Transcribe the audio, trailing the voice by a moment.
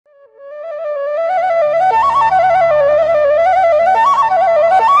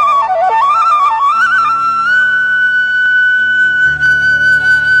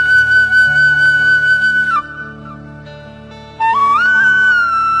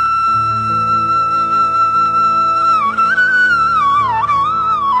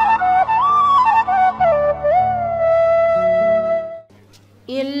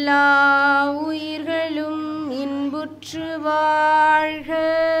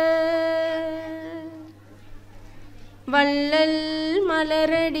வள்ளல்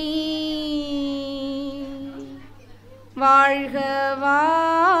மலரடி வாழ்க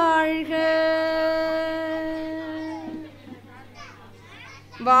வாழ்க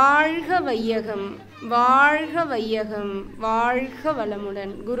வாழ்க வையகம் வாழ்க வையகம் வாழ்க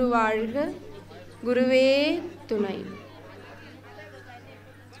வளமுடன். குரு வாழ்க, குருவே துணை.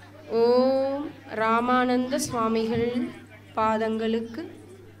 ஓம் ராமானந்த சுவாமிகள் பாதங்களுக்கு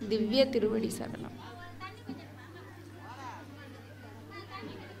திவ்ய திருவடி சரணம்.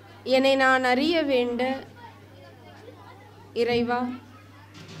 என்னை நான் அறிய வேண்ட இறைவா,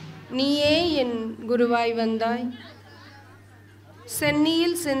 நீயே என் குருவாய் வந்தாய்.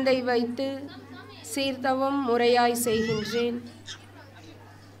 சென்னியில் சிந்தை வைத்து சீர்தவம் முறையாய் செய்கின்றேன்.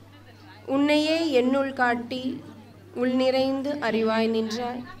 உன்னையே என்னுள் காட்டி உள் நிறைந்து அறிவாய்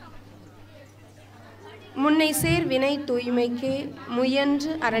நின்றாய். முன்னை சேர் வினை தூய்மைக்கே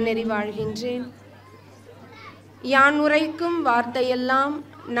முயன்று அறநெறி வாழ்கின்றேன். யான் உரைக்கும் வார்த்தையெல்லாம்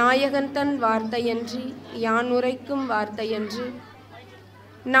நாயகன் தன் வார்த்தையன்றி யான் உரைக்கும் வார்த்தையன்று.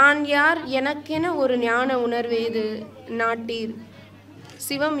 நான் யார் எனக்கென ஒரு ஞான உணர்வேது நாட்டீர்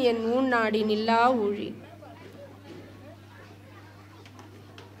சிவம் என் ஊன் நாடி நில்லா ஊழி.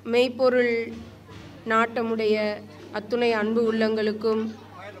 மெய்ப்பொருள் நாட்டமுடைய அத்துணை அன்பு உள்ளங்களுக்கும்,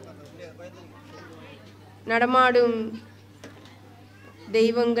 நடமாடும்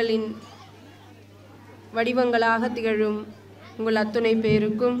தெய்வங்களின் வடிவங்களாக திகழும் உங்கள் அத்துணை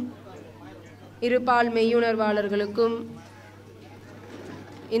பேருக்கும், இருபால் மெய்யுணர்வாளர்களுக்கும்,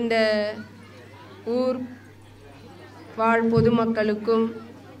 இந்த ஊர் வாழ் பொதுமக்களுக்கும்,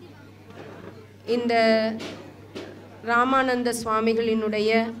 இந்த ராமானந்த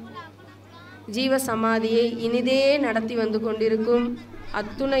சுவாமிகளினுடைய ஜீவ சமாதியை இனிதே நடத்தி வந்து கொண்டிருக்கும்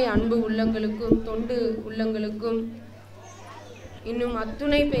அத்துணை அன்பு உள்ளங்களுக்கும், தொண்டு உள்ளங்களுக்கும், இன்னும்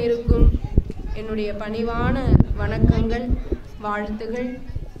அத்துணை பேருக்கும் என்னுடைய பணிவான வணக்கங்கள், வாழ்த்துகள்.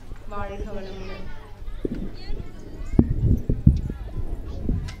 வாழ்க வளமுடன்.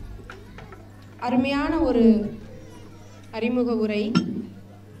 அருமையான ஒரு அறிமுக உரை.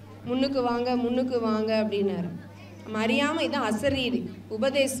 முன்னுக்கு வாங்க முன்னுக்கு வாங்க அப்படின்னாரு. நம்ம அறியாமல் இதான் அசரீரி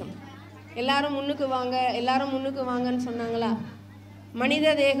உபதேசம். எல்லாரும் முன்னுக்கு வாங்க, எல்லாரும் முன்னுக்கு வாங்கன்னு சொன்னாங்களா?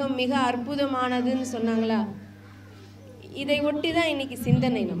 மனித தேகம் மிக அற்புதமானதுன்னு சொன்னாங்களா? இதை ஒட்டி தான் இன்னைக்கு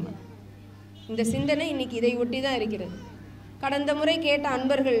சிந்தனை. நம்ம இந்த சிந்தனை இன்னைக்கு இதை ஒட்டி தான் இருக்கிறது. கடந்த முறை கேட்ட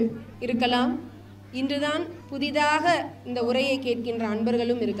அன்பர்கள் இருக்கலாம், இன்றுதான் புதிதாக இந்த உரையை கேட்கின்ற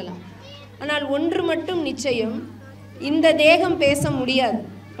அன்பர்களும் இருக்கலாம். ஆனால் ஒன்று மட்டும் நிச்சயம், இந்த தேகம் பேச முடியாது.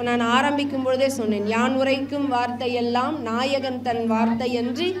 இப்போ நான் ஆரம்பிக்கும் பொழுதே சொன்னேன், யான் உரைக்கும் வார்த்தையெல்லாம் நாயகன் தன்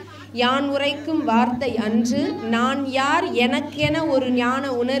வார்த்தையன்றி யான் உரைக்கும் வார்த்தை அன்று. நான் யார் எனக்கென ஒரு ஞான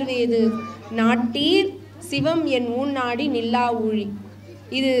உணர்வேது நாட்டீர் சிவம் என் ஊன் நாடி நில்லா ஊழி.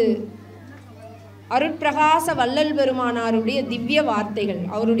 இது அருட்பிரகாச வள்ளல் பெருமானாருடைய திவ்ய வார்த்தைகள்,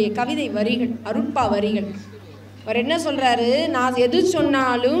 அவருடைய கவிதை வரிகள், அருட்பா வரிகள். அவர் என்ன சொல்றாரு? நான் எது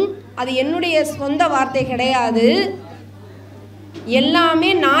சொன்னாலும் அது என்னுடைய சொந்த வார்த்தை கிடையாது, எல்லாமே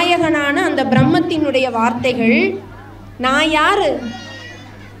நாயகனான அந்த பிரம்மத்தினுடைய வார்த்தைகள். நான் யாரு?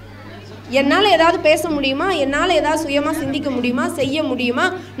 என்னால் ஏதாவது பேச முடியுமா? என்னால் ஏதாவது சுயமாக சிந்திக்க முடியுமா? செய்ய முடியுமா?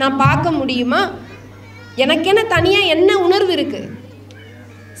 நான் பார்க்க முடியுமா? எனக்கென தனியாக என்ன உணர்வு இருக்கு?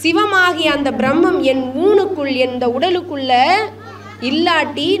 சிவமாகிய அந்த பிரம்மம் என் ஊனுக்குள், இந்த உடலுக்குள்ள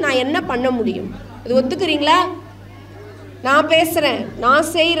இல்லாட்டி நான் என்ன பண்ண முடியும்? அது ஒத்துக்கிறீங்களா? நான் பேசுகிறேன், நான்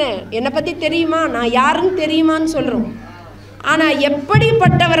செய்கிறேன், என்னை பற்றி தெரியுமா, நான் யாருன்னு தெரியுமான்னு சொல்கிறோம். ஆனால்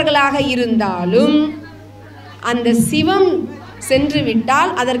எப்படிப்பட்டவர்களாக இருந்தாலும் அந்த சிவம் சென்று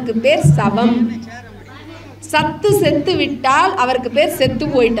விட்டால் அதற்கு பேர் சவம். சத்து செத்து விட்டால் அவருக்கு பேர் செத்து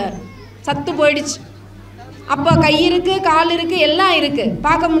போயிட்டார், சத்து போயிடுச்சு. அப்போ கை இருக்கு, கால் இருக்கு, எல்லாம் இருக்கு,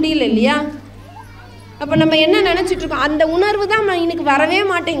 பார்க்க முடியல இல்லையா? அப்போ நம்ம என்ன நினச்சிட்டு இருக்கோம்? அந்த உணர்வு தான் இன்னைக்கு வரவே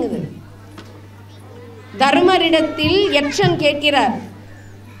மாட்டேங்குது. தர்மரிடத்தில் யட்சன் கேட்கிறார்.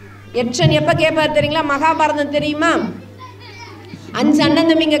 யட்சன் எப்போ கேட்பார் தெரியுங்களா? மகாபாரதம் தெரியுமா? 5 அண்ணன்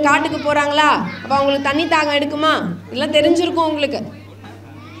தம்பிங்க காட்டுக்கு போகிறாங்களா? அப்போ அவங்களுக்கு தண்ணி தாகம் எடுக்குமா? இதெல்லாம் தெரிஞ்சிருக்கும் உங்களுக்கு.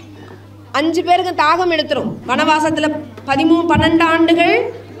 5 பேருக்கு தாகம் எடுத்துரும். வனவாசத்தில் 12 ஆண்டுகள்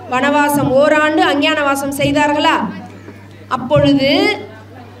வனவாசம், ஓராண்டு அஞ்ஞானவாசம் செய்தார்களா? அப்பொழுது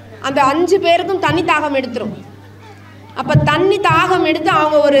அந்த 5 பேருக்கும் தண்ணி தாகம் எடுத்துரும். அப்போ தண்ணி தாகம் எடுத்து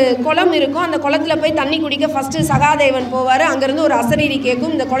அவங்க ஒரு குளம் இருக்கும், அந்த குளத்தில் போய் தண்ணி குடிக்க ஃபஸ்ட்டு சகாதேவன் போவார். அங்கேருந்து ஒரு அசரீரி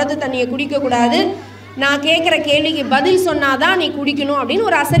கேட்கும், இந்த குளத்து தண்ணியை குடிக்கக்கூடாது, நான் கேட்குற கேள்விக்கு பதில் சொன்னாதான் நீ குடிக்கணும் அப்படின்னு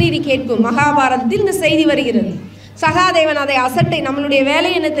ஒரு அசரீரி கேட்கும். மகாபாரதத்தில் இந்த செய்தி வருகிறது. சகாதேவன் அதை அசட்டை, நம்மளுடைய வேலை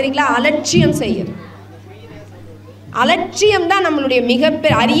என்ன தெரியுங்களா? அலட்சியம் செய்யுது. அலட்சியம் தான் நம்மளுடைய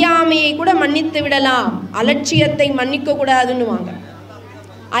மிகப்பெரிய அறியாமையை கூட மன்னித்து விடலாம், அலட்சியத்தை மன்னிக்க கூடாதுன்னு வாங்க.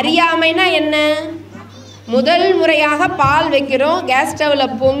 அறியாமைனா என்ன? முதல் முறையாக பால் வைக்கிறோம், கேஸ்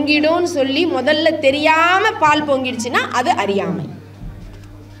ஸ்டவ்வில் பொங்கிடும்னு சொல்லி முதல்ல தெரியாமல் பால் பொங்கிடுச்சுன்னா அது அறியாமை.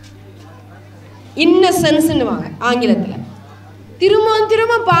 இன்னசென்ஸ்ன்னுவாங்க ஆங்கிலத்தில். திரும்ப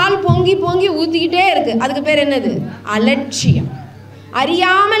திரும்ப பால் பொங்கி பொங்கி ஊற்றிக்கிட்டே இருக்கு, அதுக்கு பேர் என்னது? அலட்சியம்.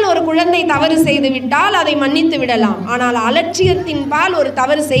 அறியாமல் ஒரு குழந்தை தவறு செய்து விட்டால் அதை மன்னித்து விடலாம். ஆனால் அலட்சியத்தின் பால் ஒரு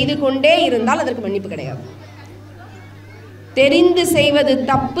தவறு செய்து கொண்டே இருந்தால் அதற்கு மன்னிப்பு கிடையாது. தெரிந்து செய்வது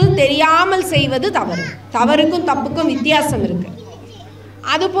தப்பு, தெரியாமல் செய்வது தவறு. தவறுக்கும் தப்புக்கும் வித்தியாசம் இருக்கு.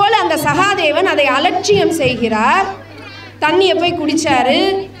 அதுபோல அந்த சகாதேவன் அதை அலட்சியம் செய்கிறார். தண்ணியை போய் குடிச்சாரு,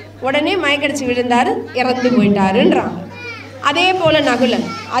 உடனே மயக்கடிச்சு விழுந்தாரு, இறந்து போயிட்டாருன்றாங்க. அதே போல நகுலன்,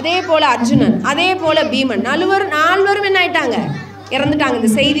 அதே போல அர்ஜுனன், அதே போல பீமன், நால்வரும் என்ன ஆயிட்டாங்க? இறந்துட்டாங்க.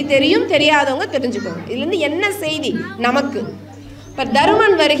 இந்த செய்தி தெரியும், தெரியாதவங்க தெரிஞ்சுக்கோங்க. இதுல இருந்து என்ன செய்தி நமக்கு? இப்ப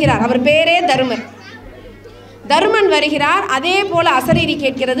தருமன் வருகிறார், அவர் பேரே தருமர். தருமன் வருகிறார். அதே போல அசரீரி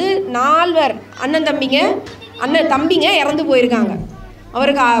கேட்கிறது, 4 அண்ணன் தம்பிங்க இறந்து போயிருக்காங்க.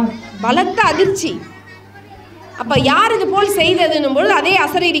 அவருக்கு பலத்த அதிர்ச்சி. அப்ப யார் இது போல் செய்ததுன்னும் பொழுது அதே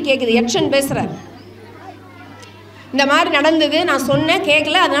அசரீரி கேட்குது. யக்ஷன் பேசுறார், இந்த மாதிரி நடந்தது, நான் சொன்னேன்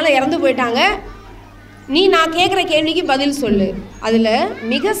கேட்கல, அதனால இறந்து போயிட்டாங்க. நீ நான் கேட்குற கேள்விக்கு பதில் சொல்லு. அதில்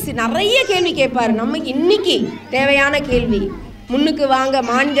நிறைய கேள்வி கேட்பார். நமக்கு இன்னைக்கு தேவையான கேள்வி. முன்னுக்கு வாங்க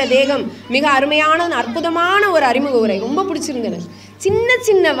மாண்க தேகம், மிக அருமையான அற்புதமான ஒரு அறிமுக உரை, ரொம்ப பிடிச்சிருங்க. சின்ன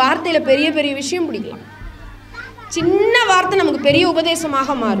சின்ன வார்த்தையில் பெரிய பெரிய விஷயம் பிடிக்கலாம். சின்ன வார்த்தை நமக்கு பெரிய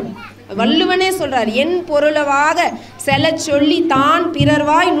உபதேசமாக மாறும். வள்ளுவனே சொல்றார், என் பொருளவாக செல சொல்லி தான்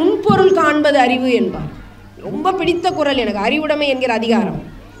பிறர்வாய் நுண்பொருள் காண்பது அறிவு என்பார். ரொம்ப பிடித்த குறள் எனக்கு, அறிவுடைமை என்கிற அதிகாரம்.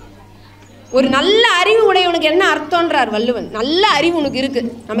 ஒரு நல்ல அறிவு உடையவனுக்கு என்ன அர்த்தம்ன்றார் வள்ளுவன். நல்ல அறிவு உனக்கு இருக்கு.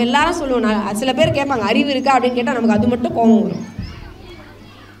 நம்ம எல்லாரும் சொல்லுவோம், சில பேர் கேட்பாங்க அறிவு இருக்கா அப்படின்னு கேட்டால் நமக்கு அது மட்டும் கோபம் வரும்.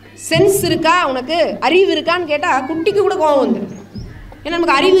 சென்ஸ் இருக்கா உனக்கு, அறிவு இருக்கான்னு கேட்டால் குட்டிக்கு கூட கோபம் வந்துடும். ஏன்னா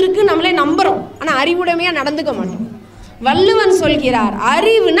நமக்கு அறிவு இருக்கு, நம்மளே நம்புறோம், ஆனால் அறிவுடைமையாக நடந்துக்க மாட்டோம். வள்ளுவன் சொல்கிறார்,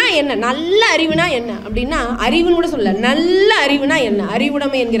 அறிவுனா என்ன, நல்ல அறிவுனா என்ன அப்படின்னா, அறிவுன்னு கூட சொல்ல, நல்ல அறிவுனா என்ன,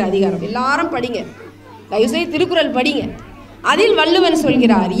 அறிவுடைமை என்கிற அதிகாரம். எல்லாரும் படிங்க, தயவுசெய்து திருக்குறள் படிங்க. அதில் வள்ளுவன்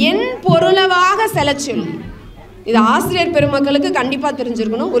சொல்கிறார், என் பொருளவாக செல சொல்லி. இது ஆசிரியர் பெருமக்களுக்கு கண்டிப்பாக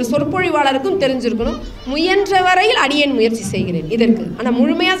தெரிஞ்சிருக்கணும், ஒரு சொற்பொழிவாளருக்கும் தெரிஞ்சிருக்கணும். முயன்ற வரையில் அடியேன் முயற்சி செய்கிறேன் இதற்கு. ஆனால்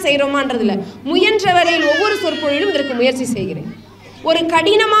முழுமையாக செய்கிறோமான்றதில்ல, முயன்ற வரையில் ஒவ்வொரு சொற்பொழிலும் இதற்கு முயற்சி செய்கிறேன். ஒரு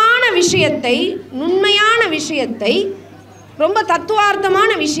கடினமான விஷயத்தை, நுண்மையான விஷயத்தை, ரொம்ப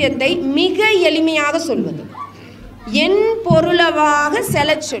தத்துவார்த்தமான விஷயத்தை மிக எளிமையாக சொல்வது. என் பொருளவாக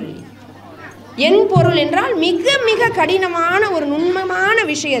செல சொல்லி. என் பொருள் என்றால் மிக மிக கடினமான ஒரு நுண்மமான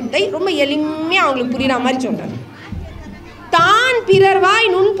விஷயத்தை ரொம்ப எளிமையாக அவங்களுக்கு புரியுற மாதிரி சொல்றாரு. தான் பிறர்வாய்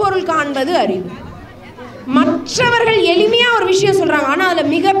நுண்பொருள் காண்பது அறிவு. மற்றவர்கள் எளிமையா ஒரு விஷயம் சொல்றாங்க, ஆனா அதுல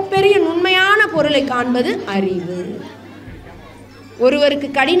மிகப்பெரிய நுண்மையான பொருளை காண்பது அறிவு. ஒருவருக்கு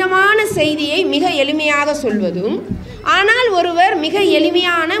கடினமான செய்தியை மிக எளிமையாக சொல்வதும், ஆனால் ஒருவர் மிக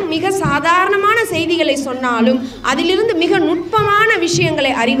எளிமையான மிக சாதாரணமான செய்திகளை சொன்னாலும் அதிலிருந்து மிக நுட்பமான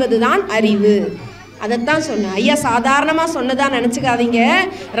விஷயங்களை அறிவதுதான் அறிவு. அதைத்தான் சொன்னேன். ஐயா சாதாரணமாக சொன்னதான் நினச்சிக்காதீங்க.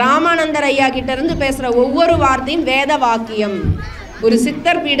 ராமானந்தர் ஐயா கிட்ட இருந்து பேசுகிற ஒவ்வொரு வார்த்தையும் வேத வாக்கியம். ஒரு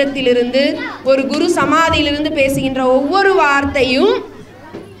சித்தர் பீடத்திலிருந்து, ஒரு குரு சமாதியிலிருந்து பேசுகின்ற ஒவ்வொரு வார்த்தையும்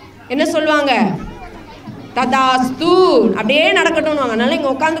என்ன சொல்லுவாங்க? ததாஸ்து, அப்படியே நடக்கட்டும்னு. அதனால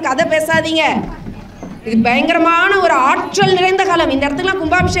இங்கே உட்காந்து கதை பேசாதீங்க. இது பயங்கரமான ஒரு ஆற்றல் நிறைந்த காலம். இந்த இடத்துக்குலாம்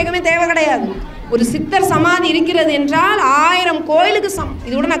கும்பாபிஷேகமே தேவை கிடையாது. ஒரு சித்தர் சமாதி இருக்கிறது என்றால் 1000 கோயிலுக்கு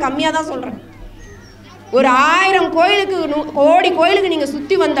இது கூட நான் கம்மியாக தான் சொல்கிறேன். ஒரு 1000 கோயிலுக்கு, கோடி கோயிலுக்கு நீங்கள்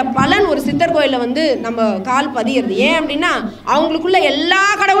சுற்றி வந்த பலன் ஒரு சித்தர் கோயிலில் வந்து நம்ம கால் பதியிறது. ஏன் அப்படின்னா அவங்களுக்குள்ள எல்லா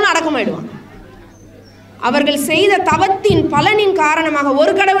கடவுளும் அடக்கமாயிடுவாங்க. அவர்கள் செய்த தவத்தின் பலனின் காரணமாக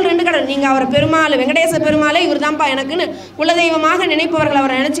ஒரு கடவுள் 2 கடவுள், நீங்கள் அவர் பெருமாள், வெங்கடேச பெருமாளே இவர் தான்ப்பா எனக்குன்னு குலதெய்வமாக நினைப்பவர்கள்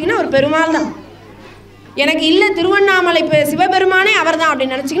அவரை நினச்சிங்கன்னா அவர் பெருமாள் தான். எனக்கு இல்லை திருவண்ணாமலை சிவபெருமானே அவர் தான்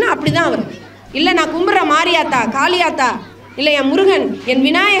அப்படின்னு நினச்சிங்கன்னா அப்படி தான் அவர். இல்லை நான் கும்பிட்ற மாரியாத்தா, காளியாத்தா, இல்லை என் முருகன், என்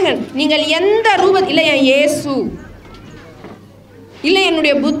விநாயகன், நீங்கள் எந்த இல்லை என் இயேசு, இல்லை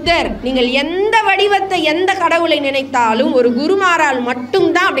என்னுடைய புத்தர், நீங்கள் எந்த வடிவத்தை எந்த கடவுளை நினைத்தாலும் ஒரு குருமாரால்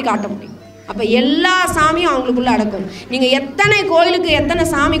மட்டும்தான் அப்படி காட்ட முடியும். அப்போ எல்லா சாமியும் அவங்களுக்குள்ள அடக்கும். நீங்கள் எத்தனை கோயிலுக்கு எத்தனை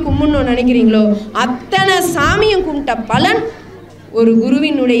சாமி கும்பிடணும்னு நினைக்கிறீங்களோ அத்தனை சாமியும் கும்பிட்ட பலன் ஒரு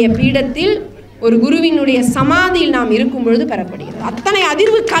குருவினுடைய பீடத்தில், ஒரு குருவினுடைய சமாதியில் நாம் இருக்கும் பொழுது பெறப்படுகிறது. அத்தனை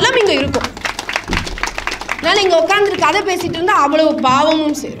அதிர்வு களம் இங்கே இருக்கும். அதனால் இங்கே உட்காந்துட்டு கதை பேசிட்டு இருந்தால் அவ்வளவு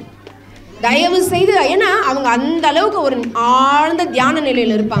பாவமும் சேரும். தயவு செய்து, ஏன்னா அவங்க அந்த அளவுக்கு ஒரு ஆழ்ந்த தியான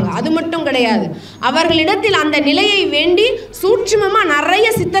நிலையில் இருப்பாங்க. அது மட்டும் கிடையாது, அவர்களிடத்தில் அந்த நிலையை வேண்டி சூட்சுமமாக நிறைய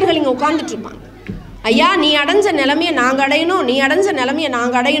சித்தர்கள் இங்கே உட்கார்ந்துட்டு இருப்பாங்க. ஐயா நீ அடைஞ்ச நிலைமையை நாங்கள் அடையணும், நீ அடைஞ்ச நிலைமையை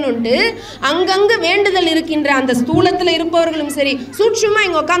நாங்கள் அடையணும்ட்டு அங்கங்கே வேண்டுதல் இருக்கின்ற அந்த ஸ்தூலத்தில் இருப்பவர்களும் சரி சூட்சமாக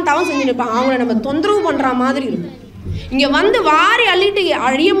இங்கே உட்காந்து தவம் செஞ்சுருப்பாங்க. அவங்கள நம்ம தொந்தரவு பண்ணுற மாதிரி இருக்கும். இங்கே வந்து வாரி அள்ளிட்டு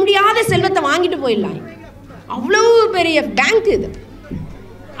அழிய முடியாத செல்வத்தை வாங்கிட்டு போயிடலாம். அவ்வளோ பெரிய பேங்க் இது.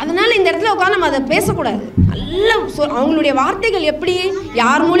 அதனால் இந்த இடத்துல உட்காந்து நம்ம அதை பேசக்கூடாது. நல்ல அவங்களுடைய வார்த்தைகள் எப்படி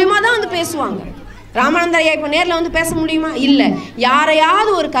யார் மூலியமாக தான் வந்து பேசுவாங்க. ராமானந்தரையா இப்போ நேரில் வந்து பேச முடியுமா? இல்லை. யாரையாவது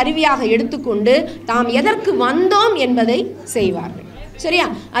ஒரு கருவியாக எடுத்துக்கொண்டு தாம் எதற்கு வந்தோம் என்பதை செய்வார்கள். சரியா?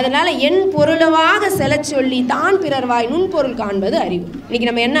 அதனால் என் பொருளவாக செல சொல்லி தான் பிறர்வாய் நுண்பொருள் காண்பது அறிவு. இன்னைக்கு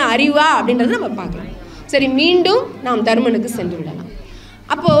நம்ம என்ன அறிவா அப்படின்றத நம்ம பார்க்கலாம். சரி, மீண்டும் நாம் தருமனுக்கு சென்று விடலாம்.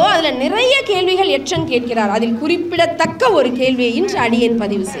 அப்போது அதில் நிறைய கேள்விகள் எச்சன் கேட்கிறார். அதில் குறிப்பிடத்தக்க ஒரு கேள்வியை இன்று அடியேன்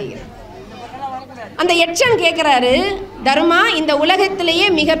பதிவு செய்கிறேன். அந்த எச்சன் கேட்குறாரு, தர்மா இந்த உலகத்திலேயே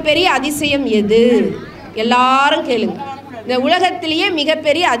மிகப்பெரிய அதிசயம் எது? எல்லாரும் கேளுங்க. இந்த உலகத்திலேயே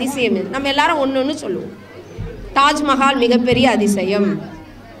மிகப்பெரிய அதிசயம் எது? நம்ம எல்லாரும் ஒன்று ஒன்று சொல்லுவோம். தாஜ்மஹால் மிகப்பெரிய அதிசயம்,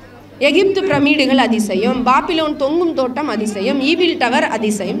 எகிப்து பிரமிடுகள் அதிசயம், பாபிலோன் தொங்கும் தோட்டம் அதிசயம், ஈபில் டவர்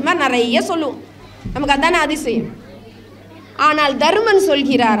அதிசயம், இந்த மாதிரி நிறைய சொல்லுவோம். நமக்கு அதானே அதிசயம். ஆனால் தர்மன்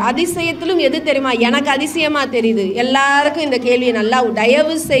சொல்கிறார், அதிசயத்திலும் எது தெரியுமா எனக்கு அதிசயமா தெரியுது? எல்லாருக்கும் இந்த கேள்வியை நல்லா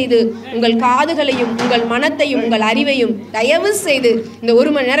தயவு செய்து உங்கள் காதுகளையும் உங்கள் மனத்தையும் உங்கள் அறிவையும் தயவு செய்து இந்த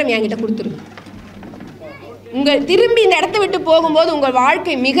 1 மணி நேரம் என்கிட்ட கொடுத்துருங்க. உங்கள் திரும்பி இந்த இடத்த விட்டு போகும்போது உங்கள்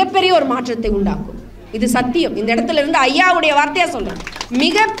வாழ்க்கை மிகப்பெரிய ஒரு மாற்றத்தை உண்டாக்கும். இது சத்தியம். இந்த இடத்துல இருந்து ஐயாவுடைய வார்த்தையா சொல்றேன்.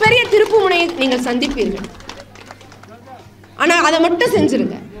 மிகப்பெரிய திருப்பு முனையை நீங்கள் சந்திப்பீர்கள். ஆனால் அதை மட்டும்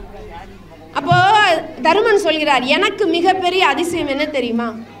செஞ்சிருங்க. அப்போ தருமன் சொல்கிறார், எனக்கு மிகப்பெரிய அதிசயம் என்ன தெரியுமா?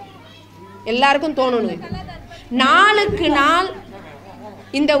 எல்லாருக்கும் தோணணும். நாளுக்கு நாள்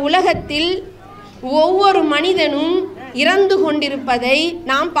இந்த உலகத்தில் ஒவ்வொரு மனிதனும் இறந்து கொண்டிருப்பதை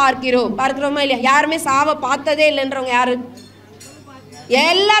நாம் பார்க்கிறோமா இல்லையா? யாருமே சாவை பார்த்ததே இல்லைன்றவங்க யாரு?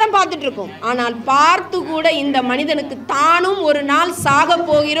 எல்லாரும் பார்த்துட்டு இருக்கோம். ஆனால் பார்த்து கூட இந்த மனிதனுக்கு தானும் ஒரு நாள் சாக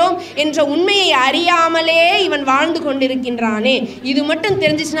போகிறோம் என்ற உண்மையை அறியாமலே இவன் வாழ்ந்து கொண்டிருக்கின்றானே. இது மட்டும்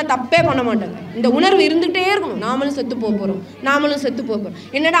தெரிஞ்சிச்சுன்னா தப்பே பண்ண மாட்டாங்க. இந்த உணர்வு இருந்துகிட்டே இருக்கணும். நாமளும் செத்து போகிறோம், நாமளும் செத்து போகிறோம்.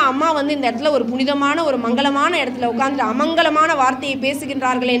 என்னடா அம்மா வந்து இந்த இடத்துல ஒரு புனிதமான ஒரு மங்களமான இடத்துல உட்கார்ந்து அமங்கலமான வார்த்தையை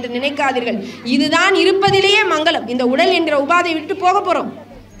பேசுகின்றார்கள் என்று நினைக்காதீர்கள். இதுதான் இருப்பதிலேயே மங்களம். இந்த உடல் என்கிற உபாதை விட்டு போக போகிறோம்.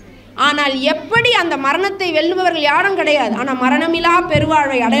 ஆனால் எப்படி அந்த மரணத்தை வெல்லுபவர்கள் யாரும் கிடையாது. ஆனால் மரணமில்லா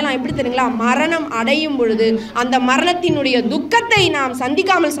பெருவாழ்வை அடையலாம். எப்படி தெரியுங்களா? மரணம் அடையும் பொழுது அந்த மரணத்தினுடைய துக்கத்தை நாம்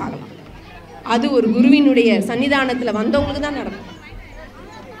சந்திக்காமல் சாகலாம். அது ஒரு குருவினுடைய சன்னிதானத்தில் வந்தவங்களுக்கு தான் நடக்கும்.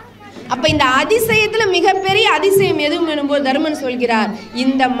 அப்ப இந்த அதிசயத்துல மிகப்பெரிய அதிசயம் எதுவும் எனும்போது தர்மன் சொல்கிறார்,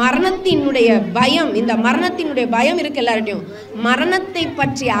 இந்த மரணத்தினுடைய பயம், இந்த மரணத்தினுடைய பயம் இருக்கு எல்லார்ட்டையும். மரணத்தை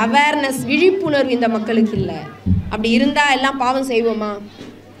பற்றி அவேர்னஸ், விழிப்புணர்வு இந்த மக்களுக்கு இல்லை. அப்படி இருந்தா எல்லாம் பாவம் செய்வோமா?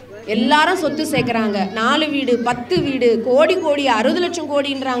 எல்லாரும் சொத்து சேர்க்குறாங்க. 4 வீடு 10 வீடு கோடி 60 லட்சம்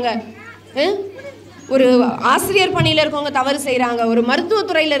கோடின்றாங்க. ஒரு ஆசிரியர் பணியில் இருக்கவங்க தவறு செய்கிறாங்க. ஒரு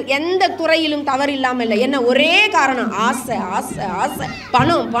மருத்துவத்துறையில் எந்த துறையிலும் தவறு இல்லாமல் இல்லை. என்ன ஒரே காரணம்? ஆசை ஆசை ஆசை,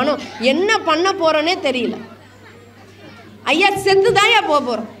 பணம் பணம். என்ன பண்ண போகிறோன்னே தெரியல. ஐயா செத்து தான் போக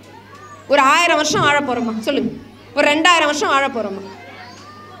போகிறோம். ஒரு 1000 வருஷம் வாழ போகிறோமா? சொல்லுங்க. ஒரு 2000 வருஷம் வாழ போகிறோமா?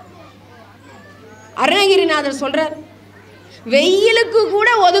 அருணகிரிநாதர் சொல்கிறார், வெயிலுக்கு கூட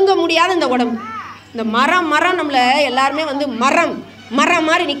ஒதுங்க முடியாத இந்த உடம்பு, இந்த மரம் நம்மளை எல்லாருமே வந்து மரம்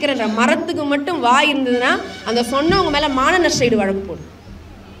மாதிரி நிற்கிறன்ற மரத்துக்கு மட்டும் வாய் இருந்ததுன்னா அந்த சொன்னவங்க மேலே மான நஷ்ட வழக்கு போடும்.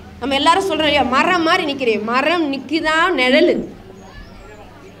 நம்ம எல்லாரும் சொல்கிறோம் இல்லையா, மரம் மாதிரி நிற்கிறேன். மரம் நிற்கிதான் நிழல்.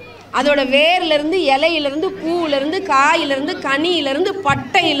 அதோட வேர்லேருந்து, இலையிலேருந்து, பூவிலேருந்து, காயிலிருந்து, கனியிலேருந்து,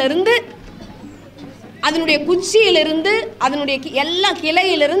 பட்டையிலிருந்து, அதனுடைய குச்சியிலிருந்து, அதனுடைய எல்லா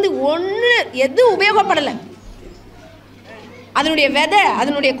கிளையிலிருந்து ஒன்று எது உபயோகப்படலை. அதனுடைய விதை,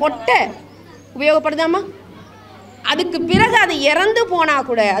 அதனுடைய கொட்டை உபயோகப்படுதாமா? அதுக்கு பிறகு அது இறந்து போனால்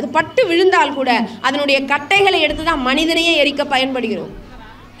கூட, அது பட்டு விழுந்தால் கூட அதனுடைய கட்டைகளை எடுத்து தான் மனிதனையே எரிக்க பயன்படுகிறோம்.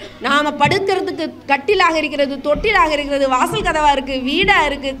 நாம் படுக்கிறதுக்கு கட்டிலாக இருக்கிறது, தொட்டிலாக இருக்கிறது, வாசல் கதவாக இருக்குது, வீடாக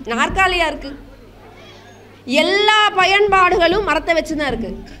இருக்குது, நாற்காலியாக இருக்குது. எல்லா பயன்பாடுகளும் மரத்தை வச்சு தான்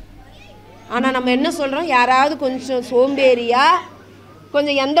இருக்குது. ஆனால் நம்ம என்ன சொல்கிறோம்? யாராவது கொஞ்சம் சோம்பேறியாக,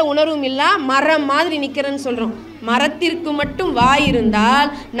 கொஞ்சம் எந்த உணர்வும் இல்லை, மரம் மாதிரி நிற்கிறேன்னு சொல்கிறோம். மரத்திற்கு மட்டும் வாய் இருந்தால்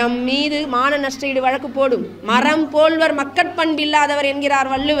நம் மீது மான நஷ்ட வழக்கு போடும். மரம் போல்வர் மக்கட்பண்பில்லாதவர் என்கிறார்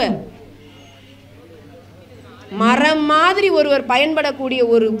வள்ளுவர். மரம் மாதிரி ஒருவர் பயன்படக்கூடிய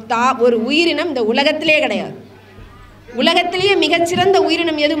ஒரு உயிரினம் இந்த உலகத்திலே கிடையாது. உலகத்திலேயே மிகச்சிறந்த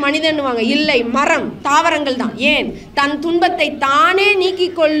உயிரினம் எது? மனிதன்னுவாங்க. இல்லை, மரம், தாவரங்கள் தான். ஏன்? தன் துன்பத்தை தானே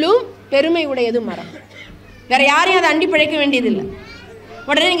நீக்கிக் கொள்ளும் பெருமை உடையது மரம். வேற யாரையும் அதை அண்டி பிழைக்க வேண்டியதில்லை.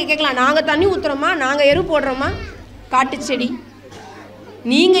 உடனே நீங்கள் கேட்கலாம், நாங்கள் தண்ணி ஊற்றுறோமா, நாங்கள் எரு போடுறோமா? காட்டு செடி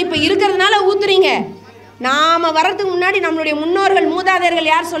நீங்கள் இப்போ இருக்கிறதுனால ஊற்றுறீங்க. நாம் வர்றதுக்கு முன்னாடி நம்மளுடைய முன்னோர்கள், மூதாதையர்கள்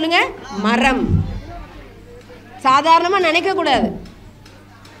யார் சொல்லுங்கள்? மரம். சாதாரணமாக நினைக்கக்கூடாது.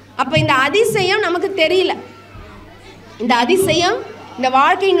 அப்போ இந்த அதிசயம் நமக்கு தெரியல. இந்த அதிசயம், இந்த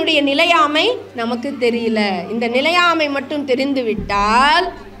வாழ்க்கையினுடைய நிலையாமை நமக்கு தெரியல. இந்த நிலையாமை மட்டும் தெரிந்து விட்டால்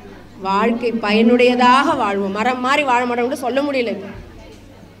வாழ்க்கை பயனுடையதாக வாழ்வோம். மரம் மாதிரி வாழ மாட்டோம் கூட சொல்ல முடியல.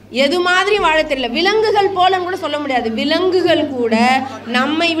 எது மாதிரி வாழ தெரியல. விலங்குகள் போலன்னு கூட சொல்ல முடியாது. விலங்குகள் கூட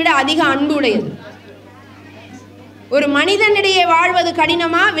நம்மை விட அதிக அன்பு உடையது. ஒரு மனிதனிடையே வாழ்வது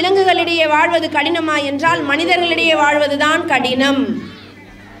கடினமா, விலங்குகளிடையே வாழ்வது கடினமா என்றால் மனிதர்களிடையே வாழ்வதுதான் கடினம்.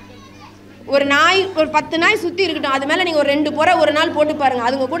 ஒரு நாய், ஒரு 10 நாய் சுற்றி இருக்கட்டும், அது மேலே நீங்கள் ஒரு 2 புறை ஒரு நாள் போட்டு பாருங்கள்,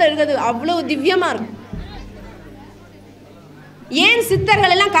 அதுங்க கூட இருக்கிறது அவ்வளோ திவ்யமாக இருக்கும். ஏன்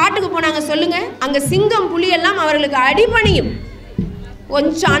சித்தர்கள் எல்லாம் காட்டுக்கு போனாங்க சொல்லுங்க? அங்கே சிங்கம் புலியெல்லாம் அவர்களுக்கு அடிபணியும்.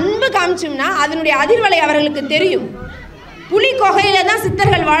 கொஞ்சம் அன்பு காமிச்சோம்னா அதனுடைய அதிர்வலை அவர்களுக்கு தெரியும். புலி கொகையில தான்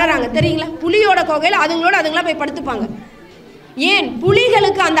சித்தர்கள் வாழறாங்க தெரியுங்களா? புலியோட கொகையில் அதுங்களா போய் படுத்துப்பாங்க. ஏன்?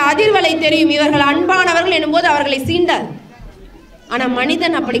 புலிகளுக்கு அந்த அதிர்வலை தெரியும். இவர்கள் அன்பானவர்கள் என்னும்போது அவர்களை சீண்டாது. ஆனால்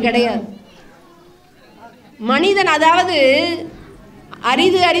மனிதன் அப்படி கிடையாது. மனிதன் அதாவது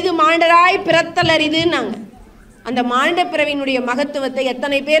அரிது அரிது மாண்டராய் பிறத்தல் அரிதுன்னாங்க. அந்த மாண்ட பிறவியினுடைய மகத்துவத்தை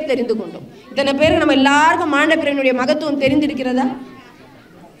எத்தனை பேர் தெரிந்து கொண்டோம்? இத்தனை பேருக்கு நம்ம எல்லாருக்கும் மாண்ட பிறவியினுடைய மகத்துவம் தெரிந்திருக்கிறதா?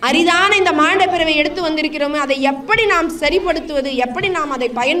 அரிதான இந்த மாண்ட பிறவை எடுத்து வந்திருக்கிறோமே, அதை எப்படி நாம் சரிப்படுத்துவது, எப்படி நாம் அதை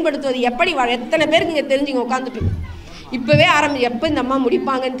பயன்படுத்துவது, எப்படி எத்தனை பேருக்கு இங்கே தெரிஞ்சுங்க உட்காந்துட்டு இப்போவே எப்போ இந்த அம்மா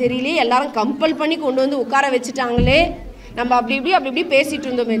முடிப்பாங்கன்னு தெரியலே, எல்லாரும் கம்பல் பண்ணி கொண்டு வந்து உட்கார வச்சுட்டாங்களே. நம்ம அப்படி இப்படி பேசிட்டு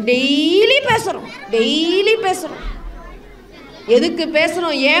இருந்தோமே, டெய்லி பேசுகிறோம். எதுக்கு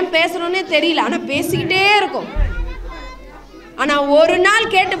பேசுகிறோம், ஏன் பேசுகிறோன்னே தெரியல, ஆனால் பேசிக்கிட்டே இருக்கோம். ஆனால் ஒரு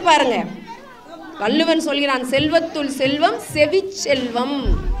நாள் கேட்டு பாருங்க, வள்ளுவன் சொல்கிறான், செல்வத்துள் செல்வம் செவிச்செல்வம்.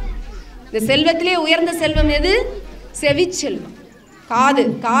 இந்த செல்வத்திலே உயர்ந்த செல்வம் எது? செவிச்செல்வம்.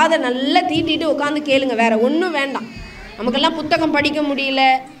 காதை நல்லா தீட்டிட்டு உட்காந்து கேளுங்க, வேற ஒன்றும் வேண்டாம். நமக்கெல்லாம் புத்தகம் படிக்க முடியல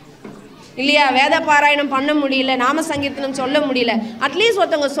இல்லையா, வேத பாராயணம் பண்ண முடியல, நாம சங்கீர்த்தனம் சொல்ல முடியல, அட்லீஸ்ட்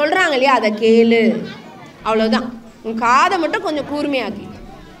ஒருத்தவங்க சொல்றாங்க இல்லையா, அதை கேளு, அவ்வளோதான். உன் காதை மட்டும் கொஞ்சம் கூர்மையாக்கி.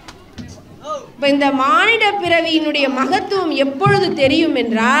 இப்போ இந்த மானிட பிறவியினுடைய மகத்துவம் எப்பொழுது தெரியும்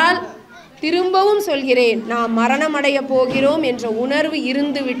என்றால், திரும்பவும் சொல்கிறேன், நாம் மரணம் அடைய போகிறோம் என்ற உணர்வு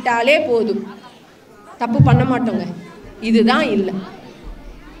இருந்து விட்டாலே போதும். தப்பு பண்ண மாட்டோங்க, இதுதான் இல்லை.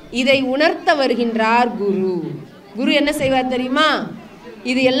 இதை உணர்த்த வருகின்றார் குரு. குரு என்ன செய்வார் தெரியுமா?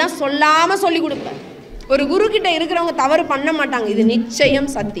 இது எல்லாம் சொல்லாம சொல்லி கொடுப்பார். ஒரு குரு கிட்ட இருக்கிறவங்க தவறு பண்ண மாட்டாங்க, இது நிச்சயம்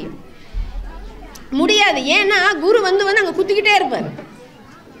சத்தியம். முடியாது. ஏன்னா குரு வந்து அங்க குத்திக்கிட்டே இருப்பார்.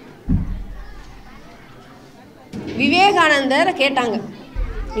 விவேகானந்தர் கேட்டாங்க,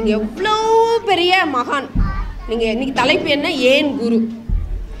 நீங்க எவ்வளோ பெரிய மகான், நீங்க இன்னைக்கு தலைப்பு என்ன, ஏன் குரு?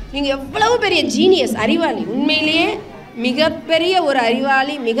 நீங்க எவ்வளவு பெரிய ஜீனியஸ், அறிவாளி, உண்மையிலேயே மிகப்பெரிய ஒரு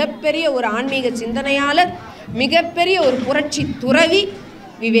அறிவாளி, மிகப்பெரிய ஒரு ஆன்மீக சிந்தனையாளர், மிகப்பெரிய ஒரு புரட்சி துறவி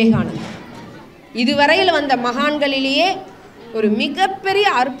விவேகானந்தர். இதுவரையில் வந்த மகான்களிலேயே ஒரு மிகப்பெரிய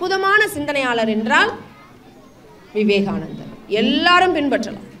அற்புதமான சிந்தனையாளர் என்றால் விவேகானந்தர். எல்லாரும்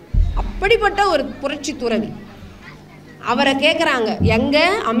பின்பற்றலாம். அப்படிப்பட்ட ஒரு புரட்சி துறவி. அவரை கேட்குறாங்க, எங்க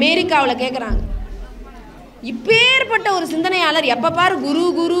அமெரிக்காவில் கேட்குறாங்க, இப்பேற்பட்ட ஒரு சிந்தனையாளர் எப்போ பாரு குரு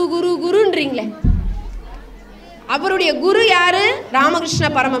குரு குரு குருன்றீங்களே. அவருடைய குரு யாரு? ராமகிருஷ்ண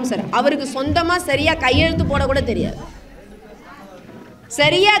பரமஹம்சர். அவருக்கு சொந்தமா சரியா கையெழுத்து போட கூட தெரியாது,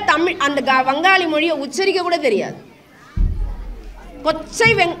 சரியா தமிழ் அந்த வங்காளி மொழியை உச்சரிக்க கூட தெரியாது.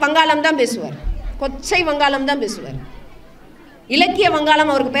 கொச்சை வங்காளம் தான் பேசுவார், கொச்சை வங்காளம் தான் பேசுவார். இலக்கிய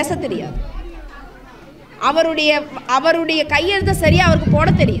வங்காளம் அவருக்கு பேச தெரியாது. அவருடைய கையெழுத்தை சரியா அவருக்கு போட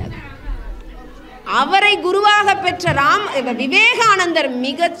தெரியாது. அவரை குருவாக பெற்ற விவேகானந்தர்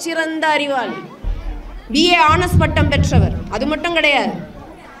மிகச்சிறந்த அறிவாளி, BA ஆனர்ஸ் பட்டம் பெற்றவர். அது மட்டும் கிடையாது,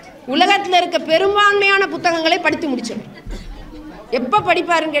 உலகத்தில் இருக்க பெரும்பான்மையான புத்தகங்களை படித்து முடிச்சவர். எப்போ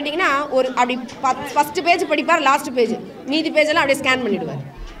படிப்பாருன்னு கேட்டிங்கன்னா, ஒரு அப்படி ஃபஸ்ட்டு பேஜ் படிப்பார், லாஸ்ட் பேஜ், மீதி பேஜெல்லாம் அப்படியே ஸ்கேன் பண்ணிவிடுவார்.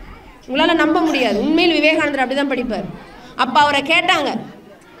 உங்களால் நம்ப முடியாது, உண்மையில் விவேகானந்தர் அப்படி தான் படிப்பார். அப்போ அவரை கேட்டாங்க,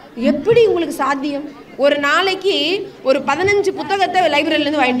 எப்படி உங்களுக்கு சாத்தியம்? ஒரு நாளைக்கு ஒரு 15 புத்தகத்தை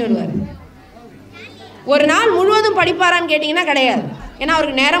லைப்ரரியிலேருந்து வாங்கிட்டு வருவார். ஒரு நாள் முழுவதும் படிப்பாரான்னு கேட்டிங்கன்னா கிடையாது. ஏன்னா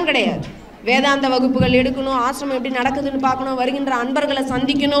அவருக்கு நேரம் கிடையாது. வேதாந்த வகுப்புகள் எடுக்கணும், ஆசிரமம் எப்படி நடக்குதுன்னு பார்க்கணும், வருகின்ற அன்பர்களை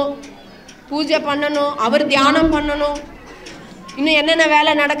சந்திக்கணும், பூஜை பண்ணணும், அவர் தியானம் பண்ணணும், இன்னும் என்னென்ன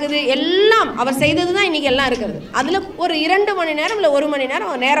வேலை நடக்குது எல்லாம் அவர் செய்தது தான் இன்றைக்கி எல்லாம் இருக்கிறது. அதில் ஒரு 2 மணி நேரம் இல்லை 1 மணி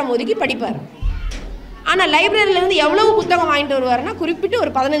நேரம் நேரம் ஒதுக்கி படிப்பார். ஆனால் லைப்ரரியிலேருந்து எவ்வளவு புத்தகம் வாங்கிட்டு வருவார்னா, குறிப்பிட்டு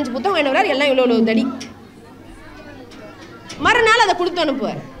ஒரு 15 புத்தகம் வாங்கிட்டு வருவார். எல்லாம் இவ்வளோ தடி. மறுநாள் அதை கொடுத்து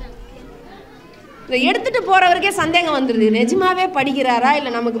அனுப்புவார். இதை எடுத்துகிட்டு போகிறவருக்கே சந்தேகம் வந்துடுது, நிஜமாவே படிக்கிறாரா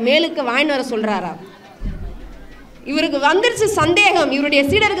இல்லை நமக்கு மேலுக்கு வாங்கிட்டு வர சொல்கிறாரா? இவருக்கு வந்துருச்சு சந்தேகம், இவருடைய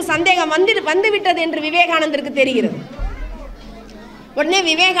சீடருக்கு சந்தேகம் வந்து விட்டது என்று விவேகானந்தருக்கு தெரிகிறது. உடனே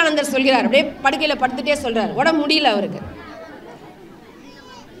விவேகானந்தர் சொல்கிறார், அப்படியே படுக்கையில் படுத்துட்டே சொல்கிறார், உடம்பு முடியல அவருக்கு.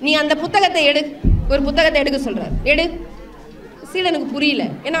 நீ அந்த புத்தகத்தை எடு, ஒரு புத்தகத்தை எடுக்க சொல்கிறார். எடு. சீடனுக்கு புரியல,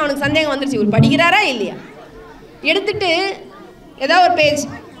 ஏன்னா அவனுக்கு சந்தேகம் வந்துருச்சு, இவர் படிக்கிறாரா இல்லையா. எடுத்துட்டு ஏதாவது ஒரு பேஜ்,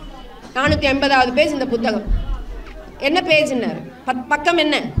 450வது பேஜ் இந்த புத்தகம். என்ன பேஜ்ன்னாரு. பக்கம்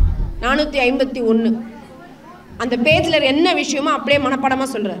என்ன? 451. அந்த பேஜில் என்ன விஷயமோ அப்படியே மனப்படமாக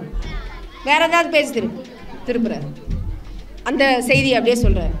சொல்கிறார். வேற ஏதாவது பேஜ் திருப்புறார், அந்த செய்தியை அப்படியே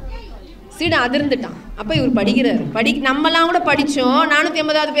சொல்கிறார். சீடன் அதிர்ந்துட்டான். அப்போ இவர் படிக்கிறார். நம்மலாம் கூட படித்தோம்.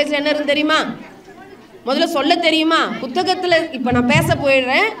 450வது பேஜில் என்ன இருந்து தெரியுமா? முதல்ல சொல்ல தெரியுமா? புத்தகத்தில் இப்போ நான் பேச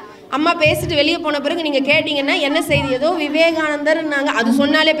போயிடுறேன், அம்மா பேசிட்டு வெளியே போன பிறகு நீங்கள் கேட்டிங்கன்னா என்ன செய்தி, ஏதோ விவேகானந்தர் நாங்கள் அது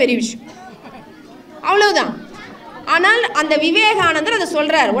சொன்னாலே பெரிய விஷயம், அவ்வளவுதான். ஆனால் அந்த விவேகானந்தர் அதை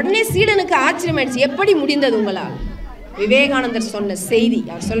சொல்கிறார். உடனே சீடனுக்கு ஆச்சரியமாயிடுச்சு, எப்படி முடிந்தது உங்களால்? விவேகானந்தர் சொன்ன செய்தி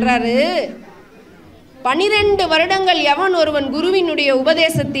அவர் சொல்கிறாரு, 12 வருடங்கள் எவன் ஒருவன் குருவினுடைய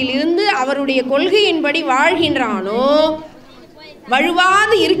உபதேசத்தில் இருந்து அவருடைய கொள்கையின்படி வாழ்கின்றானோ,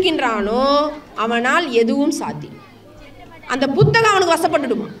 வழுவாது இருக்கின்றானோ, அவனால் எதுவும் சாத்தியம். அந்த புத்தகம் அவனுக்கு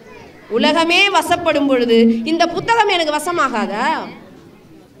வசப்பட்டுடுமா? உலகமே வசப்படும் பொழுது இந்த புத்தகம் எனக்கு வசமாகாதா?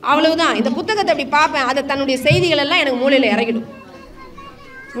 அவ்வளவுதான். இந்த புத்தகத்தை அப்படி பார்ப்பேன், அதை தன்னுடைய செய்திகள் எல்லாம் எனக்கு மூளையில் இறங்கிடும்.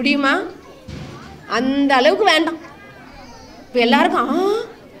 முடியுமா? அந்த அளவுக்கு வேண்டாம். இப்போ எல்லாருக்கும்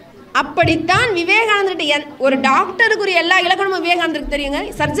அப்படித்தான் விவேகானந்தர்கிட்ட ஒரு டாக்டருக்குரிய எல்லா இலக்கணமும் விவேகானந்தருக்கு தெரியுங்க.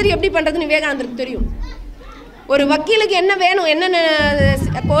 சர்ஜரி எப்படி பண்ணுறதுன்னு விவேகானந்தருக்கு தெரியும். ஒரு வக்கீலுக்கு என்ன வேணும், என்னென்ன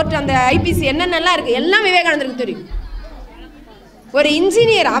கோர்ட், அந்த ஐபிசி என்னென்னலாம் இருக்குது எல்லாம் விவேகானந்தருக்கு தெரியும். ஒரு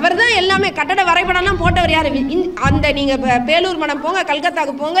இன்ஜினியர், அவர் தான் எல்லாமே கட்டட வரைபடம்லாம் போட்டவர் யார்? அந்த நீங்கள் பேலூர் மடம் போங்க,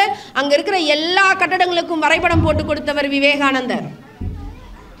 கல்கத்தாவுக்கு போங்க, அங்கே இருக்கிற எல்லா கட்டடங்களுக்கும் வரைபடம் போட்டு கொடுத்தவர் விவேகானந்தர்.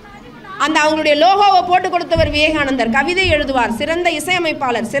 அந்த அவங்களுடைய லோகோவை போட்டு கொடுத்தவர் விவேகானந்தர். கவிதை எழுதுவார், சிறந்த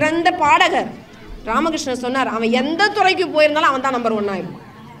இசையமைப்பாளர், சிறந்த பாடகர். ராமகிருஷ்ணன் சொன்னார், அவன் எந்த துறைக்கு போயிருந்தாலும் அவன் தான் நம்பர் 1 ஆயிருக்கும்.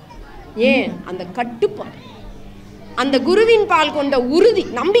 ஏன்? அந்த கட்டுப்பாடு, அந்த குருவின் பால் கொண்ட உறுதி,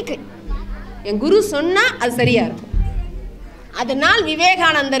 நம்பிக்கை. என் குரு சொன்னா அது சரியா இருக்கும். அதனால்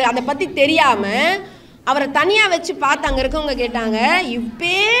விவேகானந்தர் அதை பற்றி தெரியாமல் அவரை தனியாக வச்சு பார்த்து அங்கே இருக்கவங்க கேட்டாங்க,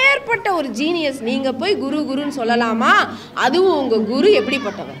 இப்பேற்பட்ட ஒரு ஜீனியஸ் நீங்கள் போய் குரு குருன்னு சொல்லலாமா? அதுவும் உங்கள் குரு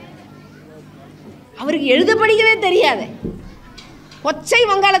எப்படிப்பட்டவர்? அவருக்கு எழுத படிக்கவே தெரியாது, கொச்சை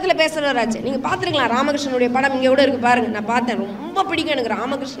வங்காளத்தில் பேசுகிறாராச்சு. நீங்கள் பார்த்துருக்கலாம், ராமகிருஷ்ணனுடைய படம் இங்கே கூட இருக்குது பாருங்கள். நான் பார்த்தேன், ரொம்ப பிடிக்கும் எனக்கு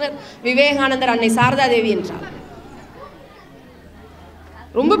ராமகிருஷ்ணர், விவேகானந்தர், அன்னை சாரதா தேவி என்றார்.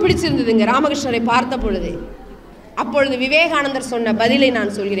 ரொம்ப பிடிச்சிருந்ததுங்க ராமகிருஷ்ணரை பார்த்த பொழுது. அப்பொழுது விவேகானந்தர் சொன்ன பதிலை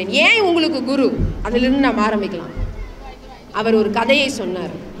நான் சொல்கிறேன். ஏன் உங்களுக்கு குரு? அதிலிருந்து நாம் ஆரம்பிக்கலாம். அவர் ஒரு கதையை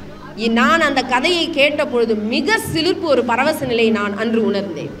சொன்னார். நான் அந்த கதையை கேட்ட பொழுது மிக சிலிர்ப்பு, ஒரு பரவச நிலையை நான் அன்று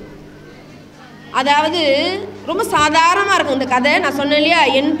உணர்ந்தேன். அதாவது ரொம்ப சாதாரணமாக இருக்கும் இந்த கதை. நான் சொன்னேன் இல்லையா,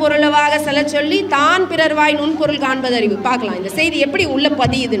 என் பொருளவாக செல்ல சொல்லி தான் பிறர்வாய் நுண்பொருள் காண்பது அறிவு. பார்க்கலாம் இந்த செய்தி எப்படி உள்ள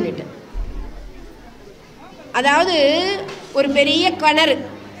பதியுதுன்னுட்டு. அதாவது ஒரு பெரிய கிணறு,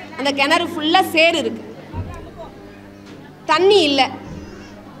 அந்த கிணறு ஃபுல்லாக சேறு இருக்கு, தண்ணி இல்லை.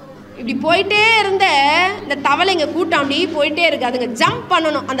 இப்படி போயிட்டே இருந்த இந்த தவளைங்க கூட்டம் அப்படி போயிட்டே இருக்கு. அதுங்க ஜம்ப்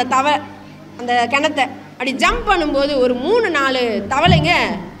பண்ணணும், அந்த அந்த கிணத்தை அப்படி ஜம்ப் பண்ணும்போது ஒரு 3-4 தவளைங்க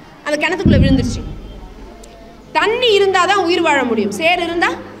அந்த கிணத்துக்குள்ளே விழுந்துருச்சு. தண்ணி இருந்தால் தான் உயிர் வாழ முடியும், சேறு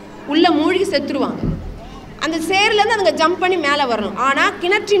இருந்தால் உள்ளே மூழ்கி செத்துருவாங்க. அந்த சேருலேருந்து அதுங்க ஜம்ப் பண்ணி மேலே வரணும். ஆனால்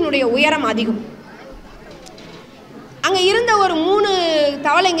கிணற்றினுடைய உயரம் அதிகம். அங்கே இருந்த ஒரு 3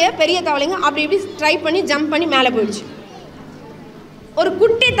 தவளைங்க, பெரிய தவளைங்க அப்படி இப்படி ட்ரை பண்ணி ஜம்ப் பண்ணி மேலே போயிடுச்சு. ஒரு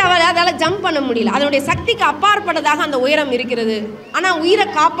குட்டி தவளை அதால் ஜம்ப் பண்ண முடியல. அதனுடைய சக்திக்கு அப்பாற்பட்டதாக அந்த உயரம் இருக்கிறது. ஆனால் உயிரை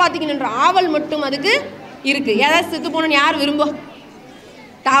காப்பாற்றிக்கணுன்ற ஆவல் மட்டும் அதுக்கு இருக்குது. ஏதாவது செத்து போகணுன்னு யார் விரும்பும்?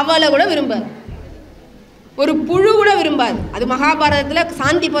 தவளை கூட விரும்பாது, ஒரு புழு கூட விரும்பாது. அது மகாபாரதத்தில்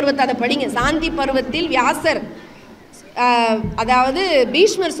சாந்தி பருவத்தை அதை படிங்க. சாந்தி பருவத்தில் வியாசர், அதாவது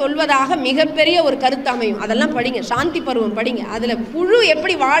பீஷ்மர் சொல்வதாக மிகப்பெரிய ஒரு கருத்து அமையும். அதெல்லாம் படிங்க, சாந்தி பருவம் படிங்க. அதில் புழு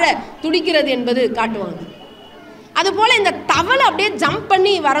எப்படி வாழ துடிக்கிறது என்பது காட்டுவாங்க. அதுபோல் இந்த தவளை அப்படியே ஜம்ப்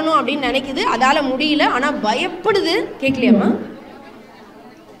பண்ணி வரணும் அப்படின்னு நினைக்குது, அதால் முடியல. ஆனால் பயப்படுது. கேட்கலையாம்மா?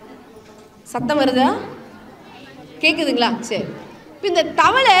 சத்தம் வருதா? கேட்குதுங்களா? சரி. இப்போ இந்த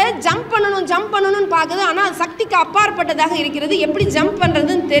தவளை ஜம்ப் பண்ணணும்னு பார்க்குது. ஆனால் சக்திக்கு அப்பாற்பட்டதாக இருக்கிறது. எப்படி ஜம்ப்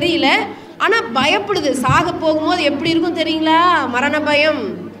பண்ணுறதுன்னு தெரியல. ஆனால் பயப்படுது. சாக போகும்போது எப்படி இருக்கும் தெரியுங்களா? மரண பயம்.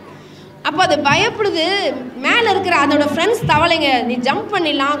 அப்போ அது பயப்படுது. மேலே இருக்கிற அதோட ஃப்ரெண்ட்ஸ் தவளைங்க, நீ ஜம்ப்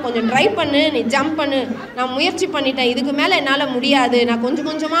பண்ணிடலாம், கொஞ்சம் ட்ரை பண்ணு, நீ ஜம்ப் பண்ணு. நான் முயற்சி பண்ணிட்டேன், இதுக்கு மேலே என்னால் முடியாது, நான் கொஞ்சம்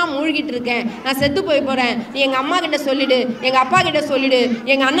கொஞ்சமாக மூழ்கிட்டு இருக்கேன், நான் செத்து போய் போகிறேன், நீ எங்கள் அம்மா கிட்ட சொல்லிவிடு, எங்கள் அப்பா கிட்ட சொல்லிவிடு,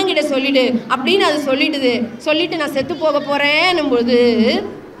 எங்கள் அண்ணங்கிட்ட சொல்லிவிடு அப்படின்னு அது சொல்லிட்டுது. சொல்லிவிட்டு நான் செத்து போக போகிறேன்னும்போது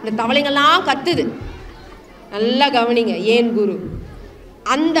இந்த தவளைங்கள்லாம் கத்துது. நல்லா கவனிங்க. ஏன் குரு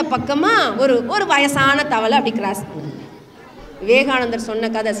அந்த பக்கமாக ஒரு வயசான தவளை அப்படி கிராஸ் பண்ணுது. விவேகானந்தர் சொன்ன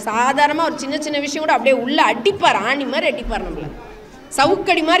கதை. சாதாரணமாக ஒரு சின்ன சின்ன விஷயம் கூட அப்படியே உள்ள அடிப்பார், ஆணி மாதிரி அடிப்பார், நம்மள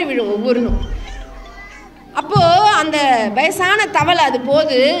சவுக்கடி மாதிரி விழும் ஒவ்வொன்றும். அப்போது அந்த வயசான தவளை அது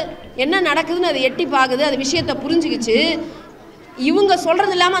போது என்ன நடக்குதுன்னு அது எட்டி பார்க்குது, அது விஷயத்தை புரிஞ்சுக்கிச்சு. இவங்க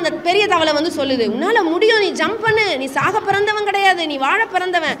சொல்கிறது இல்லாமல் அந்த பெரிய தவளை வந்து சொல்லுது, உன்னால் முடியும், நீ ஜம்ப் பண்ணு, நீ சாக பிறந்தவன் கிடையாது, நீ வாழ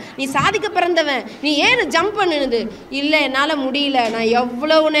பிறந்தவன், நீ சாதிக்க பிறந்தவன், நீ ஏன் ஜம்ப் பண்ணுது. இல்லை, என்னால் முடியல, நான்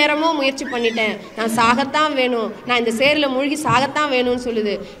எவ்வளவு நேரமோ முயற்சி பண்ணிட்டேன், நான் சாகத்தான் வேணும், நான் இந்த சேரில் மூழ்கி சாகத்தான் வேணும்னு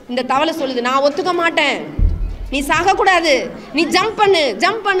சொல்லுது. இந்த தவளை சொல்லுது, நான் ஒத்துக்க மாட்டேன், நீ சாகக்கூடாது, நீ ஜம்ப்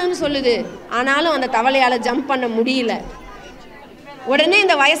பண்ணுன்னு சொல்லுது. ஆனாலும் அந்த தவளையால் ஜம்ப் பண்ண முடியல. உடனே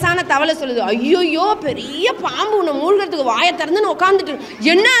இந்த வயசான தவளை சொல்லுது, ஐயோயோ பெரிய பாம்பு உன்னை மூழ்கிறதுக்கு வாயை திறந்துன்னு உட்காந்துட்டு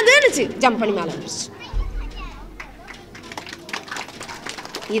என்ன அதுன்னுச்சு, ஜம்ப் பண்ணி மேலே வந்துச்சு.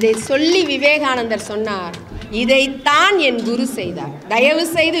 இதை சொல்லி விவேகானந்தர் சொன்னார், இதைத்தான் என் குரு செய்தார். தயவு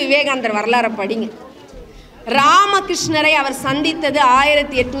செய்து விவேகானந்தர் வரலாறை படிங்க. ராமகிருஷ்ணரை அவர் சந்தித்தது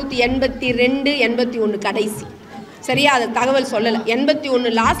 1882 81 கடைசி. சரியா, அது தகவல் சொல்லலை. 81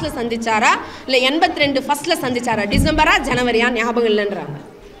 லாஸ்ட்டில் சந்திச்சாரா இல்லை 82 ஃபர்ஸ்ட்டில் சந்திச்சாரா, டிசம்பரா ஜனவரியா ஞாபகம் இல்லைன்றாங்க.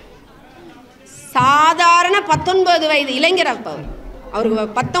 சாதாரண 19 வயது இளைஞர். அப்போ அவருக்கு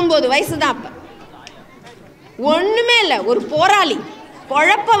 19 வயசு தான். அப்போ ஒன்றுமே இல்லை, ஒரு போராளி,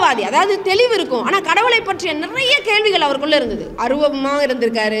 குழப்பவாதி. அதாவது தெளிவு இருக்கும், ஆனால் கடவுளை பற்றிய நிறைய கேள்விகள் அவருக்குள்ளே இருந்தது. அருவமாக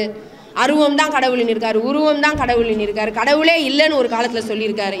இருந்திருக்காரு, அருவம் தான் கடவுளின் இருக்காரு, உருவம் தான் கடவுளின் இருக்காரு, கடவுளே இல்லைன்னு ஒரு காலத்தில்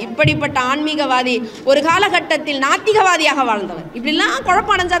சொல்லியிருக்காரு. இப்படிப்பட்ட ஆன்மீகவாதி ஒரு காலகட்டத்தில் நாத்திகவாதியாக வாழ்ந்தவர். இப்படிலாம்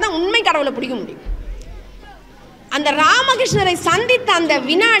குழப்பம் அடைஞ்சாதான் உண்மை கடவுளை பிடிக்க முடியும். அந்த ராமகிருஷ்ணரை சந்தித்த அந்த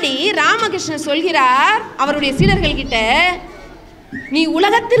வினாடி ராமகிருஷ்ணர் சொல்கிறார் அவருடைய சீடர்கள் கிட்ட, நீ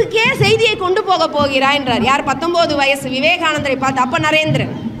உலகத்திற்கே செய்தியை கொண்டு போக போகிறாய் என்றார். யார்? 19 வயசு விவேகானந்தரை பார்த்து. அப்ப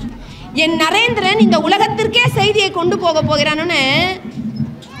நரேந்திரன், என் நரேந்திரன் இந்த உலகத்திற்கே செய்தியை கொண்டு போக போகிறான்னு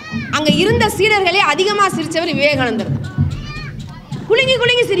அங்க இருந்த சீடர்களே அதிகமா சிரிச்சவர் விவேகானந்தர் தான். குலுங்கி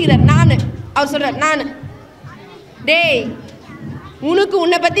குலுங்கி சிரிக்கிறார். அவர் சொல்றார், நான் டேய், உனக்கு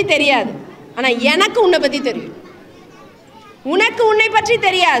உன்னை பத்தி தெரியாது, ஆனா எனக்கு உன்னை பத்தி தெரியும். உனக்கு உன்னை பற்றி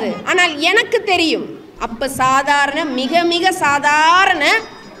தெரியாது, ஆனால் எனக்கு தெரியும். அப்ப சாதாரண, மிக மிக சாதாரண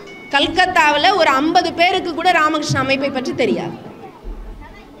கல்கத்தாவில் ஒரு 50 பேருக்கு கூட ராமகிருஷ்ண அமைப்பை பற்றி தெரியாது.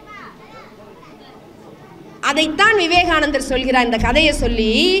 அதைத்தான் விவேகானந்தர் சொல்கிறார் இந்த கதையை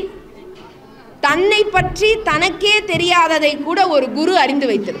சொல்லி. தன்னை பற்றி தனக்கே தெரியாததை கூட ஒரு குரு அறிந்து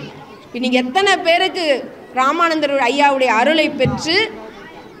வைத்திருந்தார். இன்னைக்கு எத்தனை பேருக்கு ராமானந்தர் ஐயாவுடைய அருளை பெற்று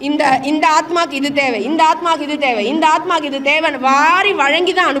இந்த ஆத்மாக்கு இது தேவை, இந்த ஆத்மாக்கு இது தேவை, இந்த ஆத்மாக்கு இது தேவைன்னு வாரி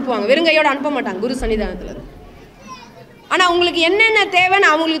வழங்கி தான் அனுப்புவாங்க. வெறுங்கையோட அனுப்ப மாட்டாங்க குரு சன்னிதானத்தில். ஆனால் உங்களுக்கு என்னென்ன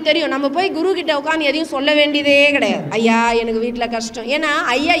தேவைன்னு அவங்களுக்கு தெரியும். நம்ம போய் குரு கிட்ட உட்காந்து எதையும் சொல்ல வேண்டியதே கிடையாது. ஐயா எனக்கு வீட்டில் கஷ்டம், ஏன்னா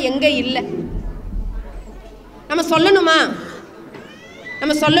ஐயா எங்கே இல்லை, நம்ம சொல்லணுமா?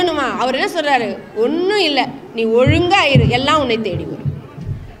 அவர் என்ன சொல்றாரு? ஒன்றும் இல்லை, நீ ஒழுங்கா இரு, எல்லாம் உன்னை தேடி வரும்.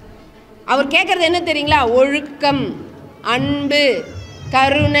 அவர் கேட்கறது என்ன தெரியுங்களா? ஒழுக்கம், அன்பு,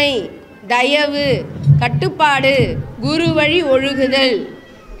 கருணை, தயவு, கட்டுப்பாடு, குரு வழி ஒழுகுதல்.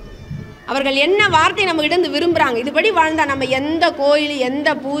 அவர்கள் என்ன வார்த்தை நம்ம கிட்ட விரும்புறாங்க, இதுபடி வாழ்ந்தா நம்ம எந்த கோயில்,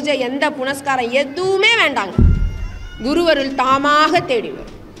 எந்த பூஜை, எந்த புனஸ்காரம் எதுவுமே வேண்டாங்க. குருவருள் தாமாக தேடி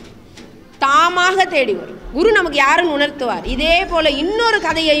வரும், தாமாக தேடி வரும். குரு நமக்கு யாருன்னு உணர்த்துவார். இதே போல இன்னொரு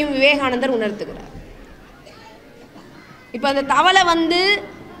கதையையும் விவேகானந்தர் உணர்த்துகிறார். இப்போ அந்த தவளை வந்து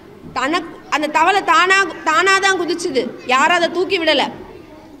அந்த தவளை தானாதான் குதிச்சுது, யாரும் அதை தூக்கி விடலை.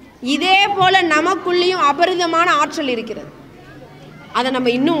 இதே போல நமக்குள்ளேயும் அபரிதமான ஆற்றல் இருக்கிறது. அதை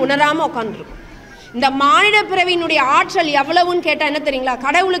நம்ம இன்னும் உணராமல் உட்காந்துருக்கோம். இந்த மானிட பிறவியினுடைய ஆற்றல் எவ்வளவுன்னு கேட்டால் என்ன தெரியுங்களா?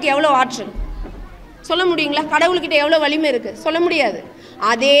 கடவுளுக்கு எவ்வளோ ஆற்றல் சொல்ல முடியுங்களா? கடவுள்கிட்ட எவ்வளோ வலிமை இருக்குது சொல்ல முடியாது.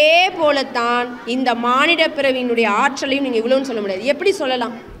 அதே போலத்தான் இந்த மானிட பிறவியினுடைய ஆற்றலையும் நீங்கள் இவ்வளோன்னு சொல்ல முடியாது. எப்படி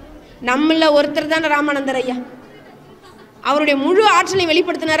சொல்லலாம்? நம்மள ஒருத்தர் தானே ராமானந்தர் ஐயா, அவருடைய முழு ஆற்றலையும்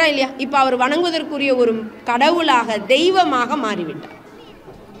வெளிப்படுத்தினாரா இல்லையா? இப்போ அவர் வணங்குவதற்குரிய ஒரு கடவுளாக, தெய்வமாக மாறிவிட்டார்.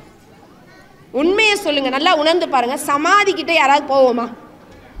 உண்மையை சொல்லுங்க, நல்லா உணர்ந்து பாருங்க. சமாதி கிட்ட யாராவது போவோமா?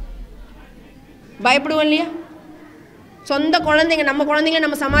 பயப்படுவோம் இல்லையா? சொந்த குழந்தைங்க, நம்ம குழந்தைங்க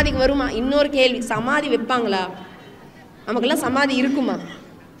நம்ம சமாதிக்கு வருமா? இன்னொரு கேள்வி, சமாதி வைப்பாங்களா? நமக்கெல்லாம் சமாதி இருக்குமா?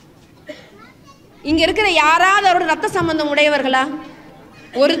 இங்க இருக்கிற யாராவது அவரோட ரத்த சம்பந்தம் உடையவர்களா?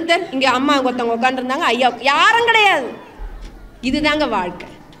 ஒருத்தர் இங்க அம்மா ஒருத்தவங்க உட்காந்துருந்தாங்க, ஐயா யாரும் கிடையாது. இதுதாங்க வாழ்க்கை.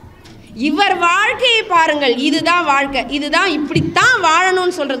 இவர் வாழ்க்கையை பாருங்கள், இதுதான் வாழ்க்கை, இதுதான் இப்படித்தான்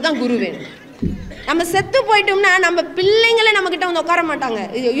வாழணும்னு சொல்றது தான் குரு வேணும். நம்ம செத்து போயிட்டோம்னா நம்ம பிள்ளைங்களே நம்ம கிட்ட வந்து உட்கார மாட்டாங்க,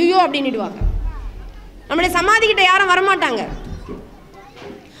 ஐயோ அப்படின்னுடுவாங்க. நம்முடைய சமாதி கிட்ட யாரும் வரமாட்டாங்க.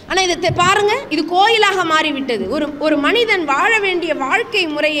 ஆனால் இதை பாருங்க, இது கோயிலாக மாறிவிட்டது. ஒரு மனிதன் வாழ வேண்டிய வாழ்க்கை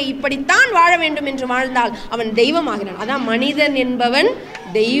முறையை இப்படித்தான் வாழ வேண்டும் என்று வாழ்ந்தால் அவன் தெய்வமாகிறான். அதான் மனிதன் என்பவன்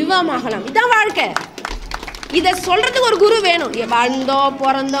தெய்வமாகலாம். இதான் வாழ்க்கை. இதை சொல்கிறதுக்கு ஒரு குரு வேணும். வாழ்ந்தோம்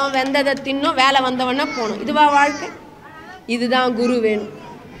பிறந்தோம் வெந்ததை தின்னோம் வேலை வந்தவொன்னே போகணும், இதுவா வாழ்க்கை? இதுதான் குரு வேணும்.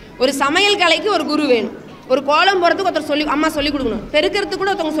 ஒரு சமையல் கலைக்கு ஒரு குரு வேணும். ஒரு கோலம் போகிறதுக்கு ஒருத்தர் அம்மா சொல்லிக் கொடுக்கணும். பெருக்கிறதுக்கு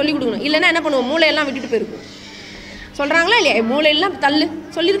கூட ஒருத்தவங்க சொல்லிக் கொடுக்கணும். இல்லைன்னா என்ன பண்ணுவோம், மூளையெல்லாம் விட்டுட்டு போயிருக்கும். சொல்கிறாங்களா இல்லையா? மூளையெல்லாம் தள்ளு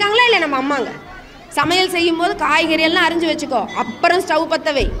சொல்லியிருக்காங்களா இல்லையா நம்ம அம்மாங்க? சமையல் செய்யும்போது காய்கறி எல்லாம் அரிஞ்சு வச்சுக்கோ, அப்புறம் ஸ்டவ்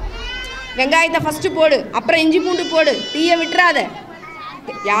பற்ற வை, வெங்காயத்தை ஃபஸ்ட்டு போடு, அப்புறம் இஞ்சி பூண்டு போடு, தீயை விட்டுறாத.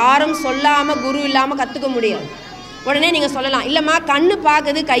 யாரும் சொல்லாமல் குரு இல்லாமல் கற்றுக்க முடியாது. உடனே நீங்கள் சொல்லலாம், இல்லைம்மா கண்ணு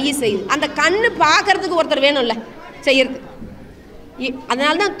பார்க்குது கை செய்யுது. அந்த கண்ணு பார்க்கறதுக்கு ஒருத்தர் வேணும்ல செய்யறதுக்கு.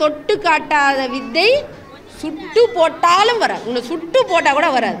 அதனால தான் தொட்டு காட்டாத வித்தை சுட்டு போட்டாலும் வராது. உன்னை சுட்டு போட்டால் கூட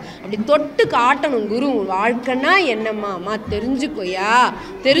வராது. அப்படி தொட்டு காட்டணும். குரு வாழ்க்கைன்னா என்னம்மா அம்மா தெரிஞ்சுக்கோயா,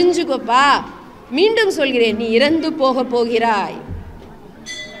 தெரிஞ்சுக்கோப்பா. மீண்டும் சொல்கிறேன், நீ இறந்து போக போகிறாய்.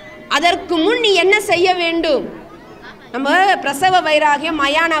 அதற்கு முன் நீ என்ன செய்ய வேண்டும்? நம்ம பிரசவ வைராகியம்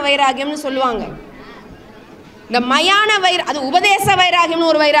மயான வைராகியம்னு சொல்லுவாங்க. இந்த மயான அது உபதேச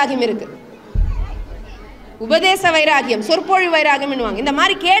வைராகியம்னு ஒரு வைராகியம் இருக்கு. உபதேச வைராகியம், சொற்பொழிவு வைராகியம்னுவாங்க. இந்த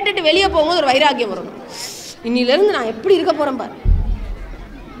மாதிரி கேட்டுட்டு வெளியே போகும்போது ஒரு வைராகியம் வரணும். இன்னிலிருந்து நான் எப்படி இருக்க போறேன் பாரு.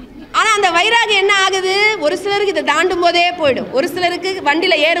 ஆனால் அந்த வைராகியம் என்ன ஆகுது? ஒரு சிலருக்கு இதை தாண்டும் போதே போயிடும், ஒரு சிலருக்கு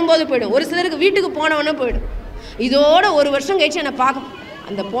வண்டியில் ஏறும்போது போயிடும், ஒரு சிலருக்கு வீட்டுக்கு போனவொன்னே போயிடும். இதோட ஒரு வருஷம் கழிச்சு என்னை பார்க்க,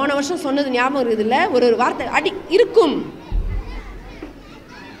 அந்த போன வருஷம் சொன்னது ஞாபகம் இருக்குது இல்லை, ஒரு வார்த்தை அடி இருக்கும்,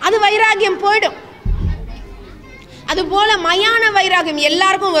 அது வைராகியம் போயிடும். அதுபோல் மயான வைராகியம்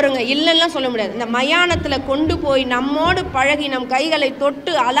எல்லாருக்கும் வருங்க, இல்லைன்னா சொல்ல முடியாது. இந்த மயானத்தில் கொண்டு போய் நம்மோடு பழகி நம் கைகளை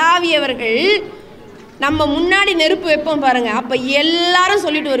தொட்டு அலாவியவர்கள் நம்ம முன்னாடி நெருப்பு வைப்போம் பாருங்க. அப்போ எல்லாரும்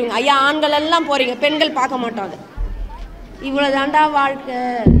சொல்லிட்டு வருவீங்க, ஐயா ஆண்கள் எல்லாம் போகிறீங்க, பெண்கள் பார்க்க மாட்டாங்க. இவ்வளோதான்டா வாழ்க்கை,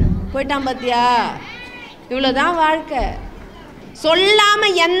 போயிட்டான் பார்த்தியா, இவ்வளோதான் வாழ்க்கை.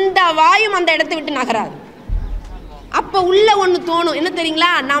 சொல்லாமல் எந்த வாயும் அந்த இடத்த விட்டு நகராது. அப்போ உள்ள ஒன்று தோணும், என்ன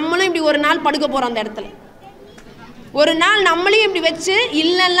தெரியுங்களா? நம்மளும் இப்படி ஒரு நாள் படுக்க போகிறோம் அந்த இடத்துல. ஒரு நாள் நம்மளையும் இப்படி வச்சு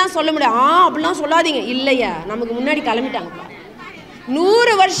இல்லைலாம் சொல்ல முடியாது. அப்படிலாம் சொல்லாதீங்க, இல்லையா நமக்கு முன்னாடி கிளம்பிட்டாங்கப்பா.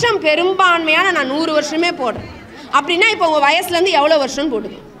 100 வருஷம் பெரும்பான்மையான நான் 100 வருஷமே போடுறேன் அப்படின்னா, இப்போ உங்கள் வயசுலேருந்து எவ்வளோ வருஷம்னு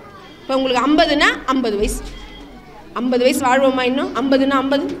போடுங்க. இப்போ உங்களுக்கு 50னா 50 வயசு, 50 வயசு வாழ்வோமா? இன்னும் 50னா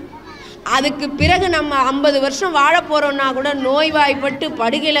 50. அதுக்கு பிறகு நம்ம 50 வருஷம் வாழ போகிறோன்னா கூட நோய்வாய்ப்பட்டு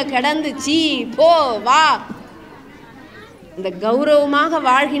படுகையில் கிடந்து சீ போ வா. இந்த கௌரவமாக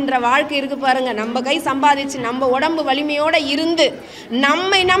வாழ்கின்ற வாழ்க்கை இருக்கு பாருங்க. நம்ம கை சம்பாதிச்சு நம்ம உடம்பு வலிமையோடு இருந்து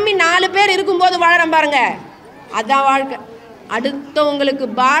நம்மை நம்பி 4 பேர் இருக்கும்போது வாழறோம் பாருங்க, அதான் வாழ்க்கை. அடுத்தவங்களுக்கு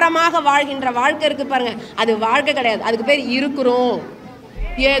பாரமாக வாழ்கின்ற வாழ்க்கை இருக்கு பாருங்க, அது வாழ்க்கை கிடையாது. அதுக்கு பேர் இருக்கிறோம்,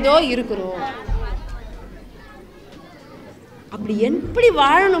 ஏதோ இருக்கிறோம். அப்படி எப்படி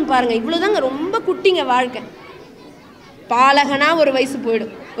வாழணும் பாருங்க. இவ்வளவுதாங்க, ரொம்ப குட்டிங்க வாழ்க்கை. பாலகனா ஒரு வயசு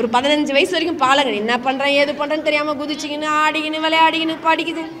போயிடும், ஒரு 15 வயசு வரைக்கும் பாலகன் என்ன பண்றேன் ஏது பண்றேன்னு தெரியாம குதிச்சுக்கின்னு ஆடிக்கின்னு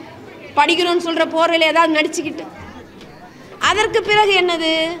விளையாடிக்கின்னு படிக்கிறோன்னு சொல்ற போர்வையில ஏதாவது நடிச்சுக்கிட்டு. அதற்கு பிறகு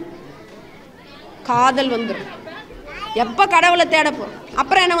என்னது? காதல் வந்துடும். எப்போ கடவுளை தேட போகிறோம்.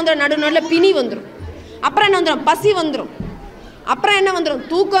 அப்புறம் என்ன வந்துடும்? நடுநடுல பிணி வந்துடும். அப்புறம் என்ன வந்துடும்? பசி வந்துடும். அப்புறம் என்ன வந்துடும்?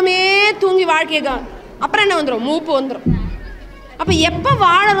 தூக்கமே தூங்கி வாழ்க்கையை. அப்புறம் என்ன வந்துடும்? மூப்பு வந்துடும். அப்போ எப்போ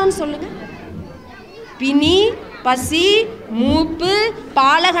வாழணும்னு சொல்லுங்க? பிணி, பசி, மூப்பு,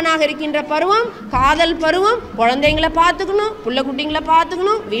 பாலகனாக இருக்கின்ற பருவம், காதல் பருவம், குழந்தைங்களை பார்த்துக்கணும், புள்ள குட்டிங்களை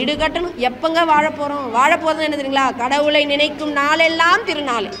பார்த்துக்கணும், வீடு கட்டணும். எப்போங்க வாழ போகிறோம்? வாழ போகிறது என்ன தெரியுங்களா? கடவுளை நினைக்கும் நாளெல்லாம்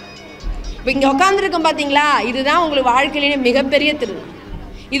திருநாள். இப்போ இங்கே உட்காந்துருக்கோம் பார்த்தீங்களா, இதுதான் உங்களுக்கு வாழ்க்கையிலேயே மிகப்பெரிய திருநாள்.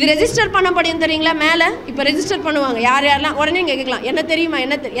 இது ரெஜிஸ்டர் பண்ணப்படியும் தெரியுங்களா? மேலே இப்போ ரெஜிஸ்டர் பண்ணுவாங்க. யார் யாரெல்லாம் உடனே இங்கே கேட்கலாம், என்ன தெரியுமா,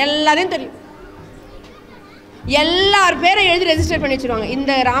 என்ன தெரியும், எல்லாத்தையும் தெரியும். எல்லார் பேரை எழுதி ரெஜிஸ்டர் பண்ணி வச்சுருவாங்க.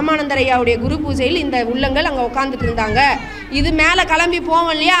 இந்த ராமானந்தர் ஐயாவுடைய குரு பூஜையில் இந்த உள்ளங்கள் அங்கே உட்காந்துட்டு இருந்தாங்க, இது மேலே கிளம்பி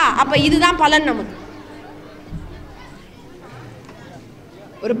போவோம் இல்லையா, அப்போ இதுதான் பலன் நமக்கு.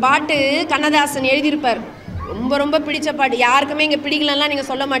 ஒரு பாட்டு கண்ணதாசன் எழுதியிருப்பார், ரொம்ப ரொம்ப பிடிச்ச பாட்டு. யாருக்குமே இங்கே பிடிக்கலன்னா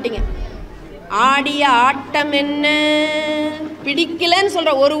நீங்கள் சொல்ல மாட்டீங்க. ஆடிய ஆட்டம் என்ன பிடிக்கலன்னு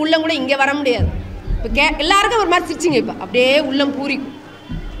சொல்கிற ஒரு உள்ளம் கூட இங்கே வர முடியாது. இப்போ எல்லாருக்கும் ஒரு மாதிரி சிரிச்சிங்க. இப்போ அப்படியே உள்ளம் பூரிக்கும்.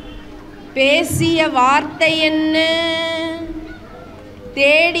 பேசிய வார்த்தை என்ன,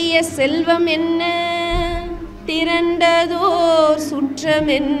 தேடிய செல்வம் என்ன, திரண்டதோர் சுற்றம்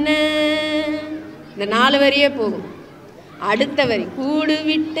என்ன. இந்த 4 வரியே போகும். அடுத்த வரி, கூடு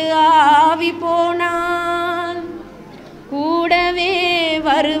விட்டு ஆவி போனால் கூடவே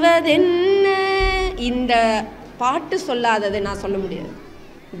வருவதென்ன. இந்த பாட்டு சொல்லாததை நான் சொல்ல முடியாது.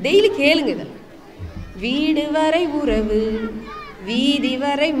 டெய்லி கேளுங்க இதில். வீடு வரை உறவு, வீதி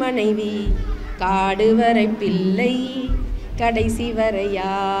வரை மனைவி, காடு வரை பிள்ளை, கடைசி வரை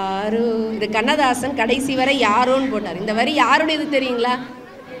யாரோ. இது கண்ணதாசன் கடைசி வரை யாரோன்னு போட்டார். இந்த வரி யாருடையது தெரியுங்களா?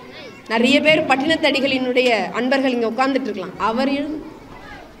 நிறைய பேர் பட்டினத்தடிகளினுடைய அன்பர்கள் இங்கே உட்கார்ந்துட்டு இருக்கலாம். அவர்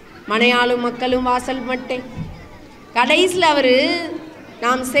மனையாளும் மக்களும் வாசல் மட்டை. கடைசியில் அவர்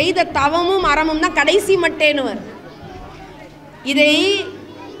நாம் செய்த தவமும் அறமும் தான் கடைசி மட்டேனுவர். இதை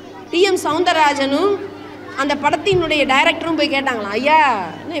டி.எம். சௌந்தரராஜனும் அந்த படத்தினுடைய டைரக்டரும் போய் கேட்டாங்களாம், ஐயா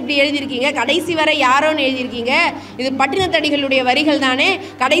என்ன இப்படி எழுதியிருக்கீங்க, கடைசி வரை யாரோன்னு எழுதியிருக்கீங்க, இது பட்டினத்தடிகளுடைய வரிகள் தானே,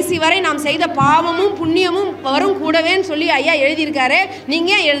 கடைசி வரை நாம் செய்த பாவமும் புண்ணியமும் வரும் கூடவேன்னு சொல்லி ஐயா எழுதியிருக்காரு,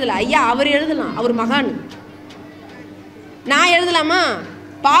 நீங்கள் ஏன் எழுதலை? ஐயா அவர் எழுதலாம், அவர் மகான். நான் எழுதலாமா?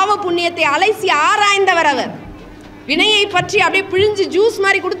 பாவ புண்ணியத்தை அலைசி ஆராய்ந்தவர் அவர், வினையை பற்றி அப்படியே பிழிஞ்சு ஜூஸ்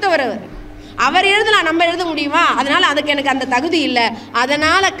மாதிரி கொடுத்தவர் அவர். அவர் எழுதலாம், நம்ம எழுத முடியுமா? அதனால் அதுக்கு எனக்கு அந்த தகுதி இல்லை.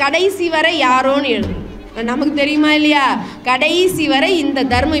 அதனால் கடைசி வரை யாரோன்னு எழுது. நமக்கு தெரியுமா இல்லையா? கடைசி வரை இந்த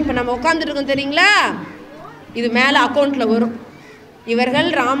தர்மம். இப்போ நம்ம உட்காந்துருக்கோம் தெரியுங்களா, இது மேலே அக்கௌண்ட்டில் வரும். இவர்கள்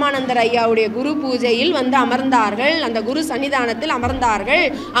ராமானந்தர் ஐயாவுடைய குரு பூஜையில் வந்து அமர்ந்தார்கள், அந்த குரு சன்னிதானத்தில் அமர்ந்தார்கள்.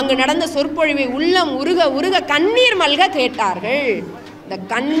 அங்கு நடந்த சொற்பொழிவை உள்ளம் உருக உருக கண்ணீர் மல்க கேட்டார்கள். இந்த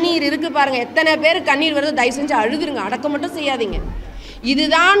கண்ணீர் இருக்கு பாருங்க, எத்தனை பேர் கண்ணீர் வருது, தயவு செஞ்சு அழுதுருங்க, அடக்கம் மட்டும் செய்யாதீங்க.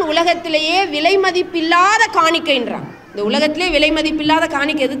 இதுதான் உலகத்திலேயே விலை மதிப்பில்லாத காணிக்கைன்றான். இந்த உலகத்திலே விலை மதிப்பில்லாத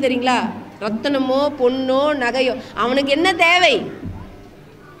காணிக்கை எது தெரியுங்களா? ரத்தனமோ பொண்ணோ நகையோ. அவனுக்கு என்ன தேவை?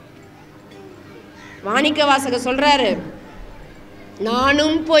 மாணிக்க வாசகர் சொல்றாரு,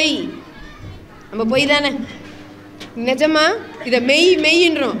 நானும் பொய். நம்ம பொய் தானே, நிஜமா இதை மெய்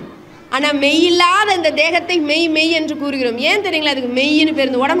மெய்ன்றோம். ஆனால் மெய் இல்லாத இந்த தேகத்தை மெய் மெய் என்று கூறுகிறோம். ஏன் தெரியுங்களா? அதுக்கு மெய்ன்னு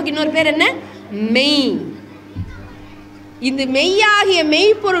பேர். இந்த உடம்புக்கு இன்னொரு பேர் என்ன? மெய். இந்த மெய்யாகிய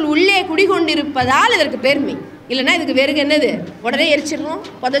மெய்ப்பொருள் உள்ளே குடிகொண்டிருப்பதால் இதற்கு பேர் மெய். இல்லைன்னா இதுக்கு வேறு என்னது? உடனே எரிச்சிடணும்,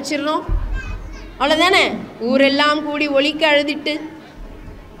 புதைச்சிடணும், அவ்வளோதானே. ஊரெல்லாம் கூடி ஒலிக்க அழுதிட்டு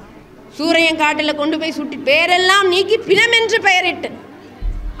சூரியன் காட்டில் கொண்டு போய் சுட்டி பேரெல்லாம் நீக்கி பிணம் என்று பெயரிட்டு,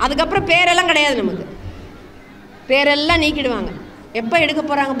 அதுக்கப்புறம் பேரெல்லாம் கிடையாது. நமக்கு பேரெல்லாம் நீக்கிடுவாங்க. எப்போ எடுக்க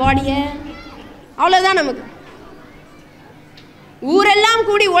போகிறாங்க பாடியை? அவ்வளோதான். நமக்கு ஊரெல்லாம்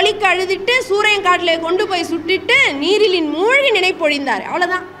கூடி ஒலிக்க அழுதிட்டு சூரியன் காட்டில் கொண்டு போய் சுட்டிட்டு நீரிலின் மூழ்கி நினைப்பொழிந்தார்,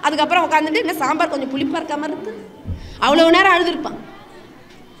 அவ்வளோதான். அதுக்கப்புறம் உட்காந்துட்டு என்ன சாம்பார் கொஞ்சம் புளிப்பாக இருக்காம இருக்கு, அவ்வளோ நேரம் அழுதுருப்பான்.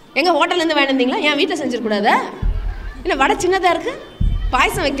 எங்கள் ஹோட்டல்லேருந்து வேணுந்தீங்களா? என் வீட்டில் செஞ்சிடக்கூடாதா? இல்லை வடை சின்னதாக இருக்குது,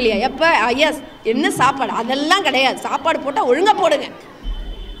 பாயசம் வைக்கலையா? எப்போ? ஐயா என்ன சாப்பாடு? அதெல்லாம் கிடையாது. சாப்பாடு போட்டால் ஒழுங்காக போடுங்க.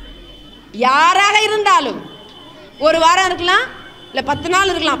 யாராக இருந்தாலும் ஒரு வாரம் இருக்கலாம், இல்லை 10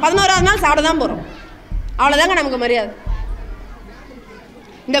 நாள் இருக்கலாம், 11ஆவது நாள் சாப்பிட தான் போகிறோம். அவ்வளோதாங்க நமக்கு மரியாதை.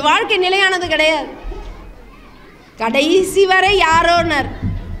 இந்த வாழ்க்கை நிலையானது கிடையாது. கடைசி வரை யாரோனர்,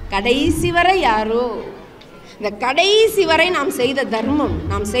 கடைசி வரை யாரோ. இந்த கடைசி வரை நாம் செய்த தர்மம்,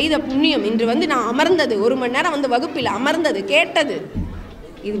 நாம் செய்த புண்ணியம், இன்று வந்து நான் அமர்ந்தது 1 மணி நேரம் வந்து வகுப்பில் அமர்ந்தது, கேட்டது,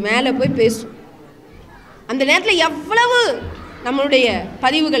 இது மேலே போய் பேசும். அந்த நேரத்தில் எவ்வளவு நம்மளுடைய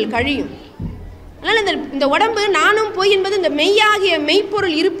பதிவுகள் கழியும். அதனால் இந்த உடம்பு நானும் பொய் என்பது இந்த மெய்யாகிய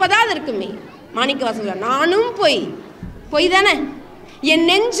மெய்ப்பொருள் இருப்பதால் அதற்கு மெய். மாணிக்க வாசகர் நானும் பொய், பொய் தானே. என்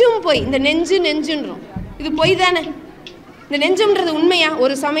நெஞ்சும் பொய். இந்த நெஞ்சு நெஞ்சுன்றோம், இது பொய் தானே. இந்த நெஞ்சுன்றது உண்மையா?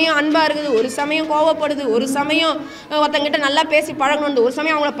 ஒரு சமயம் அன்பாக இருக்குது, ஒரு சமயம் கோவப்படுது, ஒரு சமயம் ஒருத்தங்கிட்ட நல்லா பேசி பழகணும், ஒரு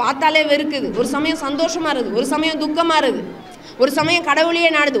சமயம் அவங்கள பார்த்தாலே வெறுக்குது, ஒரு சமயம் சந்தோஷமாக இருக்குது, ஒரு சமயம் துக்கமாக இருக்குது, ஒரு சமயம் கடவுளையே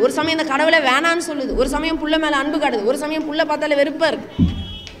நாடுது, ஒரு சமயம் இந்த கடவுளை வேணான்னு சொல்லுது, ஒரு சமயம் புள்ள மேலே அன்பு காட்டுது, ஒரு சமயம் புள்ள பார்த்தாலே வெறுப்பாக இருக்குது.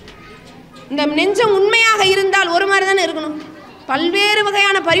 இந்த நெஞ்சம் உண்மையாக இருந்தால் ஒரு மாதிரி தானே இருக்கணும், பல்வேறு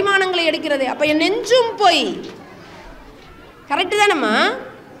வகையான பரிமாணங்களை எடுக்கிறது. அப்போ என் நெஞ்சும் பொய், கரெக்டு தானம்மா.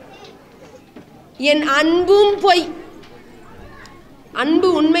 என் அன்பும் பொய். அன்பு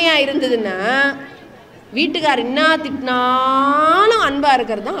உண்மையா இருந்ததுன்னா வீட்டுக்கார் இன்னா திட்டினாலும் அன்பா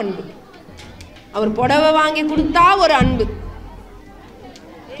இருக்கிறது தான் அன்பு. அவர் புடவை வாங்கி கொடுத்தா ஒரு அன்பு,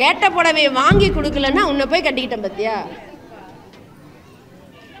 கேட்ட புடவையை வாங்கி கொடுக்கலன்னா உன்னை போய் கட்டிக்கிட்டேன் பத்தியா.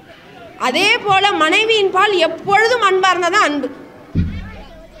 அதே போல மனைவியின் பால் எப்பொழுதும் அன்பா இருந்தா தான் அன்பு.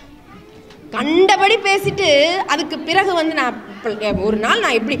 கண்டபடி பேசிட்டு அதுக்கு பிறகு வந்து நான் ஒரு நாள்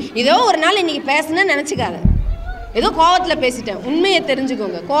நான் எப்படி ஏதோ ஒரு நாள் இன்னைக்கு பேசுனேன்னு நினச்சிக்காத, ஏதோ கோவத்தில் பேசிட்டேன். உண்மையை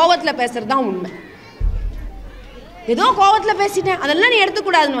தெரிஞ்சுக்கோங்க, கோவத்தில் பேசுறது தான் உண்மை. ஏதோ கோவத்தில் பேசிட்டேன் அதெல்லாம் நீ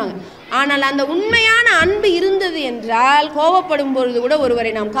எடுத்துக்கூடாதுன்னு. ஆனால் அந்த உண்மையான அன்பு இருந்தது என்றால் கோவப்படும் பொழுது கூட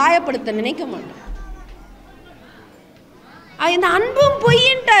ஒருவரை நாம் காயப்படுத்த நினைக்க மாட்டோம். இந்த அன்பும்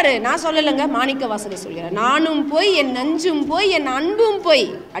பொய்ன்ட்டாரு. நான் சொல்லலைங்க, மாணிக்க வாசகர் சொல்கிறேன். நானும் பொய், என் நஞ்சும் பொய், என் அன்பும் பொய்.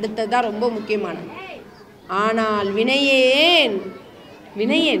 அடுத்ததுதான் ரொம்ப முக்கியமானது. ஆனால் வினையேன்,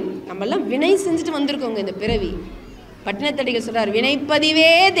 வினையேன் நம்மெல்லாம் வினை செஞ்சுட்டு வந்திருக்கோங்க இந்த பிறவி. பட்டினத்தடிகள் சொல்றார்,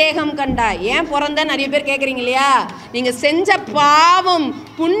 வினைப்பதிவே தேகம் கண்டாய். ஏன் பிறந்த நிறைய பேர் கேட்குறீங்க இல்லையா? நீங்கள் செஞ்ச பாவம்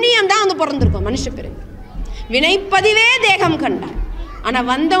புண்ணியம் தான் வந்து பிறந்திருக்கோம் மனுஷ பிறவி. வினைப்பதிவே தேகம் கண்டாய். ஆனால்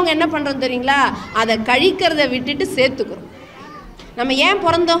வந்தவங்க என்ன பண்ணுறோம் தெரியுங்களா? அதை கழிக்கிறத விட்டுட்டு சேர்த்துக்கிறோம். நம்ம ஏன்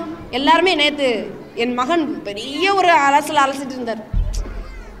பிறந்தோம்? எல்லாருமே நேற்று என் மகன் பெரிய ஒரு அலசிட்டு இருந்தார்.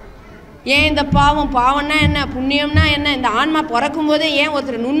 ஏன் இந்த பாவம்னா என்ன, புண்ணியம்னா என்ன, இந்த ஆன்மா பிறக்கும் போதே ஏன்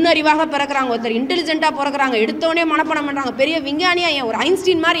ஒருத்தர் நுண்ணறிவாக பிறக்கிறாங்க, ஒருத்தர் இன்டெலிஜென்ட்டாக பிறக்கிறாங்க, எடுத்தோடனே மனப்பாடம் பண்ணுறாங்க, பெரிய விஞ்ஞானியாக ஏன், ஒரு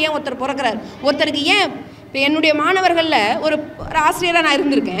ஐன்ஸ்டீன் மாதிரி ஏன் ஒருத்தர் பிறக்கிறார், ஒருத்தருக்கு ஏன். இப்போ என்னுடைய மாணவர்களில் ஒரு ஆசிரியராக நான்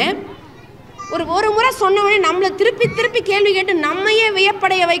இருந்திருக்கேன். ஒரு முறை சொன்னவொடனே நம்மளை திருப்பி திருப்பி கேள்வி கேட்டு நம்மையே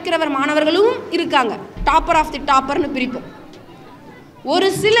வியப்படைய வைக்கிறவர் மாணவர்களும் இருக்காங்க. டாப்பர் ஆஃப் தி டாப்பர்னு பிரிப்போம். ஒரு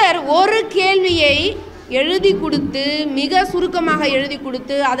சிலர் ஒரு கேள்வியை எழுதி கொடுத்து, மிக சுருக்கமாக எழுதி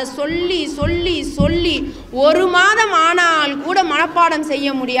கொடுத்து, அதை சொல்லி சொல்லி சொல்லி ஒரு மாதம் ஆனால் கூட மனப்பாடம்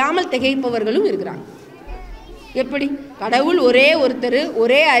செய்ய முடியாமல் திகைப்பவர்களும் இருக்கிறாங்க. எப்படி? கடவுள் ஒரே ஒருத்தர்,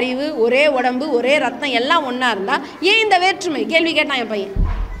 ஒரே அறிவு, ஒரே உடம்பு, ஒரே ரத்தம், எல்லாம் ஒன்றா இருந்தால் ஏன் இந்த வேற்றுமை? கேள்வி கேட்டான் என் பையன்.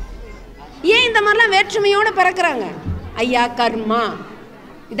 ஏன் இந்த மாதிரிலாம் வேற்றுமையோடு பிறக்கிறாங்க? ஐயா கர்மா,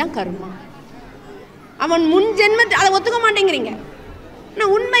 இதுதான் கர்மா. அவன் முன் ஜென்மத்தை அதை ஒத்துக்க மாட்டேங்கிறீங்க.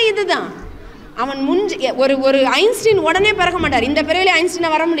 ஆனால் உண்மை இதுதான். அவன் ஒரு ஐன்ஸ்டீன் உடனே பிறக்க மாட்டார். இந்த பிறவிலே ஐன்ஸ்டீனை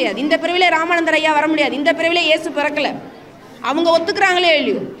வர முடியாது, இந்த பிறவிலே ராமானந்தர் ஐயா வர முடியாது, இந்த பிறவிலே இயேசு பிறக்கலை. அவங்க ஒத்துக்கிறாங்களே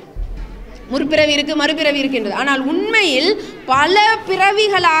இல்லையோ, முற்பிறவி இருக்கு, மறுபிறவி இருக்கின்றது. ஆனால் உண்மையில் பல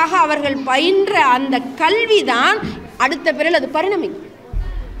பிறவிகளாக அவர்கள் பயின்ற அந்த கல்விதான் அடுத்த பிறகு அது பரிணமிக்கும்.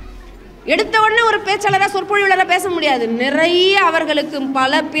 எடுத்த உடனே ஒரு பேச்சாளராக சொற்பொழிவாளராக பேச முடியாது. நிறைய அவர்களுக்கு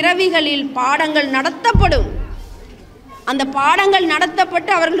பல பிறவிகளில் பாடங்கள் நடத்தப்படும். அந்த பாடங்கள்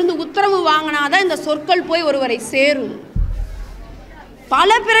நடத்தப்பட்டு அவர்களிருந்து உத்தரவு வாங்கினாதான் இந்த சொற்கள் போய் ஒருவரை சேரும். பல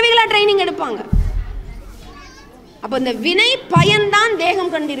பிறவிகளாக ட்ரைனிங் எடுப்பாங்க. அப்போ இந்த வினை பயன்தான்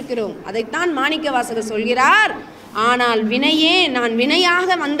தேகம் கண்டிருக்கிறோம். அதைத்தான் மாணிக்க வாசகர் சொல்கிறார். ஆனால் வினையே, நான்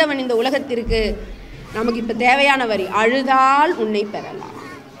வினையாக வந்தவன் இந்த உலகத்திற்கு. நமக்கு இப்போ தேவையான வரி, அழுதால் உன்னை பெறலாம்.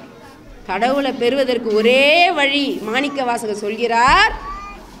 கடவுளை பெறுவதற்கு ஒரே வழி மாணிக்க வாசகர் சொல்கிறார்,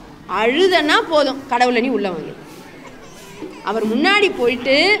 அழுதனா போதும், கடவுளை நீ உள்ள வாங்க. அவர் முன்னாடி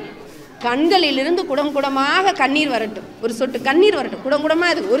போயிட்டு கண்களிலிருந்து குடம் குடமாக கண்ணீர் வரட்டும், ஒரு சொட்டு கண்ணீர் வரட்டும், குடம்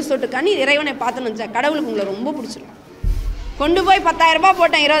குடமாக இது ஒரு சொட்டு கண்ணீர் இறைவனை பார்த்துன்னு வச்சா கடவுளுக்கு உங்களை ரொம்ப பிடிச்சிடும். கொண்டு போய் 10,000 ரூபாய்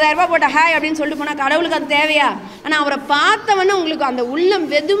போட்டேன், 20,000 ரூபாய் போட்டேன், ஹாய் அப்படின்னு சொல்லிட்டு போனால் கடவுளுக்கு அது தேவையா? ஆனால் அவரை பார்த்தவொன்னே உங்களுக்கு அந்த உள்ளம்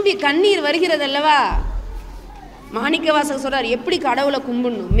வெதும்பி கண்ணீர் வருகிறது அல்லவா? மாணிக்க வாசகர் சொல்றார், எப்படி கடவுளை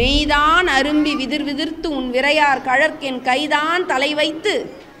கும்பிடணும். மெய்தான் அரும்பி விதிர் விதிர்த்து உன் விரையார் கழற்கென் கைதான் தலை வைத்து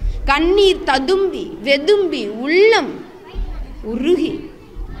கண்ணீர் ததும்பி வெதும்பி உள்ளம் உருகி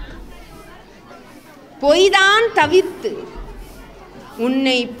பொய்தான் தவிர்த்து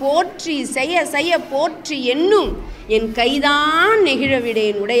உன்னை போற்றி செய்ய செய்ய போற்றி என்னும் என் கைதான் நெகிழ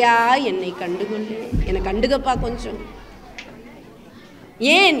விடேன் உடையா என்னை கண்டுகொண்டேன். என்னை கண்டுகப்பா கொஞ்சம்.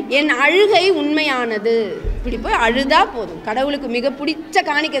 ஏன்? என் அழுகை உண்மையானது. இப்படி போய் அழுதா போதும். கடவுளுக்கு மிக பிடிச்ச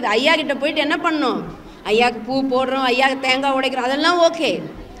காணிக்கிறது. ஐயா கிட்ட போயிட்டு என்ன பண்ணோம்? ஐயாவுக்கு பூ போடுறோம், ஐயாவுக்கு தேங்காய் உடைக்கிறோம், அதெல்லாம் ஓகே.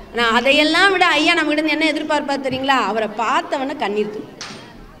 ஆனால் அதையெல்லாம் விட ஐயா நம்மகிட்ட என்ன எதிர்பார்ப்பா தெரியுங்களா? அவரை பார்த்தவன கண்ணீர் தூ.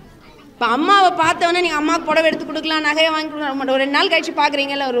 இப்போ அம்மாவை பார்த்தவொன்னே நீங்கள் அம்மாவுக்கு புடவை எடுத்து கொடுக்கலாம், நகையை வாங்கி கொடுக்கலாம். ஒரு 2 நாள் கழிச்சு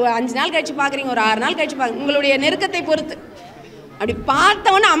பார்க்குறீங்கல்ல, ஒரு 5 நாள் கழிச்சு பார்க்குறீங்க, ஒரு 6 நாள் கழிச்சு பார்க்குறீங்க, உங்களுடைய நெருக்கத்தை பொறுத்து. அப்படி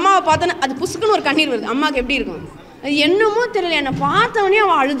பார்த்தவொன்னே அம்மாவை பார்த்தோன்னே அது புசுக்குன்னு ஒரு கண்ணீர் வருது. அம்மாவுக்கு எப்படி இருக்கும்? அது என்னமோ தெரியல, என்னை பார்த்தவொடனே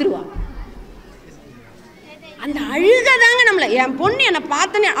அவள் அழுதுருவா. அந்த அழுகதாங்க நம்மளை. என் பொண்ணு என்னை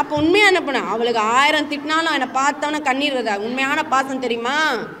பார்த்தோன்னே, அப்போ உண்மையாக என்ன பண்ண, அவளுக்கு 1000 திட்டினாலும் என்னை பார்த்தவொன்னே கண்ணீர் வருதா? உண்மையான பாசம் தெரியுமா?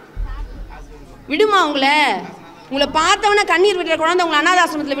 விடுமா உங்களை பார்த்தவொன்னே கண்ணீர் விடுற குழந்தை உங்களை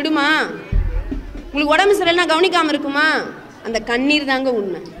அனாதாசிரமத்தில் விடுமா? உங்களுக்கு உடம்பு சரியில்லைன்னா கவனிக்காமல் இருக்குமா? அந்த கண்ணீர் தாங்க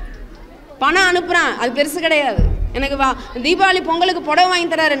உண்மை. பணம் அனுப்புகிறான், அது பெருசு கிடையாது. எனக்கு தீபாவளி பொங்கலுக்கு புடவை வாங்கி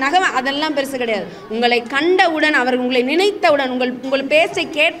தராரு, நகை, அதெல்லாம் பெருசு கிடையாது. உங்களை கண்டவுடன், அவர் உங்களை நினைத்தவுடன், உங்கள் பேச்சை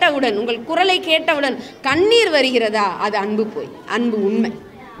கேட்டவுடன், உங்கள் குரலை கேட்டவுடன் கண்ணீர் வருகிறதா? அது அன்பு. அன்பு உண்மை,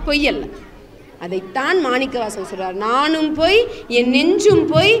 பொய்யல்ல. அதைத்தான் மாணிக்க வாசகர் சொல்றார், நானும் பொய், என் நெஞ்சும்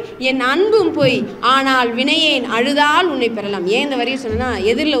பொய், என் அன்பும் பொய், ஆனால் வினையேன் அழுதால் உன்னை பெறலாம். ஏன் இந்த வரியை சொன்னா,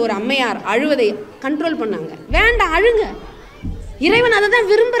 எதிரில் ஒரு அம்மையார் அழுவதை கண்ட்ரோல் பண்ணாங்க. வேண்டாம், அழுங்க. இறைவன் அதை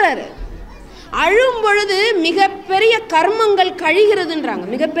தான் விரும்புகிறாரு. அழும் பொழுது மிகப்பெரிய கர்மங்கள் கழிகிறதுன்றாங்க.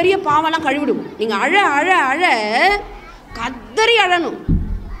 மிகப்பெரிய பாவெல்லாம் கழுவிடும். நீங்கள் அழ அழ அழ கத்தரி அழணும்.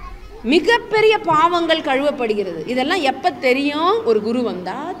 மிகப்பெரிய பாவங்கள் கழுவப்படுகிறது. இதெல்லாம் எப்போ தெரியும்? ஒரு குரு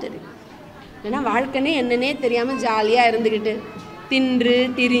வந்தால் தெரியும். ஏன்னா வாழ்க்கைனே என்னன்னே தெரியாமல் ஜாலியாக இருந்துக்கிட்டு தின்று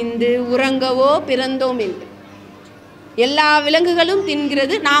திரிந்து உறங்கவோ பிறந்தோம் என்று. எல்லா விலங்குகளும்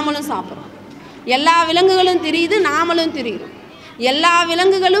தின்கிறது, நாமளும் சாப்பிட்றோம். எல்லா விலங்குகளும் திரியுது, நாமளும் திரிகிறோம். எல்லா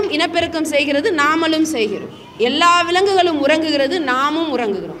விலங்குகளும் இனப்பெருக்கம் செய்கிறது, நாமளும் செய்கிறோம். எல்லா விலங்குகளும் உறங்குகிறது, நாமும்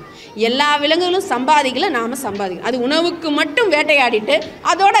உறங்குகிறோம். எல்லா விலங்குகளும் சம்பாதிக்கல, நாம சம்பாதிக்கிறோம். அது உணவுக்கு மட்டும் வேட்டையாடிட்டு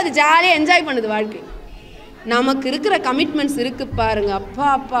அதோடு அது ஜாலியாக என்ஜாய் பண்ணுது வாழ்க்கை. நமக்கு இருக்கிற கமிட்மெண்ட்ஸ் இருக்கு பாருங்க. அப்பா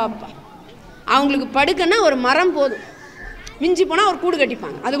அப்பா அப்பா. அவங்களுக்கு படுக்கன்னா ஒரு மரம் போதும், மிஞ்சி போனால் ஒரு கூடு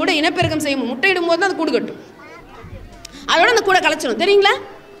கட்டிப்பாங்க. அது கூட இனப்பெருக்கம் செய்யும், முட்டையிடும் போது தான் அது கூடு கட்டும். அதோட அந்த கூடை கலைச்சிடும் தெரியுங்களா?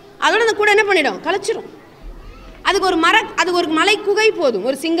 அதோட அந்த கூடை என்ன பண்ணிடும்? கலைச்சிடும். அதுக்கு ஒரு மலை குகை போதும்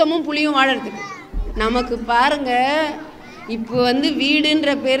ஒரு சிங்கமும் புலியும் வாழறதுக்கு. நமக்கு பாருங்க இப்போ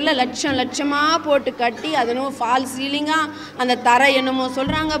வீடுன்ற பேரில் லட்சம் லட்சமாக போட்டு கட்டி அதனும் ஃபால் சீலிங்காக அந்த தரை என்னமோ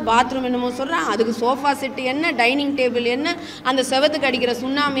சொல்கிறாங்க, பாத்ரூம் என்னமோ சொல்கிறாங்க, அதுக்கு சோஃபா செட்டு என்ன, டைனிங் டேபிள் என்ன, அந்த செவத்துக்கு அடிக்கிற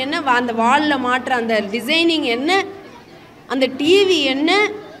சுண்ணாம்பு என்ன, அந்த வாலில் மாட்டுற அந்த டிசைனிங் என்ன, அந்த டிவி என்ன,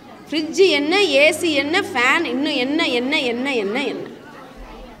 ஃப்ரிட்ஜு என்ன, ஏசி என்ன, ஃபேன் இன்னும் என்ன என்ன என்ன என்ன என்ன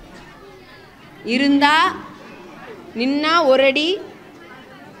இருந்தா நின்னா 1 அடி,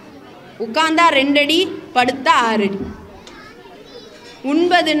 உட்கார்ந்தா 2 அடி, படுத்தா 6 அடி,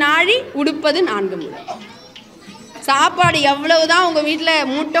 உண்பது நாழி, உடுப்பது 4 முறை. சாப்பாடு எவ்வளவுதான் உங்கள் வீட்டில்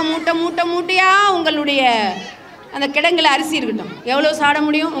மூட்டை மூட்டை மூட்டை மூட்டையாக உங்களுடைய அந்த கிடங்குல அரிசி இருக்கட்டும், எவ்வளோ சாப்பிட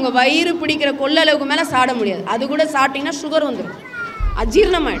முடியும்? உங்கள் வயிறு பிடிக்கிற கொள்ளளவுக்கு மேலே சாப்பிட முடியாது. அது கூட சாப்பிட்டீங்கன்னா சுகர் வந்துடும்,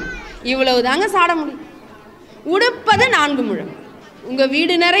 அஜீரணமாயிடும். இவ்வளவு தாங்க சாப்பிட முடியும். உடுப்பது 4 முழம். உங்கள்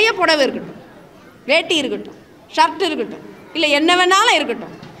வீடு நிறைய புடவை இருக்கட்டும், வேட்டி இருக்கட்டும், ஷர்ட் இருக்கட்டும், இல்லை என்ன வேணாலும்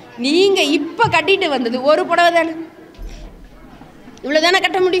இருக்கட்டும், நீங்கள் இப்போ கட்டிட்டு வந்தது ஒரு புடவை தானே, இவ்வளோ தானே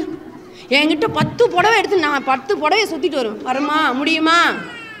கட்ட முடியும். என்கிட்ட 10 புடவை எடுத்து நான் 10 புடவையை சுற்றிட்டு வருமா முடியுமா?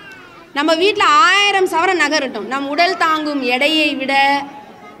 நம்ம வீட்டில் 1000 சவரன் நகை இருக்கட்டும், நம்ம உடல் தாங்கும் எடையை விட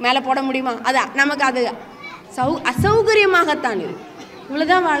மேலே போட முடியுமா? அதான் நமக்கு அது அசௌகரியமாகத்தான் இருக்கு.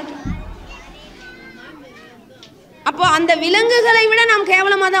 இவ்வளோதான் வாழ்க்கை. அப்போ அந்த விலங்குகளை விட நாம்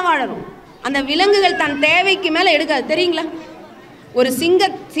கேவலமாக தான் வாழறோம். அந்த விலங்குகள் தன் தேவைக்கு மேலே எடுக்காது, தெரியுங்களா? ஒரு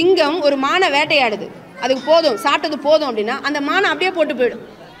சிங்கம் ஒரு மானை வேட்டையாடுது, அதுக்கு போதும், சாப்பிட்டது போதும் அப்படின்னா அந்த மானை அப்படியே போட்டு போயிடும்.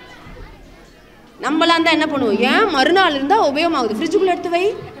 நம்மளாம் தான் என்ன பண்ணுவோம்? ஏன் மறுநாள் இருந்தால் உபயோகமாகுது, ஃப்ரிட்ஜுக்குள்ளே எடுத்து வை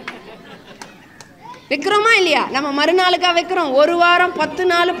வைக்கிறோமா இல்லையா? நம்ம மறுநாளுக்காக வைக்கிறோம், 1 வாரம், 10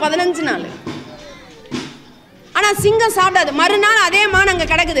 நாள், 15 நாள். ஆனால் சிங்கம் சாப்பிடாது. மறுநாள் அதே மான் அங்கே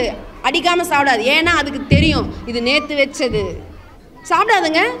கிடக்குது, அடிக்காமல் சாப்பிடாது. ஏன்னா அதுக்கு தெரியும் இது நேற்று வச்சது,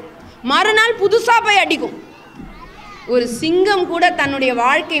 சாப்பிடாதுங்க. மறுநாள் புதுசாக போய் அடிக்கும். ஒரு சிங்கம் கூட தன்னுடைய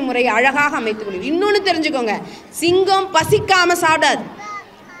வாழ்க்கை முறையை அழகாக அமைத்துக் கொள்ளும். இன்னொன்று தெரிஞ்சுக்கோங்க, சிங்கம் பசிக்காம சாப்பிடாது,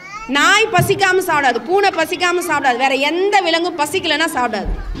 நாய் பசிக்காம சாப்பிடாது, பூனை பசிக்காம சாப்பிடாது, வேற எந்த விலங்கும் பசிக்கலைன்னா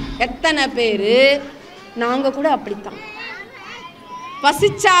சாப்பிடாது. எத்தனை பேர் நாங்கள் கூட அப்படித்தான்,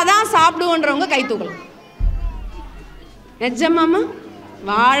 பசிச்சாதான் சாப்பிடுவோன்றவங்க கை தூக்கலாம். நிஜமாமா?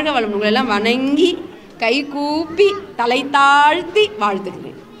 வாழ்க வளம். உங்களெல்லாம் வணங்கி கை கூப்பி தலை தாழ்த்தி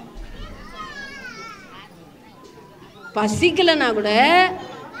வாழ்த்துக்கிறேன். பசிக்கலைன்னா கூட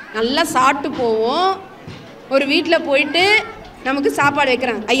நல்லா சாப்பிட்டு போவோம். ஒரு வீட்டில் போயிட்டு நமக்கு சாப்பாடு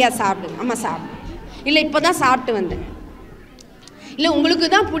வைக்கிறாங்க, ஐயா சாப்பிடு, அம்மா சாப்பிடு, இல்லை இப்போ தான் சாப்பிட்டு வந்தேன், இல்லை உங்களுக்கு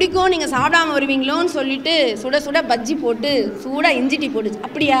தான் பிடிக்கும் நீங்கள் சாப்பிடாமல் வருவீங்களோன்னு சொல்லிட்டு சுட சுட பஜ்ஜி போட்டு சூடாக இஞ்சி டீ போட்டுச்சு.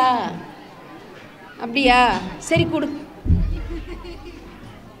 அப்படியா அப்படியா சரி கொடு.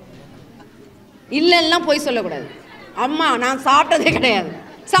 இல்லைன்னா போய் சொல்லக்கூடாது, அம்மா நான் சாப்பிட்டதே கிடையாது,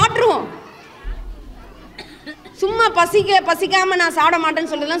 சாப்பிட்ருவோம். சும்மா பசிக்காமல் நான் சாப்பிட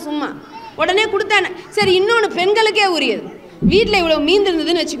மாட்டேன்னு சொல்கிறதுலாம் சும்மா. உடனே கொடுத்தானே சரி. இன்னொன்று பெண்களுக்கே உரியது, வீட்டில் இவ்வளோ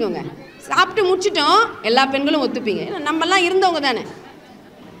மீந்திருந்ததுன்னு வச்சுக்கோங்க, சாப்பிட்டு முடிச்சிட்டோம், எல்லா பெண்களும் ஒத்துப்பீங்க, நம்மலாம் இருந்தவங்க தானே.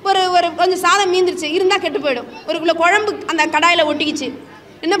 ஒரு கொஞ்சம் சாதம் மீந்துருச்சு, இருந்தால் கெட்டு போயிடும். ஒரு குழம்பு அந்த கடாயில் ஒட்டிக்கிச்சு,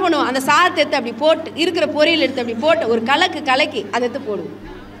 என்ன பண்ணுவோம்? அந்த சாதத்தை எடுத்து அப்படி போட்டு, இருக்கிற பொரியல் எடுத்து அப்படி போட்டு ஒரு கலக்கி அதை எடுத்து போடுவோம்.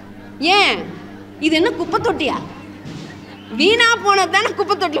 ஏன்? இது என்ன குப்பை தொட்டியா? வீணா போனது தானே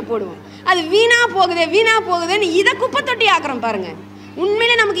குப்பை தொட்டில் போடுவோம். அது வீணா போகுதுன்னு இதை குப்பை தொட்டி ஆக்குறோம் பாருங்க.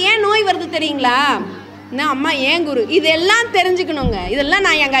 உண்மையிலே நமக்கு ஏன் நோய் வருது தெரியுங்களா? நான் அம்மா ஏன் குரு இதெல்லாம் தெரிஞ்சுக்கணுங்க. இதெல்லாம்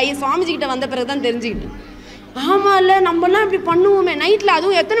நான் எங்கள் ஐயா சுவாமிஜிக்கிட்ட வந்த பிறகு தான் தெரிஞ்சுக்கிட்டேன். ஆமாம், இல்லை நம்மலாம் இப்படி பண்ணுவோமே. நைட்டில்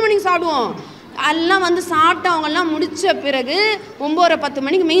அதுவும் எத்தனை மணிக்கு சாப்பிடுவோம்? எல்லாம் சாப்பிட்டவங்கெல்லாம் முடித்த பிறகு 9-10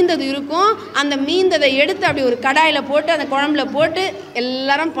 மணிக்கு மீந்தது இருக்கும். அந்த மீந்ததை எடுத்து அப்படி ஒரு கடாயில் போட்டு அந்த குழம்புல போட்டு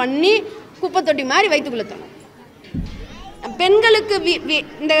எல்லாரும் பண்ணி குப்பை தொட்டி மாதிரி வயிற்றுக்குள்ள தரணும். பெண்களுக்கு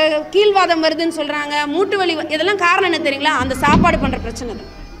இந்த கீழ்வாதம் வருதுன்னு சொல்கிறாங்க, மூட்டு வலி, இதெல்லாம் காரணம் என்ன தெரியுங்களா? அந்த சாப்பாடு பண்ணுற பிரச்சனை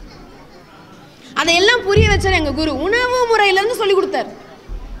தான். அதையெல்லாம் புரிய வச்சார் எங்கள் குரு. உணவு முறையிலேருந்து சொல்லி கொடுத்தார்.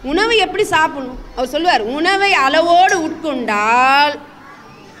 உணவு எப்படி சாப்பிடணும் அவர் சொல்லுவார். உணவை அளவோடு உட்கொண்டால்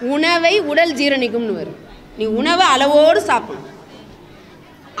உணவை உடல் ஜீரணிக்கும்னு வரும். நீ உணவை அளவோடு சாப்பிடணும்.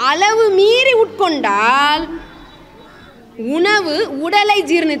 அளவு மீறி உட்கொண்டால் உணவு உடலை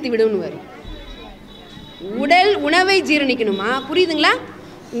ஜீரணித்து விடும்னு வரும். உணவை ஜீரணிக்கணுமா? புரியுதுங்களா?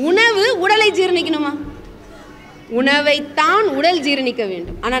 உணவு உடலை ஜீரணிக்கணுமா? உணவைத்தான் உடல் ஜீரணிக்க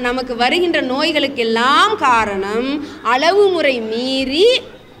வேண்டும். ஆனால் நமக்கு வருகின்ற நோய்களுக்கெல்லாம் காரணம் அளவு முறை மீறி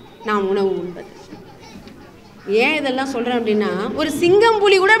நாம் உணவு உண்பது. ஏன் இதெல்லாம் சொல்கிறேன் அப்படின்னா, ஒரு சிங்கம்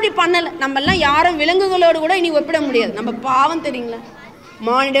புலி கூட அப்படி பண்ணலை. நம்மெல்லாம் யாரும் விலங்குகளோடு கூட இனி ஒப்பிட முடியாது. நம்ம பாவம் தெரியுங்களா?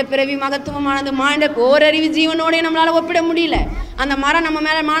 மானிட பிறவி மகத்துவமானது. மானிட ஓரறிவு ஜீவனோடய நம்மளால் ஒப்பிட முடியல. அந்த மரம் நம்ம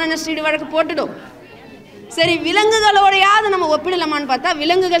மேலே மான நஷ்டீடு வழக்கு போட்டுடும். சரி, விலங்குகளோடையாவது நம்ம ஒப்பிடலாமான்னு பார்த்தா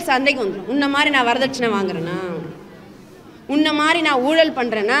விலங்குகள் சண்டைக்கு வந்துடும். உன்ன மாதிரி நான் வரதட்சணை வாங்குறேன்னா உன்னை மாதிரி நான் ஊழல்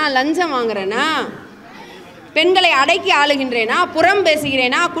பண்ணுறேன்னா, லஞ்சம் வாங்குறேன்னா, பெண்களை அடக்கி ஆளுகின்றேனா, புறம்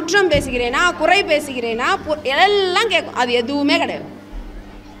பேசுகிறேனா, குற்றம் பேசுகிறேனா, குறை பேசுகிறேனா, எல்லாம் கேட்கும். அது எதுவுமே கிடையாது.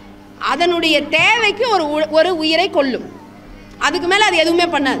 அதனுடைய தேவைக்கு ஒரு உயிரை கொல்லும். அதுக்கு மேலே அது எதுவுமே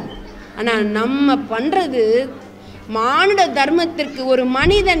பண்ணாது. ஆனால் நம்ம பண்ணுறது மானுட தர்மத்திற்கு ஒரு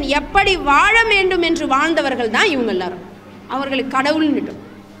மனிதன் எப்படி வாழ வேண்டும் என்று வாழ்ந்தவர்கள் தான் இவங்க எல்லாரும். அவர்களுக்கு கடவுள்னுட்டும்.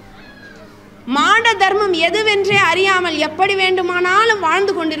 மானுட தர்மம் எதுவென்றே அறியாமல் எப்படி வேண்டுமானாலும்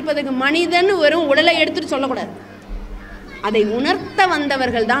வாழ்ந்து கொண்டிருப்பதற்கு மனிதன் வெறும் உடலை எடுத்துட்டு சொல்லக்கூடாது. அதை உணர்த்த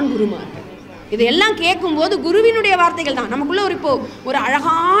வந்தவர்கள் தான் குருமார்கள். இதையெல்லாம் கேட்கும்போது குருவினுடைய வார்த்தைகள் தான் நமக்குள்ள ஒரு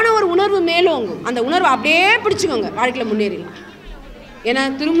அழகான ஒரு உணர்வு மேலோங்கும். அந்த உணர்வை அப்படியே பிடிச்சுக்கோங்க, வாழ்க்கையில் முன்னேறிடலாம். ஏன்னா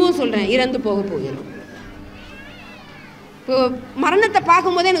திரும்பவும் சொல்கிறேன், இறந்து போக போகிறோம். இப்போ மரணத்தை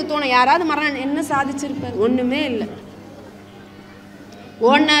பார்க்கும்போதே எனக்கு தோணும், யாராவது மரணம் என்ன சாதிச்சிருப்பார்? ஒன்றுமே இல்லை.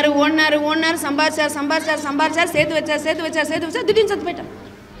 ஓடினாரு, சம்பாரிச்சார், சேர்த்து வச்சார், திடீர்னு செத்து போயிட்டார்.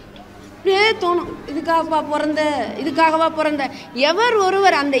 அப்படியே தோணும், இதுக்காகவா பிறந்த. எவர்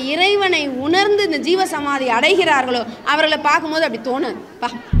ஒருவர் அந்த இறைவனை உணர்ந்து இந்த ஜீவ சமாதி அடைகிறார்களோ அவர்களை பார்க்கும்போது அப்படி தோணும், பா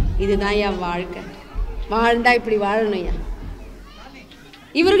இதுதான் ஐயா வாழ்க்கை, வாழ்ந்தா இப்படி வாழணும் ஐயா.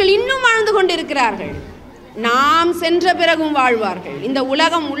 இவர்கள் இன்னும் வாழ்ந்து கொண்டிருக்கிறார்கள். நாம் சென்ற பிறகும் வாழ்வார்கள். இந்த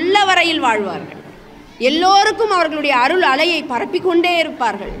உலகம் உள்ள வரையில் வாழ்வார்கள். எல்லோருக்கும் அவர்களுடைய அருள் அலையை பரப்பிக்கொண்டே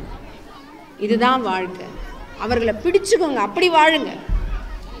இருப்பார்கள். இதுதான் வாழ்க்கை. அவர்களை பிடிச்சுக்கோங்க, அப்படி வாழுங்க.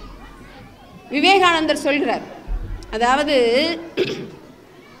 விவேகானந்தர் சொல்கிறார், அதாவது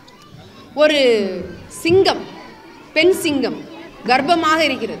ஒரு சிங்கம், பெண் சிங்கம் கர்ப்பமாக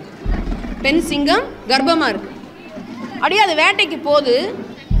இருக்கிறது. பெண் சிங்கம் கர்ப்பமாக இருக்கு. அப்படியே அது வேட்டைக்கு போகுது.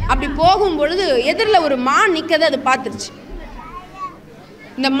 அப்படி போகும் பொழுது எதிரில் ஒரு மான் நிற்கதை அது பார்த்துருச்சு.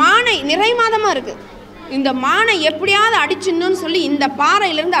 இந்த மானை நிறை மாதமாக இருக்குது. இந்த மானை எப்படியாவது அடிச்சிடணும்னு சொல்லி இந்த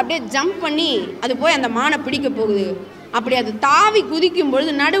பாறையிலேருந்து அப்படியே ஜம்ப் பண்ணி அது போய் அந்த மானை பிடிக்க போகுது. அப்படி அது தாவி குதிக்கும்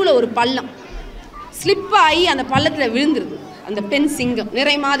பொழுது நடுவில் ஒரு பள்ளம், ஸ்லிப் ஆகி அந்த பள்ளத்தில் விழுந்துருது அந்த பெண் சிங்கம்,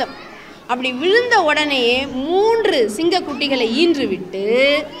 நிறை மாதம். அப்படி விழுந்த உடனே 3 சிங்கக்குட்டிகளை ஈன்று விட்டு,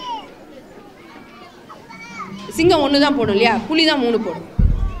 சிங்கம் 1 தான் போடும் இல்லையா, புலி தான் 3 போடும்.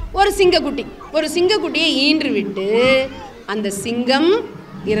 ஒரு சிங்கக்குட்டியை ஈன்று விட்டு அந்த சிங்கம்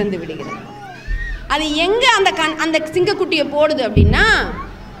இறந்து விடுகிறது. அது எங்கே அந்த சிங்கக்குட்டியை போடுது அப்படின்னா,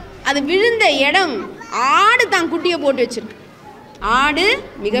 அது விழுந்த இடம் ஆடு தான் குட்டியை போட்டு வச்சிருக்கு. ஆடு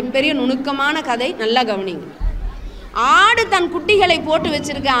மிகப்பெரிய நுணுக்கமான கதை, நல்லா கவனிங்க. ஆடு தன் குட்டிகளை போட்டு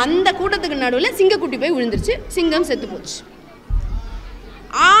வச்சிருக்க அந்த கூட்டத்துக்கு நடுவில் சிங்கக்குட்டி போய் விழுந்துருச்சு. சிங்கம் செத்து போச்சு.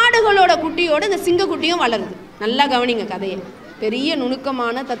 ஆடுகளோட குட்டியோடு இந்த சிங்கக்குட்டியும் வளருது. நல்லா கவனிங்க கதையை. பெரிய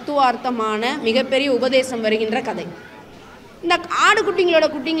நுணுக்கமான தத்துவார்த்தமான மிகப்பெரிய உபதேசம் வருகின்ற கதை. இந்த ஆடு குட்டிங்களோட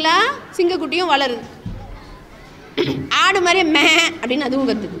குட்டிங்களா சிங்கக்குட்டியும் வளருது. ஆடு மாதிரியே மே அப்படின்னு அதுவும்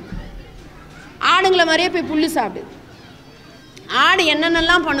கற்றுது. ஆடுங்களை மாதிரியே போய் புல்லு சாப்பிடுது. ஆடு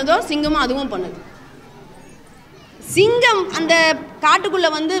என்னென்னலாம் பண்ணுதோ சிங்கமும் அதுவும் பண்ணுது. சிங்கம் அந்த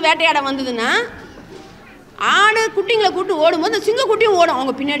காட்டுக்குள்ளே வந்து வேட்டையாட வந்ததுன்னா ஆடு குட்டிங்களை கூட்டு ஓடும்போது அந்த சிங்கக்குட்டியும் ஓடும்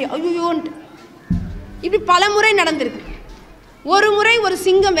அவங்க பின்னாடி, ஐயோன்ட்டு. இப்படி பல முறை நடந்திருக்கு. ஒரு முறை ஒரு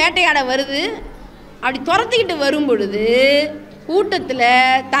சிங்கம் வேட்டையாட வருது. அப்படி துரத்திக்கிட்டு வரும் பொழுது கூட்டத்தில்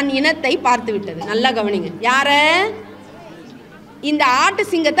தன் இனத்தை பார்த்து விட்டது. நல்லா கவனிங்க. யார? இந்த ஆட்டு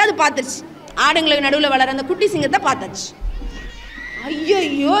சிங்கத்தை அது பார்த்துச்சு. ஆடுங்களுக்கு நடுவில் வளர அந்த குட்டி சிங்கத்தை பார்த்தாச்சு.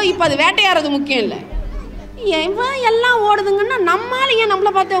 ஐயோ, இப்போ அது வேட்டையாடுறது முக்கியம் இல்லை. எல்லாம் ஓடுதுங்கன்னா நம்மால் ஏன்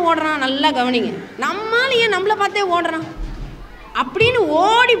நம்மளை பார்த்தே ஓடுறான்? நல்லா கவனிங்க. நம்மால் ஏன் நம்மளை பார்த்தே ஓடுறான் அப்படின்னு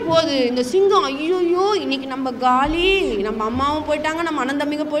ஓடி போகுது இந்த சிங்கம். ஐயோயோ, இன்னைக்கு நம்ம காலி, நம்ம அம்மாவும் போயிட்டாங்க, நம்ம அண்ணன்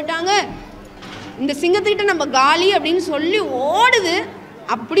தம்பிங்க போயிட்டாங்க, இந்த சிங்கத்துக்கிட்ட நம்ம காலி அப்படின்னு சொல்லி ஓடுது.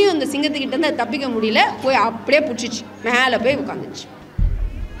 அப்படியும் இந்த சிங்கத்துக்கிட்ட இருந்து தப்பிக்க முடியல. போய் அப்படியே பிடிச்சிச்சு, மேலே போய் உட்காந்துச்சு.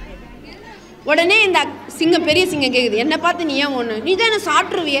 உடனே இந்த சிங்கம், பெரிய சிங்கம் கேட்குது, என்னை பார்த்து நீ ஏன் ஒன்று, நீ தான் என்ன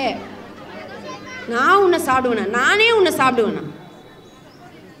சாப்பிட்ருவியே, நான் உன்னை சாப்பிடுவேனா, நானே உன்னை சாப்பிடுவேனா,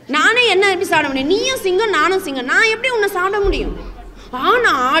 நானே என்ன எப்படி சாப்பிட முடியும், நீயும் சிங்கம் நானும் சிங்கம், நான் எப்படி உன்னை சாப்பிட முடியும்?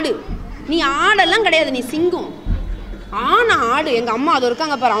 நான் ஆடு, நீ ஆடெல்லாம் கிடையாது, நீ சிங்கம். நான் ஆடு, எங்கள் அம்மா அது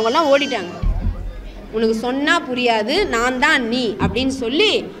இருக்காங்க பாரு, அவங்கெல்லாம் ஓடிட்டாங்க, உனக்கு சொன்னால் புரியாது, நான் தான் நீ அப்படின்னு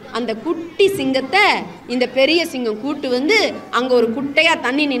சொல்லி அந்த குட்டி சிங்கத்தை இந்த பெரிய சிங்கம் கூட்டு வந்து அங்கே ஒரு குட்டையாக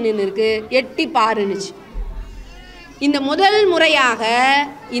தண்ணி நின்று இருக்கு, எட்டி பாருன்னுச்சு. இந்த முதல் முறையாக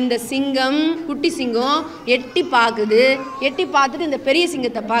இந்த சிங்கம், குட்டி சிங்கம் எட்டி பார்க்குது. எட்டி பார்த்துட்டு இந்த பெரிய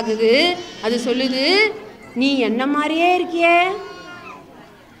சிங்கத்தை பார்க்குது. அது சொல்லுது, நீ என்ன மாதிரியே இருக்கியே.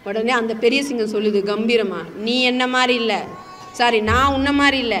 உடனே அந்த பெரிய சிங்கம் சொல்லுது கம்பீரமா, நீ என்ன மாதிரி இல்லை, சாரி நான் உன்ன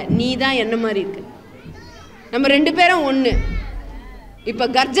மாதிரி இல்லை, நீ தான் என்ன மாதிரி இருக்கு, நம்ம 2 பேரும் ஒன்று. இப்போ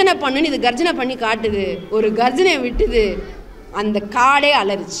கர்ஜனை பண்ணுன்னு இது கர்ஜனை பண்ணி காட்டுது. ஒரு கர்ஜனை விட்டுது, அந்த காடே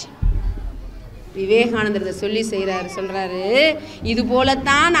அலறிச்சு. விவேகானந்தர் சொல்லி சொல்றாரு, இது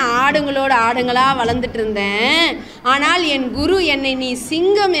போலத்தான் நான் ஆடுங்களோட ஆடுங்களா வளர்ந்துட்டு இருந்தேன். ஆனால் என் குரு என்னை நீ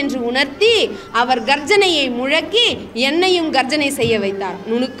சிங்கம் என்று உணர்த்தி அவர் கர்ஜனையை முழக்கி என்னையும் கர்ஜனை செய்ய வைத்தார்.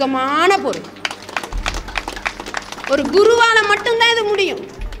 நுணுக்கமான பொருள். ஒரு குருவால மட்டும்தான் இது முடியும்,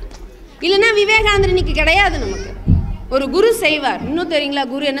 இல்லைன்னா விவேகானந்தர் இன்னைக்கு கிடையாது நமக்கு. ஒரு குரு செய்வார். இன்னும் தெரியுங்களா,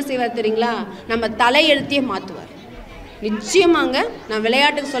 குரு என்ன செய்வார் தெரியுங்களா? நம்ம தலையெழுத்தையே மாற்றுவார். நிச்சயமாங்க, நான்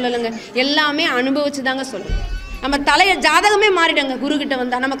விளையாட்டுக்கு சொல்லலைங்க, எல்லாமே அனுபவிச்சு தாங்க சொல்லுங்கள். நம்ம ஜாதகமே மாறிடுங்க குருக்கிட்ட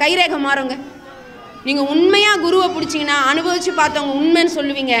வந்தால். நம்ம கைரேகை மாறுங்க. நீங்கள் உண்மையாக குருவை பிடிச்சிங்கன்னா, அனுபவித்து பார்த்தவங்க உண்மைன்னு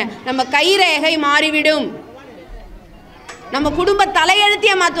சொல்லுவீங்க, நம்ம கைரேகை மாறிவிடும். நம்ம குடும்ப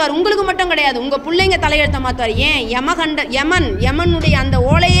தலையெழுத்தையே மாற்றுவார். உங்களுக்கு மட்டும் கிடையாது, உங்கள் பிள்ளைங்க தலையெழுத்தை மாற்றுவார். ஏன்? யமனுடைய அந்த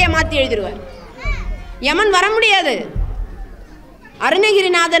ஓலையே மாற்றி எழுதிடுவார். யமன் வர முடியாது.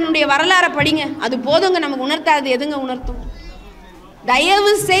 அருணகிரிநாதனுடைய வரலாறை படிங்க, அது போதுங்க நமக்கு. உணர்த்தாது எதுங்க உணர்த்தும்?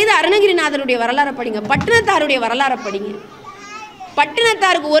 தயவு செய்து அருணகிரிநாதனுடைய வரலாறை படிங்க. பட்டினத்தாருடைய வரலாறை படிங்க.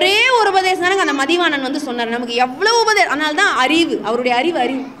 பட்டினத்தாருக்கு ஒரே ஒரு உபதேசம் தானங்க அந்த மதிவாணன் வந்து சொன்னார். நமக்கு எவ்வளோ உபதேசம். அதனால தான் அறிவு, அவருடைய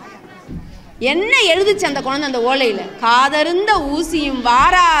அறிவு. என்ன எழுதுச்சு அந்த குழந்தை அந்த ஓலையில்? காதருந்த ஊசியும்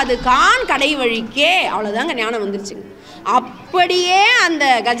வாராது கான் கடை வழிக்கே. அவ்வளோதாங்க ஞானம் வந்துருச்சுங்க. அப்படியே அந்த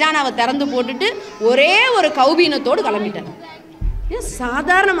கஜானாவை திறந்து போட்டுட்டு ஒரே ஒரு கௌபீனத்தோடு கிளம்பிட்டார்.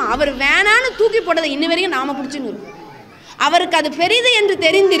 சாதாரணமாக அவர் வேணான்னு தூக்கி போட்டதை இன்ன வரைக்கும் நாம பிடிச்சுன்னு இருக்கோம். அவருக்கு அது பெரிது என்று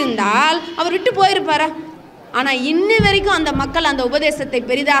தெரிந்திருந்தால் அவர் விட்டு போயிருப்பாரா? ஆனால் இன்ன வரைக்கும் அந்த மக்கள் அந்த உபதேசத்தை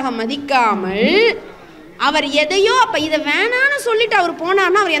பெரிதாக மதிக்காமல் அவர் எதையோ அப்போ இதை வேணான்னு சொல்லிட்டு அவர்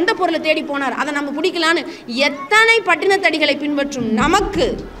போனார்னா அவர் எந்த பொருளை தேடி போனார்? அதை நம்ம பிடிக்கலான்னு எத்தனை பட்டினத்தடிகளை பின்பற்றும் நமக்கு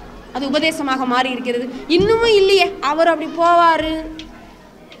அது உபதேசமாக மாறி இருக்கிறது. இன்னமும் இல்லையே. அவர் அப்படி போவார்.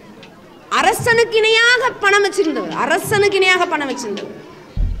 அரசனுக்கு இணையாக பணம் வச்சிருந்தவர்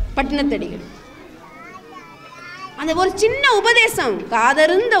பட்டினத்தடிகள். அந்த ஒரு சின்ன உபதேசம்,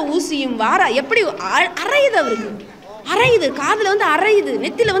 காதருந்த ஊசியும் வாரா, எப்படி அரையுது அவருக்கு, அரையுது காதுல வந்து அரையுது,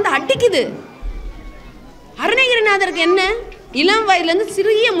 நெத்தில வந்து அடிக்குது. அருணகிரிநாதருக்கு என்ன? இளம் வயதுல இருந்து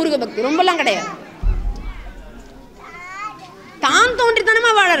சிறிய முருக பக்தி, ரொம்பலாம் கிடையாது. தான்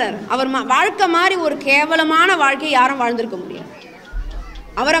தோன்றித்தனமா வாழறார். அவர் வாழ்க்கை மாதிரி ஒரு கேவலமான வாழ்க்கையை யாரும் வாழ்ந்திருக்க முடியாது.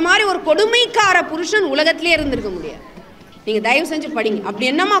 அவரை மாதிரி ஒரு கொடுமைக்கார புருஷன் உலகத்திலே இருந்திருக்க முடியாது. நீங்க தயவு செஞ்சு படிங்க. அப்படி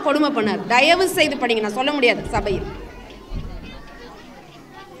என்னமா கொடுமை பண்ணார்? தயவு செய்து படிங்க. நான் சொல்ல முடியாது சபையில்.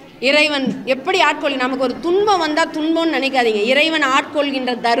 இறைவன் எப்படி ஆட்கொள்ளி, நமக்கு ஒரு துன்பம் வந்தா துன்பம்னு நினைக்காதீங்க. இறைவன்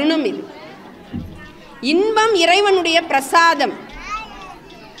ஆட்கொள்கின்ற தருணம் இது. இன்பம் இறைவனுடைய பிரசாதம்,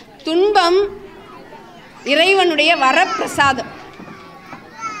 துன்பம் இறைவனுடைய வரப்பிரசாதம்.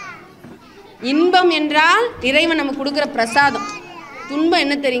 இன்பம் என்றால் இறைவன் நமக்கு கொடுக்குற பிரசாதம். துன்பம்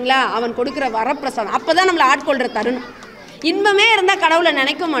என்ன தெரியுங்களா? அவன் கொடுக்குற வரப்பிரசாதம். அப்போதான் நம்மளை ஆட்கொள்கிற தருணம். இன்பமே இருந்தால் கடவுளை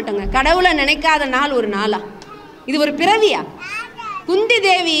நினைக்க மாட்டோங்க. கடவுளை நினைக்காத நாள் ஒரு நாளா? இது ஒரு பிறவியா? குந்தி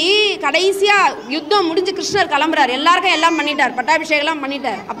தேவி கடைசியாக யுத்தம் முடிஞ்சு கிருஷ்ணர் கிளம்புறாரு. எல்லாருக்கும் எல்லாம் பண்ணிட்டார், பட்டாபிஷேகம்லாம்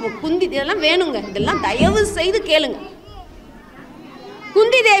பண்ணிட்டார். அப்போ குந்தி இதெல்லாம் வேணுங்க, இதெல்லாம் தயவு செய்து கேளுங்க.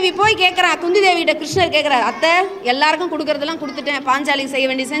 குந்தி தேவி போய் கேட்குறா. குந்தி தேவிகிட்ட கிருஷ்ணர் கேட்குறாரு, அத்தை எல்லாருக்கும் கொடுக்குறதெல்லாம் கொடுத்துட்டேன், பாஞ்சாலிக்கு செய்ய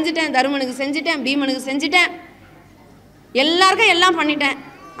வேண்டிய செஞ்சுட்டேன், தருமனுக்கு செஞ்சுட்டேன், பீமனுக்கு செஞ்சுட்டேன், எல்லாருக்கும் எல்லாம் பண்ணிட்டேன்,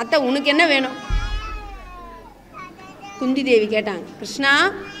 அத்தை உனக்கு என்ன வேணும்? குந்தி தேவி கேட்டாங்க, கிருஷ்ணா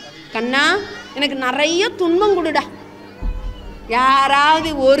கண்ணா எனக்கு நிறைய துன்பம் கொடுடா. யாராவது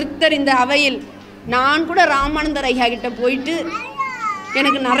ஒருத்தர் இந்த அவையில், நான் கூட ராமானந்தர் ஐயா கிட்ட போயிட்டு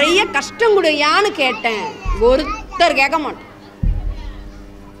எனக்கு நிறைய கஷ்டம் கொடுயான்னு கேட்டேன், ஒருத்தர் கேட்க மாட்டோம்.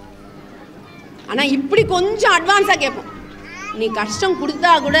 ஆனால் இப்படி கொஞ்சம் அட்வான்ஸாக கேட்போம், நீ கஷ்டம்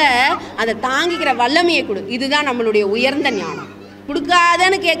கொடுத்தா கூட அதை தாங்கிக்கிற வல்லமையை கொடு. இதுதான் நம்மளுடைய உயர்ந்த ஞானம்.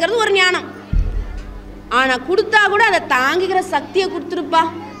 கொடுக்காதன்னு கேட்கறது ஒரு ஞானம். ஆனால் கொடுத்தா கூட அதை தாங்கிக்கிற சக்தியை கொடுத்துருப்பா.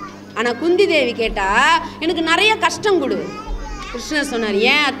 ஆனால் குந்தி தேவி கேட்டா எனக்கு நிறைய கஷ்டம் கொடு. கிருஷ்ணர் சொன்னார்,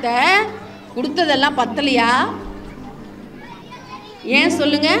 ஏன் அத்தை கொடுத்ததெல்லாம் பத்தலையா? ஏன்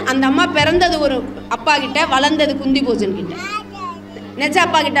சொல்லுங்க? அந்த அம்மா பிறந்தது ஒரு அப்பா கிட்ட, வளர்ந்தது குந்தி போஜன் கிட்ட. நெஜ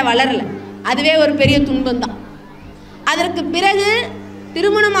அப்பா கிட்ட வளரல, அதுவே ஒரு பெரிய துன்பம் தான். அதற்கு பிறகு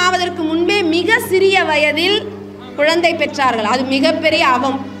திருமணம் ஆவதற்கு முன்பே மிக சிறிய வயதில் குழந்தை பெற்றார்கள். அது மிகப்பெரிய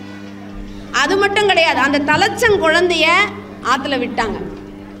அவம். அது மட்டும் கிடையாது, அந்த தலைச்சன் குழந்தைய ஆத்துல விட்டாங்க.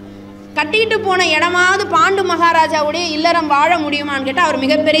 கட்டிட்டு போன இடமாவது பாண்டு மகாராஜாவுடைய இல்லறம் வாழ முடியுமான்னு கேட்டால் அவர்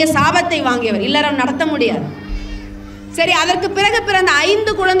மிகப்பெரிய சாபத்தை வாங்கியவர், இல்லறம் நடத்த முடியாது. சரி, அதற்கு பிறகு பிறந்த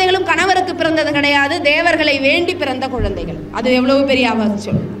 5 குழந்தைகளும் கணவருக்கு பிறந்தது கிடையாது, தேவர்களை வேண்டி பிறந்த குழந்தைகள். அது எவ்வளவு பெரிய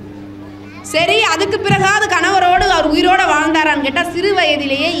அவசியம். சரி, அதுக்கு பிறகாவது கணவரோடு அவர் உயிரோடு வாழ்ந்தாரான்னு கேட்டால் சிறு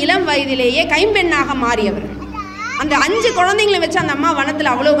வயதிலேயே, இளம் வயதிலேயே கைம்பெண்ணாக மாறியவர். அந்த 5 குழந்தைங்களை வச்சு அந்த அம்மா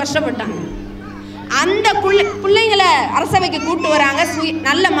வனத்தில் அவ்வளோ கஷ்டப்பட்டாங்க. அந்த பிள்ளைங்களை அரசவைக்கு கூட்டு வராங்க.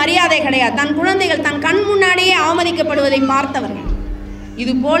 நல்ல மரியாதை கிடையாது. தன் குழந்தைகள் தன் கண் முன்னாடியே அவமதிக்கப்படுவதை பார்த்தவர்கள்.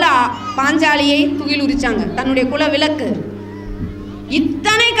 இது போல பாஞ்சாலியை துகில் உரிச்சாங்க, தன்னுடைய குல விளக்கு.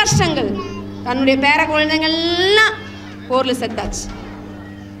 இத்தனை கஷ்டங்கள், தன்னுடைய பேர குழந்தைங்கள்லாம் போர்ல செத்தாச்சு.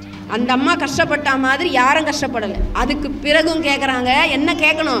 அந்த அம்மா கஷ்டப்பட்ட மாதிரி யாரும் கஷ்டப்படலை. அதுக்கு பிறகும் கேட்குறாங்க, என்ன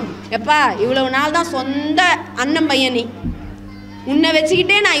கேட்கணும்? எப்பா இவ்வளவு நாள் தான் சொந்த அண்ணன் பையன், நீ உன்னை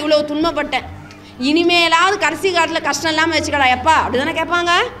வச்சுக்கிட்டே நான் இவ்வளவு துன்பப்பட்டேன், இனிமேலாவது கடைசி காலத்தில் கஷ்டம் இல்லாமல் வச்சுக்கடா எப்பா, அப்படி தானே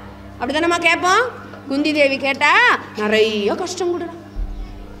கேட்பாங்க, அப்படி தானேம்மா கேட்போம். குந்தி தேவி கேட்டா நிறைய கஷ்டம் கொடுறான்.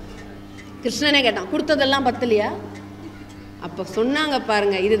 கிருஷ்ணனே கேட்டான், கொடுத்ததெல்லாம் பத்தலையா? அப்போ சொன்னாங்க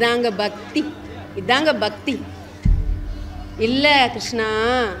பாருங்க, இதுதாங்க பக்தி, இதுதாங்க பக்தி. இல்லை கிருஷ்ணா,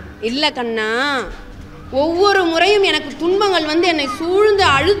 இல்லை கண்ணா, ஒவ்வொரு முறையும் எனக்கு துன்பங்கள் வந்து என்னை சூழ்ந்து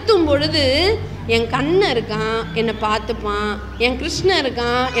அழுத்தும் பொழுது என் கண்ணன் இருக்கான், என்னை பார்த்துப்பான், என் கிருஷ்ணன்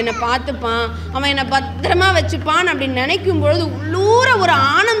இருக்கான், என்னை பார்த்துப்பான், அவன் என்னை பத்திரமா வச்சுப்பான் அப்படின்னு நினைக்கும் பொழுது உள்ளூர ஒரு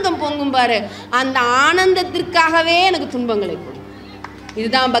ஆனந்தம் பொங்கும் பாரு. அந்த ஆனந்தத்திற்காகவே எனக்கு துன்பங்களை கொடுக்கும்.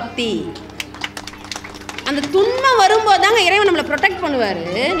 இதுதான் பக்தி. அந்த துன்பம் வரும்போது தாங்க இறைவன் நம்மளை ப்ரொடெக்ட் பண்ணுவார்.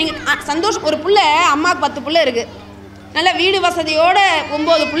 நீங்கள் சந்தோஷம், ஒரு பிள்ளை, அம்மாவுக்கு 10 பிள்ளை இருக்குது, நல்ல வீடு வசதியோட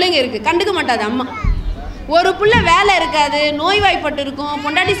 9 பிள்ளைங்க இருக்குது, கண்டுக்க மாட்டாது அம்மா. ஒரு பிள்ளை வேலை இருக்காது, நோய்வாய்ப்பட்டு இருக்கும்,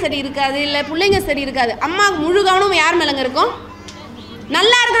 பொண்டாட்டி சரி இருக்காது, இல்லை பிள்ளைங்க சரி இருக்காது, அம்மாவுக்கு முழு கவனம் யார் மேலங்க இருக்கும்?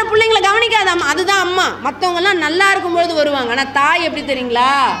 நல்லா இருக்கிற பிள்ளைங்களை கவனிக்காது அம்மா, அதுதான் அம்மா. மற்றவங்கெல்லாம் நல்லா இருக்கும்பொழுது வருவாங்க. ஆனால் தாய் எப்படி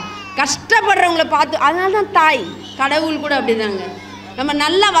தெரியுங்களா? கஷ்டப்படுறவங்கள பார்த்து, அதனால தான் தாய். கடவுள் கூட அப்படி தாங்க. நம்ம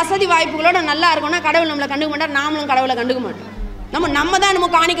நல்ல வசதி வாய்ப்புகளோட நல்லா இருக்கோம்னா கடவுள் நம்மளை கண்டுக்க மாட்டார், நாமளும் கடவுளை கண்டுக்க மாட்டோம். நம்ம தான் நம்ம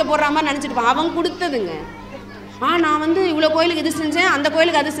காணிக்க போடுற மாதிரி நினச்சிருப்போம். அவன் கொடுத்ததுங்க. நான் வந்து இவ்வளோ கோயிலுக்கு இது செஞ்சேன், அந்த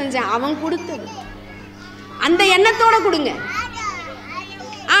கோயிலுக்கு அது செஞ்சேன், அவன் கொடுத்தது. அந்த எண்ணத்தோட கொடுங்க.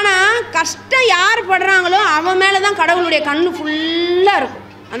 ஆனால் கஷ்டம் யார் படுறாங்களோ அவன் மேலே தான் கடவுளுடைய கண்ணு ஃபுல்லாக இருக்கும்.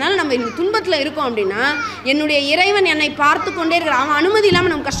 அதனால் நம்ம இந்த துன்பத்தில் இருக்கோம் அப்படின்னா என்னுடைய இறைவன் என்னை பார்த்து கொண்டே இருக்கிறான். அவன் அனுமதி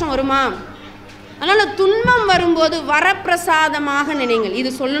இல்லாமல் நமக்கு கஷ்டம் வருமா? அதனால் துன்பம் வரும்போது வரப்பிரசாதமாக நினைங்கள். இது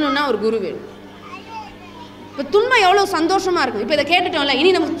சொல்லணும்னா ஒரு குரு வேணும். இப்போ துன்பம் எவ்வளோ சந்தோஷமாக இருக்கும். இப்போ இதை கேட்டுட்டோம்ல, இனி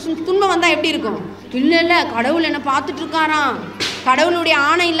நமக்கு துன்பம் வந்தால் எப்படி இருக்கும்? இல்லை கடவுள் என்னை பார்த்துட்டு இருக்காராம், கடவுளுடைய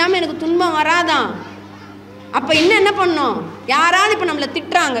ஆணை இல்லாமல் எனக்கு துன்பம் வராதான். அப்போ இன்னும் என்ன பண்ணோம்? யாராவது இப்போ நம்மளை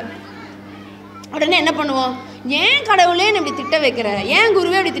திட்டுறாங்க, உடனே என்ன பண்ணுவோம்? ஏன் கடவுளே இப்படி திட்ட வைக்கிற, ஏன்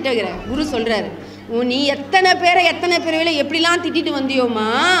குருவே அப்படி திட்ட வைக்கிற? குரு சொல்கிறாரு, நீ எத்தனை பிறவியில் எப்படிலாம் திட்டிட்டு வந்தியோமா,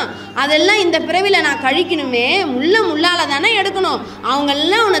 அதெல்லாம் இந்த பிறவியில் நான் கழிக்கணுமே, முள்ளால் தானே எடுக்கணும்.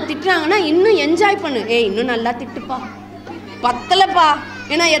 அவங்கெல்லாம் உன்னை திட்டுறாங்கன்னா இன்னும் என்ஜாய் பண்ணு. இன்னும் நல்லா திட்டுப்பா, பத்தலைப்பா.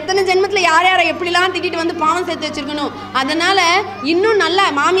 ஏன்னா எத்தனை ஜென்மத்தில் யார் யாரை எப்படிலாம் திட்டிட்டு வந்து பாவம் சேர்த்து வச்சுருக்கணும். அதனால் இன்னும் நல்லா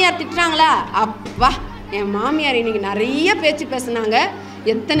மாமியார் திட்டுறாங்களா, அப்பா என் மாமியார் இன்னைக்கு நிறைய பேச்சு பேசுனாங்க,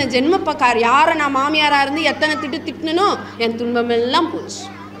 எத்தனை ஜென்மப்பக்கார் யாரை நான் மாமியாராக இருந்து எத்தனை திட்டுனோ என் துன்பமெல்லாம் போச்சு.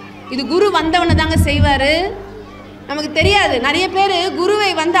 இது குரு வந்தவனை தாங்க செய்வார். நமக்கு தெரியாது. நிறைய பேர் குருவை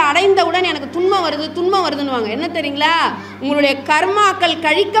வந்து அடைந்தவுடன் எனக்கு துன்பம் வருதுன்னுவாங்க. என்ன தெரியுங்களா? உங்களுடைய கர்மாக்கள்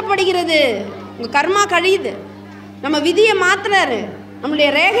கழிக்கப்படுகிறது. உங்கள் கர்மா கழியுது. நம்ம விதியை மாற்றுறாரு, நம்மளுடைய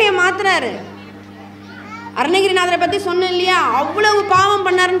ரேகையை மாற்றுறாரு. அருணகிரிநாதரை பற்றி சொன்னேன் இல்லையா? அவ்வளவு பாவம்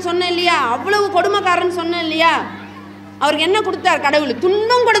பண்ணாருன்னு சொன்னேன் இல்லையா? அவ்வளவு கொடுமைக்காரன்னு சொன்னேன் இல்லையா? அவருக்கு என்ன கொடுத்தார்? கடவுள்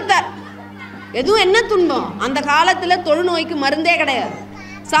துன்பம் கொடுத்தார். எதுவும் என்ன துன்பம்? அந்த காலத்தில் தொழுநோய்க்கு மருந்தே கிடையாது.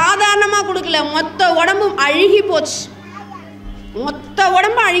 சாதாரணமாக கொடுக்கல, மொத்த உடம்பும் அழுகி போச்சு. மொத்த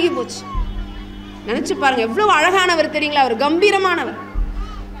உடம்பும் அழுகி போச்சு. நினச்சி பாருங்க, எவ்வளவு அழகானவர் தெரியுங்களா? அவர் கம்பீரமானவர்.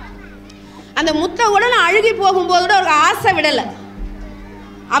 அந்த மொத்த உடலும் அழுகி போகும்போது கூட அவருக்கு ஆசை விடலை.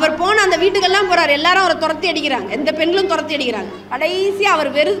 அவர் போன அந்த வீட்டுக்கெல்லாம் போறார், எல்லாரும் அவரை துரத்தி அடிக்கிறாங்க, எந்த பெண்களும் துரத்தி அடிக்கிறாங்க. கடைசி அவர்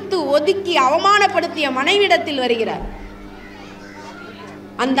வெறுத்து ஒதுக்கி அவமானப்படுத்திய மனைவிடத்தில் வருகிறார்.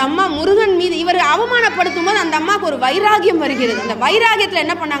 அந்த அம்மா முருகன் மீது இவர் அவமானப்படுத்தும் போது அந்த அம்மாவுக்கு ஒரு வைராகியம் வருகிறது. அந்த வைராகியத்தில்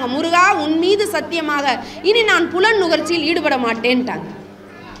என்ன பண்ணாங்க? முருகா, உன் மீது சத்தியமாக இனி நான் புலன் நுகர்ச்சியில் ஈடுபட மாட்டேன்ட்டாங்க.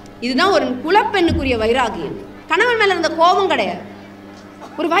 இதுதான் ஒரு குலப்பெண்ணுக்குரிய வைராகியம். கணவன் மேல இருந்த கோபம் கிடையாது,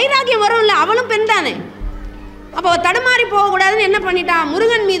 ஒரு வைராகியம் வரும் இல்லை? அவளும் பெண் தானே. அப்போ தடுமாறி போகக்கூடாதுன்னு என்ன பண்ணிட்டான்?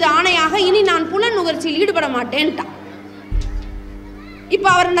 முருகன் மீது ஆணையாக இனி நான் புலன் நுகர்ச்சியில் ஈடுபட மாட்டேன்ட்டான். இப்போ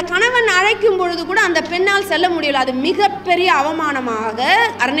அவர் அந்த கணவன் அழைக்கும் பொழுது கூட அந்த பெண்ணால் செல்ல முடியல. அது மிகப்பெரிய அவமானமாக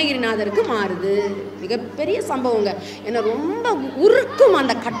அருணகிரிநாதருக்கு மாறுது. மிகப்பெரிய சம்பவங்க. என்ன ரொம்ப உருக்கும்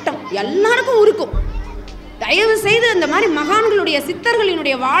அந்த கட்டம், எல்லாருக்கும் உருக்கும். தயவு செய்து இந்த மாதிரி மகான்களுடைய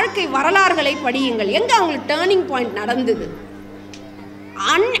சித்தர்களினுடைய வாழ்க்கை வரலாறுகளை படியுங்கள். எங்க அவங்களுக்கு டேர்னிங் பாயிண்ட் நடந்தது?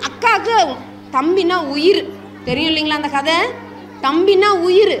 அக்காவுக்கு தம்பினா உயிர், தெரியும் இல்லைங்களா அந்த கதை? தம்பினா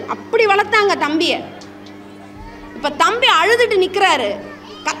உயிர், அப்படி வளர்த்தாங்க தம்பியை. இப்போ தம்பி அழுதுட்டு நிற்கிறாரு,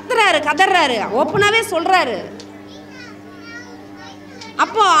 கத்துறாரு, கதறாரு, ஓப்பனாகவே சொல்கிறாரு.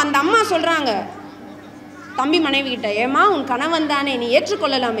 அப்போ அந்த அம்மா சொல்கிறாங்க தம்பி மனைவி கிட்ட, ஏமா உன் கணவன் தானே, நீ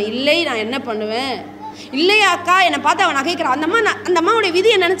ஏற்றுக்கொள்ளலாமே. இல்லை, நான் என்ன பண்ணுவேன்? இல்லையா அக்கா, என்னை பார்த்து அவன் நகைக்கிறான். அந்த அம்மாவுடைய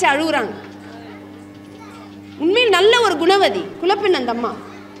விதியை நினச்சி அழுகுறாங்க. உண்மையில் நல்ல ஒரு குணவதி, குலப்பெண் அந்த அம்மா.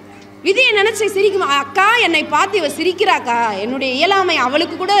 விதியை நினச்சி சிரிக்குமா, அக்கா என்னை பார்த்து இவ சிரிக்கிறாக்கா, என்னுடைய இயலாமை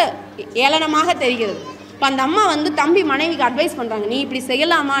அவளுக்கு கூட ஏளனமாக தெரிகிறது. இப்போ அந்த அம்மா வந்து தம்பி மனைவிக்கு அட்வைஸ் பண்ணுறாங்க, நீ இப்படி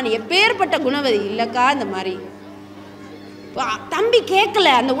செய்யலாமா, நீ எப்பேற்பட்ட குணவதி இல்லைக்கா இந்த மாதிரி. தம்பி கேட்கல,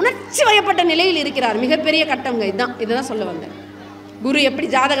 அந்த உணர்ச்சி வயப்பட்ட நிலையில் இருக்கிறார். மிகப்பெரிய கட்டம்ங்க. இதுதான் சொல்ல வந்தேன். குரு எப்படி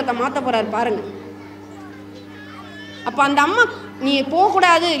ஜாதகத்தை மாற்ற போறாரு பாருங்க. அப்போ அந்த அம்மா நீ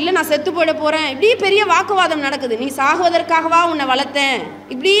போகக்கூடாது, இல்லை நான் செத்து போயிட போகிறேன், இப்படி பெரிய வாக்குவாதம் நடக்குது. நீ சாகுவதற்காகவா உன்னை வளர்த்தேன்,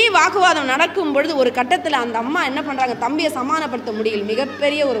 இப்படி வாக்குவாதம் நடக்கும் பொழுது ஒரு கட்டத்தில் அந்த அம்மா என்ன பண்ணுறாங்க, தம்பியை சமாதானப்படுத்த முடியல,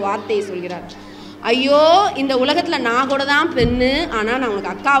 மிகப்பெரிய ஒரு வார்த்தையை சொல்கிறார். ஐயோ இந்த உலகத்தில் நான் கூட தான் பெண்ணு, ஆனால் நான்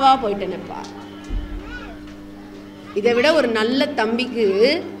உனக்கு அக்காவாக போயிட்டேனப்பா. இதை விட ஒரு நல்ல தம்பிக்கு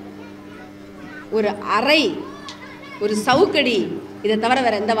ஒரு அறை, ஒரு சவுக்கடி, இதை தவிர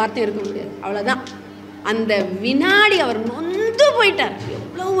வேற எந்த வார்த்தையும் இருக்க முடியாது. அவ்வளோதான். அந்த வினாடி அவர் நொந்து போயிட்டார்.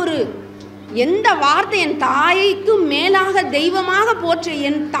 எவ்வளோ ஒரு எந்த வார்த்தை, என் தாய்க்கும் மேலாக தெய்வமாக போற்ற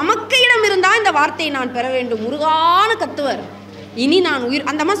என் தமக்கையிடம் இருந்தால் இந்த வார்த்தையை நான் பெற வேண்டும், முருகான கத்துவர். இனி நான் உயிர்,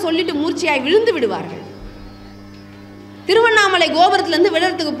 அந்த அம்மா சொல்லிட்டு மூர்ச்சியாய் விழுந்து விடுவார்கள். திருவண்ணாமலை கோபுரத்திலிருந்து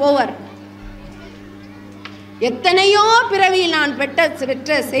விழறதுக்கு போவார். எத்தனையோ பிறவியில் நான் பெற்ற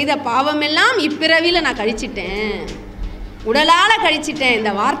செய்த பாவமெல்லாம் இப்பிறவியில் நான் கழிச்சிட்டேன், உடலால் கழிச்சிட்டேன்,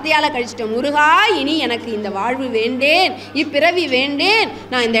 இந்த வார்த்தையால் கழிச்சிட்டேன். முருகா இனி எனக்கு இந்த வாழ்வு வேண்டேன், இப்பிறவி வேண்டேன்,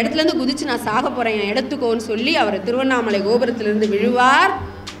 நான் இந்த இடத்துலேருந்து குதிச்சு நான் சாக போகிறேன், என் இடத்துக்கோன்னு சொல்லி அவர் திருவண்ணாமலை கோபுரத்திலிருந்து விழுவார்.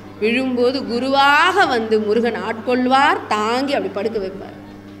 விழும்போது குருவாக வந்து முருகன் ஆட்கொள்வார், தாங்கி அப்படி படுக்க வைப்பார்.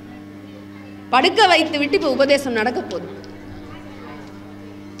 படுக்க வைத்து விட்டு இப்போ உபதேசம் நடக்க போகுது.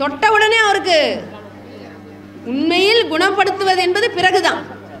 தொட்ட உடனே அவருக்கு உண்மையில் குணப்படுத்துவது என்பது பிறகுதான்.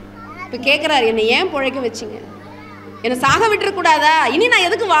 இப்போ கேட்குறாரு, என்னை ஏன் பிழைக்க வச்சிங்க, என்னை சாக விட்டுறக்கூடாதா, இனி நான்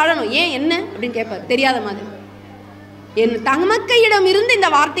எதுக்கு வாழணும், ஏன் என்ன அப்படின்னு கேட்பார். தெரியாத மாதிரி, என் தமக்கையிடம் இருந்து இந்த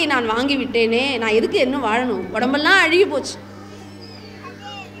வார்த்தையை நான் வாங்கி விட்டேனே, நான் எதுக்கு என்ன வாழணும், உடம்பெல்லாம் அழுகி போச்சு,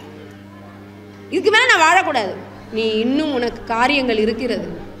 இதுக்கு மேலே நான் வாழக்கூடாது. நீ இன்னும் உனக்கு காரியங்கள் இருக்கிறது.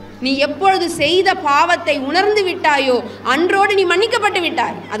 நீ எப்பொழுது செய்த பாவத்தை உணர்ந்து விட்டாயோ அன்றோடு நீ மன்னிக்கப்பட்டு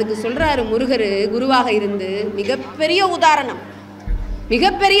விட்டாய். அதுக்கு சொல்றாரு முருகர் குருவாக இருந்து மிகப்பெரிய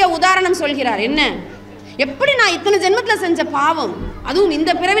உதாரணம் சொல்கிறார். என்ன, எப்படி நான் இத்தனை ஜென்மத்தில் செஞ்ச பாவம், அதுவும்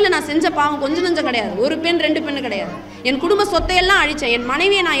இந்த பிறவில நான் செஞ்ச பாவம் கொஞ்சம் நஞ்சம் கிடையாது, ஒரு பெண் 2 பெண் கிடையாது, என் குடும்ப சொத்தையெல்லாம் அழிச்சேன், என்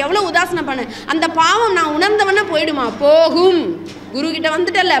மனைவியை நான் எவ்வளோ உதாசனம் பண்ணேன், அந்த பாவம் நான் உணர்ந்தவன போயிடுமா, போகும். குரு கிட்ட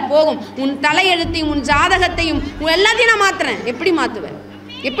வந்துட்டல்ல, போகும். உன் தலையெழுத்தையும் உன் ஜாதகத்தையும் எல்லாத்தையும் நான் மாத்துறேன். எப்படி மாத்துவேன்,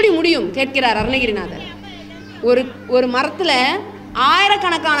 எப்படி முடியும் கேட்கிறார் அருணகிரிநாதர். ஒரு மரத்துல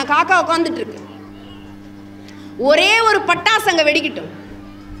ஆயிரக்கணக்கான காக்கா உட்காந்துட்டு இருக்கு. ஒரே ஒரு பட்டாசங்க வெடிக்கட்டும்,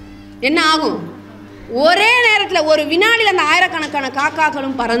 என்ன ஆகும், ஒரே நேரத்தில் ஒரு வினாடியில் அந்த ஆயிரக்கணக்கான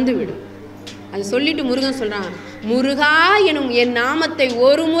காக்காக்களும் பறந்து விடும். அது சொல்லிட்டு முருகன் சொல்றான், முருகா எனும் என் நாமத்தை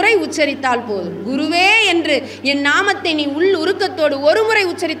ஒரு முறை உச்சரித்தால் போதும், குருவே என்று என் நாமத்தை நீ உள் உருக்கத்தோடு ஒரு முறை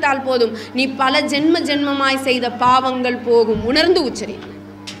உச்சரித்தால் போதும், நீ பல ஜென்மமாய் செய்த பாவங்கள் போகும். உணர்ந்து உச்சரித்தார்.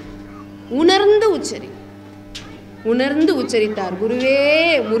 குருவே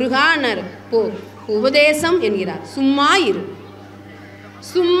முருகானர் போ உபதேசம் என்கிறார். சும்மா இரு.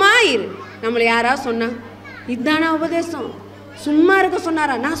 நம்மளை யாராவது சொன்னா இதுதானா உபதேசம், சும்மா இருக்க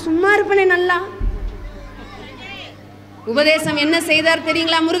சொன்னாரா, நான் சும்மா இருப்பேனே நல்லா. உபதேசம் என்ன செய்தார்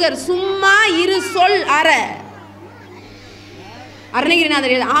தெரியுங்களா முருகர், சும்மா இரு சொல் அற.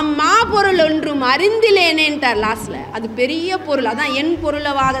 அருணகிரிநாதர் அம்மா பொருள் ஒன்றும் அறிந்திலேனேன்ட்டார் லாஸ்ட்ல. அது பெரிய பொருள், அதான் என்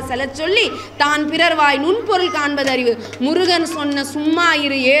பொருளவாக செல சொல்லி தான் பிறர்வாய் நுண்பொருள் காண்பது அறிவு. முருகன் சொன்ன சும்மா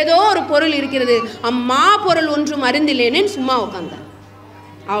இரு, ஏதோ ஒரு பொருள் இருக்கிறது, அம்மா பொருள் ஒன்றும் அறிந்திலேனேன்னு சும்மா உட்கார்ந்தார்.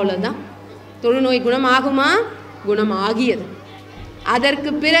 அவ்வளோதான். தொழுநோய் குணமாகுமா, குணமாகியது.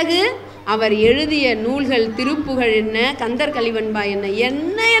 அதற்கு பிறகு அவர் எழுதிய நூல்கள், திருப்புகழ் என்ன, கந்தர் கலிவன்பா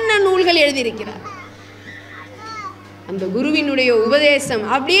என்ன நூல்கள் எழுதியிருக்கிறார். அந்த குருவினுடைய உபதேசம்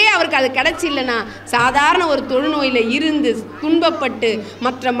அப்படியே அவருக்கு அது கிடைச்சில்லைன்னா சாதாரண ஒரு தொழுநோயில் இருந்து துன்பப்பட்டு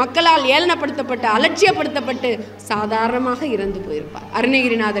மற்ற மக்களால் ஏளனப்படுத்தப்பட்டு அலட்சியப்படுத்தப்பட்டு சாதாரணமாக இறந்து போயிருப்பார்.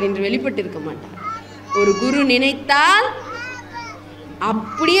 அருணகிரிநாதர் என்று வெளிப்பட்டு இருக்க மாட்டார். ஒரு குரு நினைத்தால்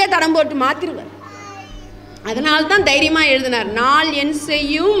அப்படியே தடம் போட்டு மாத்திருவார். அதனால்தான் தைரியமா எழுதினார், நாள் என்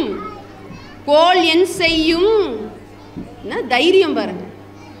செய்யும் கோல் என் செய்யும். தைரியம் பாருங்க.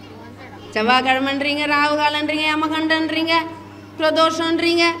 செவ்வாய்க்கிழமைன்றீங்க, ராகுகாலன்றீங்க, யமகண்டன்றீங்க,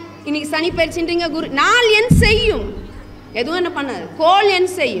 பிரதோஷன்றீங்க, இன்னைக்கு சனி பயிற்சின்றீங்க. குரு நாள் என் செய்யும், எதுவும் என்ன பண்ணாது. கோல்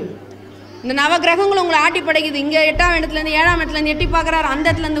என் செய்யும். இந்த நவகிரகங்களும் உங்களை ஆட்டி படைக்குது. இங்கே 8ஆம் இடத்துலேருந்து 7ஆம் இடத்துலேருந்து எட்டி பார்க்குறாரு, அந்த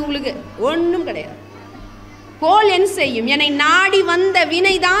இடத்துலேருந்து உங்களுக்கு ஒன்றும் கிடையாது. கோல் என் செய்யும், என்னை நாடி வந்த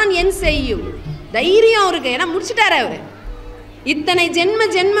வினைதான் என் செய்யும். தைரியம் இருக்கு, ஏன்னா முடிச்சுட்டாரு அவரு. இத்தனை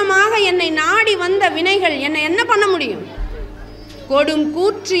ஜென்மமாக என்னை நாடி வந்த வினைகள் என்னை என்ன பண்ண முடியும்? கொடும்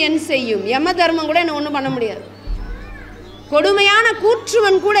கூற்று என் செய்யும். யம தர்மம் கூட என்ன ஒன்றும் பண்ண முடியாது. கொடுமையான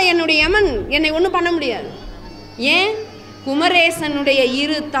கூற்றுவன் கூட என்னுடைய யமன் என்னை ஒன்றும் பண்ண முடியாது. ஏன்? குமரேசனுடைய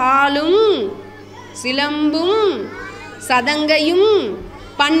இரு தாளும் சிலம்பும் சதங்கையும்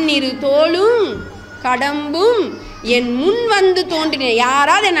பன்னிரு தோளும் கடம்பும் என் முன் வந்து தோன்றினேன்.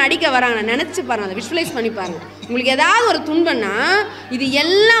 யாராவது என்னை அடிக்க வராங்க, நினச்சி பாருங்க, அதை விஷுவலைஸ் பண்ணி பாருங்க. உங்களுக்கு ஏதாவது ஒரு துன்பம்னா இது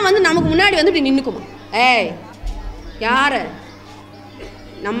எல்லாம் வந்து நமக்கு முன்னாடி வந்து இப்படி நின்றுக்குமா? ஏய் யார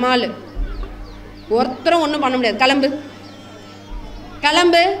நம்மால் ஒருத்தரும் ஒன்றும் பண்ண முடியாது, கிளம்பு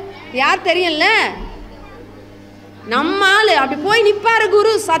கிளம்பு. யார் தெரியும்ல? நம்மால் அப்படி போய் நிற்பாரு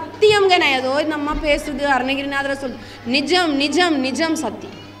குரு. சத்தியம்ங்க, நான் ஏதோ இந்த அம்மா பேசுது அருணகிரிநாதரை சொல்லு, நிஜம் நிஜம் நிஜம்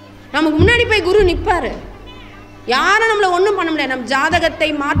சத்தியம். நமக்கு முன்னாடி போய் குரு நிற்பாரு. யாரும் நம்மளை ஒன்றும் பண்ண முடியாது. நம் ஜாதகத்தை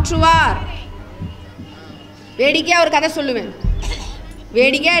மாற்றுவார். வேடிக்கையாக ஒரு கதை சொல்லுவேன்.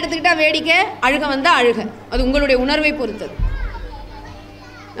 வேடிக்கையாக எடுத்துக்கிட்டா வேடிக்கை, அழுக வந்தால் அழுக. அது உங்களுடைய உணர்வை பொறுத்தது.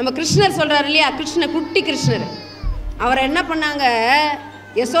 நம்ம கிருஷ்ணர் சொல்கிறார் இல்லையா, குட்டி கிருஷ்ணர். அவரை என்ன பண்ணாங்க,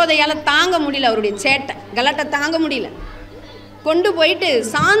 யசோதையால் தாங்க முடியல, அவருடைய சேட்டை கலாட்டை தாங்க முடியல. கொண்டு போயிட்டு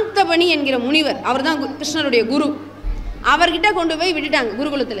சாந்தபணி என்கிற முனிவர், அவர் தான் கிருஷ்ணருடைய குரு, அவர்கிட்ட கொண்டு போய் விட்டுட்டாங்க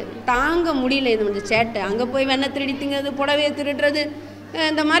குருகுலத்தில். தாங்க முடியல இது சேட்டை. அங்கே போய் வெண்ணெய் திருடி திங்கிறது, புடவையை திருடுறது,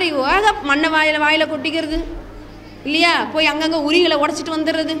 இந்த மாதிரி மண்ணை வாயில் கொட்டிக்கிறது இல்லையா, போய் அங்கங்கே உரிகளை உடச்சிட்டு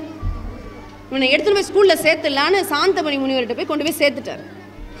வந்துடுறது. இவனை எடுத்துகிட்டு போய் ஸ்கூலில் சேர்த்துடலான்னு சாந்தபணி முனிவர்கிட்ட போய் கொண்டு போய் சேர்த்துட்டார்.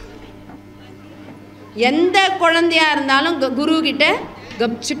 எந்த குழந்தையா இருந்தாலும் குரு கிட்ட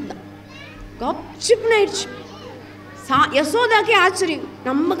கப்சிப் தான், கப்சிப்னு ஆயிடுச்சு. யசோதாக்கே ஆச்சரியம்,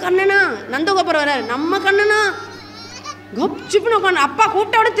 நம்ம கண்ணனா, நந்தகோபுரம் வர்றாரு, நம்ம கண்ணனா கப்சிப்னு உட்காந்து. அப்பா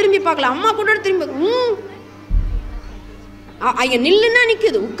கூட்டோட திரும்பி பார்க்கல, அம்மா கூட்டோட திரும்பி ஐயா நில்லுன்னா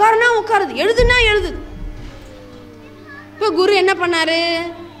நிற்குது, உட்காருனா உட்காருது, எழுதுனா எழுதுது. இப்போ குரு என்ன பண்ணாரு,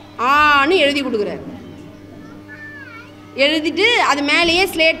 ஆன்னு எழுதி கொடுக்குறாரு. எழுதிட்டு அது மேலேயே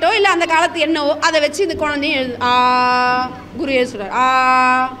ஸ்லேட்டோ இல்லை அந்த காலத்து என்னவோ அதை வச்சு இந்த குழந்தையும் எழுது. குரு எழுத சொல்கிறார்.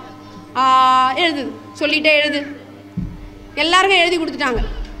 எழுதுது, சொல்லிட்டே எழுது. எல்லாருக்கும் எழுதி கொடுத்துட்டாங்க,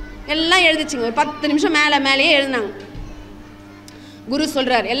 எல்லாம் எழுதிச்சிங்க. ஒரு 10 நிமிஷம் மேலேயே எழுதினாங்க. குரு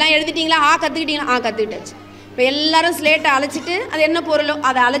சொல்கிறார், எல்லாம் எழுதிட்டீங்களா? கற்றுக்கிட்டீங்களா? கற்றுக்கிட்டாச்சு. இப்போ எல்லாரும் ஸ்லேட்டை அழைச்சிட்டு, அது என்ன பொருளோ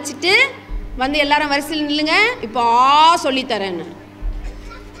அதை அழைச்சிட்டு வந்து எல்லாரும் வரிசையில் நில்லுங்க, இப்போ சொல்லித்தரேன்னு.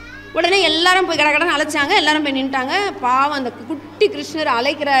 உடனே எல்லாரும் போய் கடகடன்னு அழைச்சாங்க. எல்லாரும் போய் நின்ட்டாங்க. பாவம் அந்த குட்டி கிருஷ்ணர்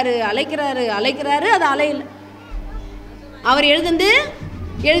அழைக்கிறாரு அழைக்கிறாரு அழைக்கிறாரு, அது அலையில. அவர்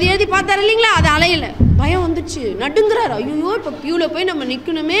எழுதி பார்த்தாரு இல்லைங்களா, அது அலையில. பயம் வந்துச்சு, நடுங்கிறாரு. ஐயோ இப்போ பியூவில் போய் நம்ம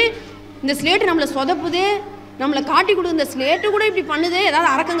நிற்கணுமே, இந்த ஸ்லேட்டு நம்மளை சொதப்புதே, நம்மளை காட்டி கொடு, இந்த ஸ்லேட்டு கூட இப்படி பண்ணுதே,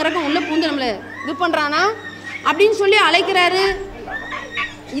 ஏதாவது அரக்கங்கிறக்கம் உள்ளே பூந்து நம்மளை இது பண்ணுறானா அப்படின்னு சொல்லி அழைக்கிறாரு.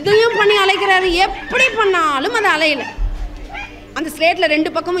 இதையும் பண்ணி அழைக்கிறாரு. எப்படி பண்ணாலும் அது அலையில. அந்த ஸ்லேட்டில் 2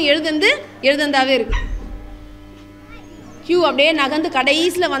 பக்கமும் எழுதந்தாவே இருக்கு. கியூ அப்படியே நகர்ந்து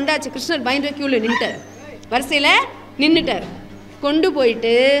கடைசியில் வந்தாச்சு. கிருஷ்ணர் பயந்து கியூவில் நின்ட்டார், வரிசையில் நின்றுட்டார். கொண்டு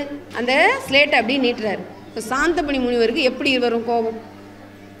போயிட்டு அந்த ஸ்லேட்டை அப்படியே நீட்டுறாரு. இப்போ சாந்தபணி முனிவருக்கு எப்படி வரும் கோபம்?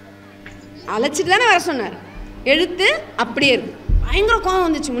 அழைச்சிட்டு தானே வர சொன்னார். எழுத்து அப்படியே இருக்கு. பயங்கர கோபம்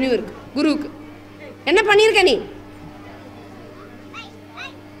வந்துச்சு முனிவருக்கு, குருவுக்கு. என்ன பண்ணியிருக்க நீ?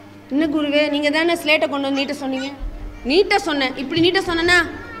 இன்னும் குருவே, நீங்கள் தானே ஸ்லேட்டை கொண்டு வந்து நீட்ட சொன்னீங்க. நீட்ட சொன்னேன். இப்படி நீட்ட சொன்னேன்னா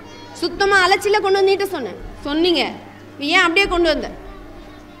சுத்தமாக அலைச்சில கொண்டு வந்து நீட்ட சொன்னீங்க. ஏன் அப்படியே கொண்டு வந்த?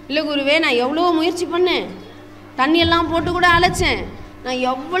 இல்லை குருவே, நான் எவ்வளோ முயற்சி பண்ணேன், தண்ணியெல்லாம் போட்டு கூட அழைச்சேன். நான்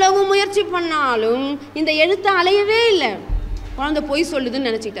எவ்வளவு முயற்சி பண்ணாலும் இந்த எழுத்து அலையவே இல்லை. குழந்தை பொய் சொல்லுதுன்னு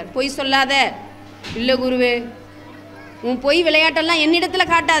நினச்சிக்கிட்டார். பொய் சொல்லாத. இல்லை குருவே, உன் பொய் விளையாட்டெல்லாம்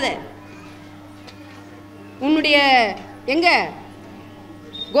என்னிடத்தில் காட்டாத. உன்னுடைய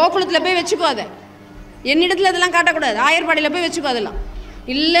கோகுலத்தில் போய் வச்சுக்கோ, அதை என்னிடத்தில் அதெல்லாம் காட்டக்கூடாது. ஆயர்பாடியில் போய் வச்சுக்கோ அதெல்லாம்.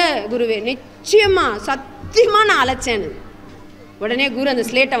 இல்லை குருவே, நிச்சயமாக சத்தியமாக நான் அழைச்சேன்னு. உடனே குரு அந்த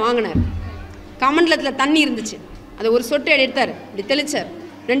ஸ்லேட்டை வாங்கினார். கமண்டலத்தில் தண்ணி இருந்துச்சு, அதை ஒரு சொட்டு எடுத்தார், இப்படி தெளிச்சார்.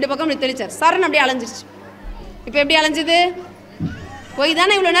 2 பக்கம் இப்படி தெளிச்சார். சரண் அப்படியே அலைஞ்சிருச்சு. இப்போ எப்படி அலைஞ்சுது? போய்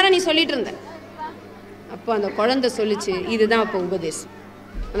தானே இவ்வளோ நேரம் நீ சொல்லிட்டு இருந்த. அப்போ அந்த குழந்தை சொல்லிச்சு, இதுதான் அப்போ உபதேசம்.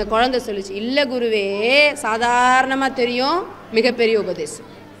 அந்த குழந்தை சொல்லிச்சு, இல்லை குருவே, சாதாரணமாக தெரியும், மிகப்பெரிய உபதேசம்.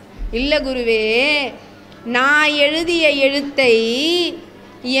 இல்லை குருவே, நான் எழுதிய எழுத்தை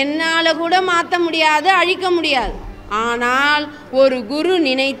என்னால் கூட மாற்ற முடியாது, அழிக்க முடியாது. ஆனால் ஒரு குரு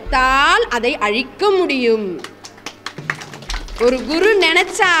நினைத்தால் அதை அழிக்க முடியும். ஒரு குரு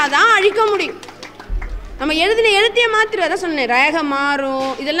நினைச்சாதான் அழிக்க முடியும். நம்ம எழுதின எழுத்தையே மாற்றிடுவோம். அதான் சொன்னேன், ரேகம் மாறும்,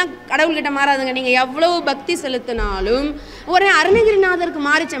 இதெல்லாம் கடவுள்கிட்ட மாறாதுங்க. நீங்கள் எவ்வளவு பக்தி செலுத்தினாலும் ஒரு அருணகிரிநாதருக்கு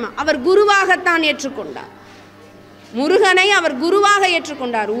மாறிச்சமா, அவர் குருவாகத்தான் ஏற்றுக்கொண்டார். முருகனை அவர் குருவாக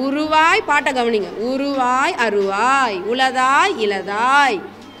ஏற்றுக்கொண்டார். உருவாய், பாட்டை கவனிங்க, உருவாய் அருவாய் உளதாய் இலதாய்.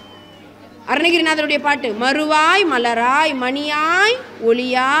 அருணகிரிநாதருடைய பாட்டு, மறுவாய் மலராய் மணியாய்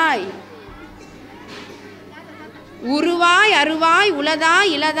ஒளியாய். உருவாய் அருவாய்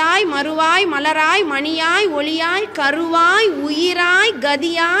உளதாய் இலதாய் மறுவாய் மலராய் மணியாய் ஒளியாய் கருவாய் உயிராய்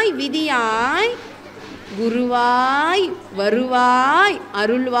கதியாய் விதியாய் குருவாய் வருவாய்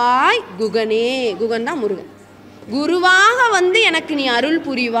அருள்வாய் குகனே. குகன் தான் முருகன். குருவாக வந்து எனக்கு நீ அருள்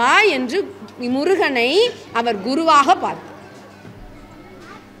புரிவாய் என்று முருகனை அவர் குருவாக பார்த்தார்.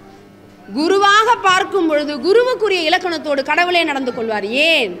 குருவாக பார்க்கும் பொழுது குருவுக்குரிய இலக்கணத்தோடு கடவுளே நடந்து கொள்வார்.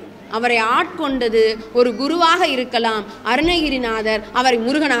 ஏன்? அவரை ஆட்கொண்டது ஒரு குருவாக இருக்கலாம். அருணகிரிநாதர் அவரை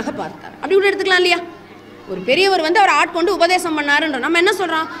முருகனாக பார்த்தார். அப்படி கூட எடுத்துக்கலாம் இல்லையா? ஒரு பெரியவர் வந்து அவர் ஆட்கொண்டு உபதேசம் பண்ணாருன்றோம். நம்ம என்ன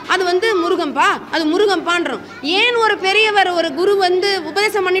சொல்கிறோம்? அது வந்து முருகன்பா, அது முருகன்பான்றோம். ஏன் ஒரு பெரியவர் ஒரு குரு வந்து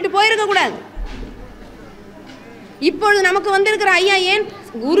உபதேசம் பண்ணிட்டு போயிருக்கக்கூடாது? இப்பொழுது நமக்கு வந்திருக்கிற ஐயா ஏன்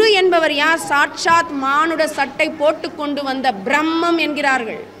குரு என்பவர் யார்? சாட்சாத் மானுட சட்டை போட்டுக்கொண்டு வந்த பிரம்மம்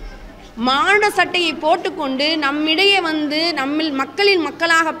என்கிறார்கள். மானுட சட்டையை போட்டுக்கொண்டு நம்மிடையே வந்து மக்களின்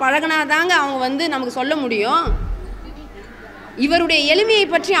மக்களாக பழகினாதாங்க அவங்க வந்து நமக்கு சொல்ல முடியும். இவருடைய எளிமையை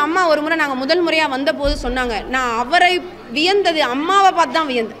பற்றி அம்மா ஒரு முறை நாங்கள் முதல் முறையாக வந்தபோது சொன்னாங்க. நான் அவரை வியந்தது அம்மாவை பார்த்து தான்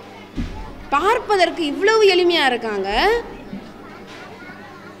வியந்தேன். பார்ப்பதற்கு இவ்வளவு எளிமையாக இருக்காங்க.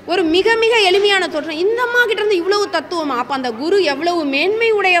 ஒரு மிக மிக எளிமையான தோற்றம். இந்த அம்மா கிட்ட இருந்து இவ்வளவு தத்துவமா? அப்போ அந்த குரு எவ்வளவு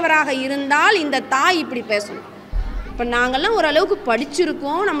மேன்மை உடையவராக இருந்தால் இந்த தாய் இப்படி பேசணும். இப்போ நாங்கள்லாம் ஓரளவுக்கு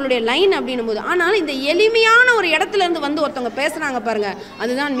படிச்சிருக்கோம், நம்மளுடைய லைன் அப்படின்னும் போது. ஆனால் இந்த எளிமையான ஒரு இடத்துல இருந்து வந்து ஒருத்தவங்க பேசுகிறாங்க பாருங்க,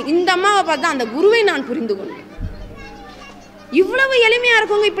 அதுதான் இந்த அம்மாவை பார்த்தா அந்த குருவை நான் புரிந்து கொண்டேன். இவ்வளவு எளிமையாக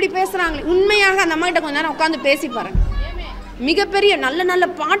இருக்கவங்க இப்படி பேசுகிறாங்களே. உண்மையாக அந்த அம்மா கிட்ட கொஞ்ச நேரம் உட்காந்து பேசி பாருங்க. மிகப்பெரிய நல்ல நல்ல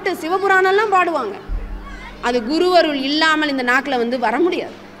பாட்டு சிவபுராணம்லாம் பாடுவாங்க. அது குருவருள் இல்லாமல் இந்த நாக்கில் வந்து வர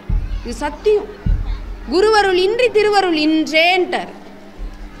முடியாது. இது சத்தியம். குருவருள் இன்றி திருவருள் இன்றேன்ட்டார்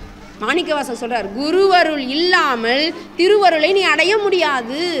மாணிக்கவாசகர் சொல்றார். குருவருள் இல்லாமல் திருவருளை நீ அடைய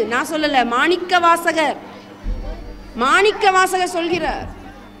முடியாது. நான் சொல்லல, மாணிக்கவாசகர் சொல்கிறார்.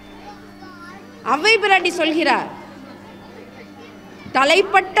 அவ்வை பிராட்டி சொல்கிறார்.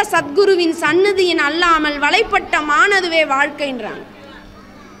 தலைப்பட்ட சத்குருவின் சன்னதியின் அல்லாமல் வலைப்பட்ட மானதுவே வாழ்க்கைன்றாங்க.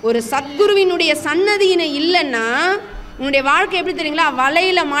 ஒரு சத்குருவினுடைய சன்னதியினை இல்லைன்னா உன்னுடைய வாழ்க்கை எப்படி தெரியுங்களா?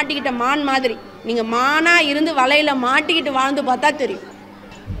 வலையில் மாட்டிக்கிட்ட மான் மாதிரி. நீங்கள் மானாக இருந்து வலையில் மாட்டிக்கிட்டு வாழ்ந்து பார்த்தா தெரியும்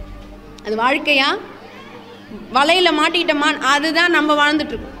அது வாழ்க்கையா. வலையில் மாட்டிக்கிட்ட மான் அதுதான் நம்ம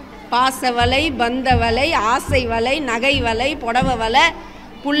வாழ்ந்துட்டுருக்கோம். பாச வலை, பந்த வலை, ஆசை வலை, நகை வலை, புடவை வலை,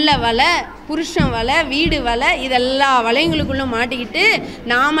 புள்ள வலை, புருஷன் வலை, வீடு வலை, இதெல்லா வலைங்களுக்குள்ளும் மாட்டிக்கிட்டு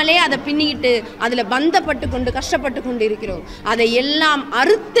நாமளே அதை பின்னிக்கிட்டு அதில் பந்தப்பட்டு கொண்டு கஷ்டப்பட்டு கொண்டு இருக்கிறோம். அதை எல்லாம்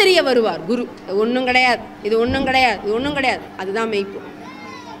அறுத்தறிய வருவார் குரு. ஒன்றும் கிடையாது, இது ஒன்றும் கிடையாது, இது ஒன்றும் கிடையாது, அதுதான் மெய்ப்பொருள்.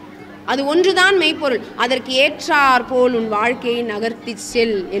 அது ஒன்றுதான் மெய்ப்பொருள். அதற்கு ஏற்றார் போல் உன் வாழ்க்கையை நகர்த்தி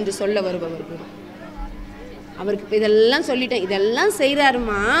செல் என்று சொல்ல வருபவர் குரு. அவருக்கு இதெல்லாம் சொல்லிட்டேன், இதெல்லாம்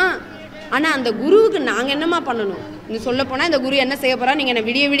செய்கிறாருமா. ஆனால் அந்த குருவுக்கு நாங்கள் என்னம்மா பண்ணணும்? இன்னும் சொல்ல போனால் இந்த குரு என்ன செய்ய போகிறா? நீங்கள் என்ன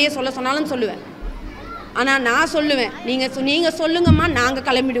விடிய விடிய சொல்ல சொன்னாலும் சொல்லுவேன். ஆனால் நான் சொல்லுவேன், நீங்கள் சொல்லுங்கம்மா, நாங்கள்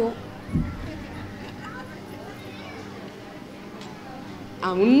கிளம்பிடுவோம்.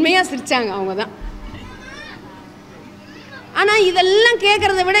 உண்மையாக சிரிச்சாங்க அவங்க தான். ஆனால் இதெல்லாம்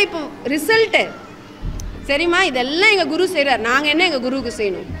கேட்குறத விட இப்போ ரிசல்ட்டு சரிம்மா, இதெல்லாம் எங்கள் குரு செய்கிறார், நாங்கள் என்ன எங்கள் குருவுக்கு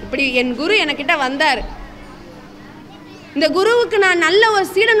செய்யணும்? இப்படி என் குரு என்கிட்ட வந்தார், இந்த குருவுக்கு நான் நல்ல ஒரு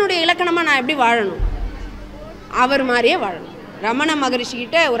சீடனுடைய இலக்கணமாக நான் எப்படி வாழணும்? அவர் மாதிரியே வாழணும். ரமண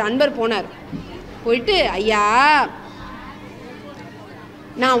மகரிஷிக்கிட்ட ஒரு அன்பர் போனார். போயிட்டு, ஐயா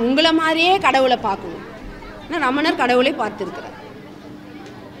நான் உங்களை மாதிரியே கடவுளை பார்க்கணும். நான் ரமணர் கடவுளை பார்த்துருக்கிறார்.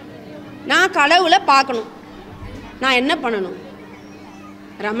 நான் கடவுளை பார்க்கணும், நான் என்ன பண்ணணும்?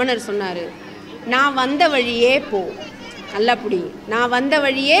 ரமணர் சொன்னார், நான் வந்த வழியே போ. நல்லா புடி, நான் வந்த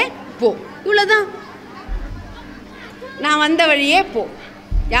வழியே போ. இவ்வளோதான். நான் வந்த வழியே போ.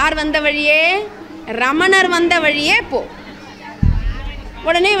 யார் வந்த வழியே? ரமணர் வந்த வழியே போ.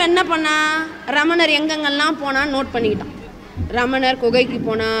 உடனே என்ன பண்ணா? ரமணர் எங்கெங்கெல்லாம் போனான்னு நோட் பண்ணிக்கிட்டான். ரமணர் குகைக்கு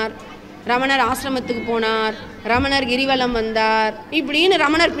போனார், ரமணர் ஆசிரமத்துக்கு போனார், ரமணர் கிரிவலம் வந்தார், இப்படின்னு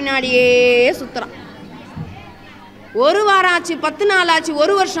ரமணர் பின்னாடியே சுற்றுறான். ஒரு வாரம் ஆச்சு, 10 நாள் ஆச்சு,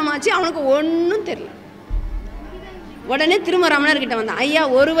 ஒரு வருஷம் ஆச்சு, அவனுக்கு ஒன்றும் தெரியல. உடனே திரும்ப ரமணர்கிட்ட வந்தான். ஐயா,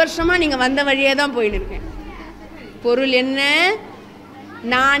 ஒரு வருஷமாக நீங்கள் வந்த வழியே தான் போயின்னு இருக்கேன். பொருள் என்ன?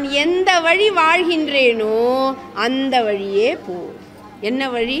 நான் எந்த வழி வாழ்கின்றேனோ அந்த வழியே போ. என்ன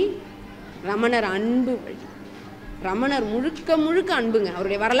வழி? ரமணர் அன்பு வழி. ரமணர் முழுக்க முழுக்க அன்புங்க.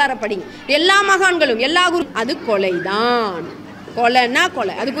 அவருடைய வரலாறை படிங்க. எல்லா மகான்களும் எல்லா குரு, அது கொலைதான். கொலைன்னா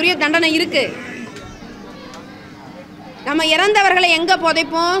கொலை, அதுக்குரிய தண்டனை இருக்கு. நம்ம இறந்தவர்களை எங்கே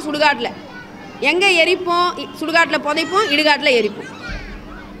புதைப்போம்? சுடுகாட்டில். எங்கே எரிப்போம்? சுடுகாட்டில் புதைப்போம், இடுகாட்டில் எரிப்போம்.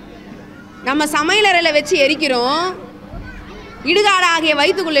 நம்ம சமையலறையில் வச்சு எரிக்கிறோம், இடுகாடா ஆகிய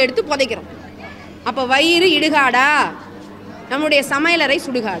வயிற்றுக்குள்ளே எடுத்து புதைக்கிறோம். அப்போ வயிறு இடுகாடா, நம்முடைய சமையலறை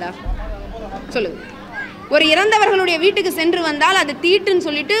சுடுகாடா? சொல்லுங்க. ஒரு இறந்தவர்களுடைய வீட்டுக்கு சென்று வந்தால் அது தீட்டுன்னு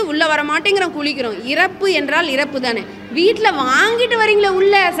சொல்லிட்டு உள்ளே வர மாட்டேங்கிறோம், குளிக்கிறோம். இறப்பு என்றால் இறப்பு தானே. வீட்டில் வாங்கிட்டு வரீங்களே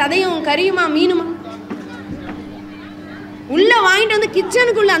உள்ள சதையும் கறியுமா மீனுமா, உள்ள வாங்கிட்டு வந்து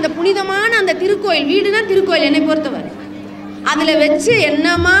கிச்சனுக்குள்ள அந்த புனிதமான அந்த திருக்கோயில், வீடுனா திருக்கோயில் என்னை பொறுத்தவரை, அதில் வச்சு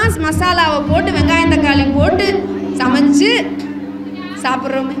என்னமா மசாலாவை போட்டு வெங்காயம் தக்காளி போட்டு சமைச்சு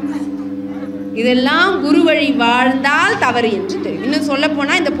சாப்பிட்றோமே. இதெல்லாம் குரு வழி வாழ்ந்தால் தவறு என்று தெரியும். இன்னும் சொல்ல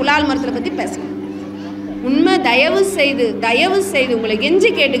போனால் இந்த புலால் மரத்தை பற்றி பேசலாம். உண்மை தயவு செய்து உங்களை கெஞ்சி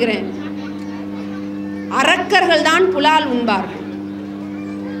கேட்டுக்கிறேன், அரக்கர்கள் தான் புலால் உண்பார்கள்.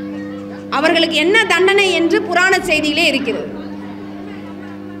 அவர்களுக்கு என்ன தண்டனை என்று புராண செய்தியிலே இருக்கிறது.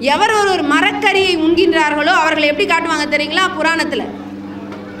 எவர் ஒரு மரக்கரியை உண்கின்றார்களோ அவர்களை எப்படி காட்டுவாங்க தெரியுங்களா? புராணத்தில்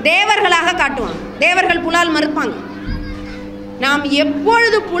தேவர்களாக காட்டுவாங்க. தேவர்கள் புலால் மறுப்பாங்க. நாம்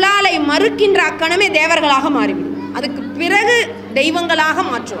எப்பொழுது புலாலை மறுக்கின்ற அக்கணமே தேவர்களாக மாறிவிடும். அதுக்கு பிறகு தெய்வங்களாக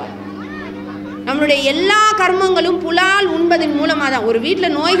மாற்றுவார். நம்மளுடைய எல்லா கர்மங்களும் புலால் உண்பதன் மூலமாக தான். ஒரு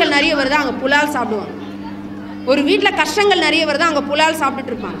வீட்டில் நோய்கள் நிறைய வருதா, அங்கே புலால் சாப்பிடுவாங்க. ஒரு வீட்டில் கஷ்டங்கள் நிறைய வருதா, அங்கே புலால்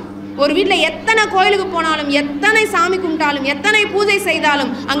சாப்பிட்டுட்டு இருப்பாங்க. ஒரு வீட்டில் எத்தனை கோயிலுக்கு போனாலும், எத்தனை சாமி கும்பிட்டாலும், எத்தனை பூஜை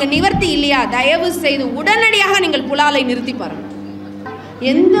செய்தாலும் அங்கே நிவர்த்தி இல்லையா, தயவு செய்து உடனடியாக நீங்கள் புலாலை நிறுத்தி பாருங்கள்.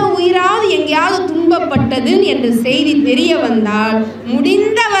 எந்த உயிராவது எங்கேயாவது துன்பப்பட்டது என்று செய்தி தெரிய வந்தால்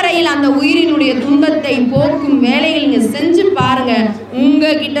முடிந்த வரையில் அந்த உயிரினுடைய துன்பத்தை போக்கும் வேலைகள் நீங்க செஞ்சு பாருங்க.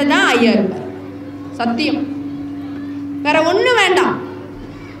 உங்ககிட்ட தான் ஐயா இருப்பார். சத்தியம், வேற ஒண்ணு வேண்டாம்.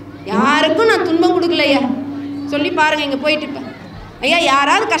 யாருக்கும் நான் துன்பம் கொடுக்கலையா சொல்லி பாருங்க. இங்க போயிட்டு இருப்பேன், ஐயா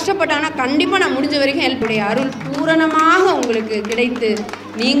யாராவது கஷ்டப்பட்டாங்கன்னா கண்டிப்பா நான் முடிஞ்ச வரைக்கும் ஹெல்ப் பண்ண. அருள் பூரணமாக உங்களுக்கு கிடைத்து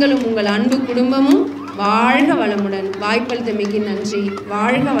நீங்களும் உங்கள் அன்பு குடும்பமும் வாழ்க வளமுடன். வாய்ப்பளித்தமைக்கு நன்றி.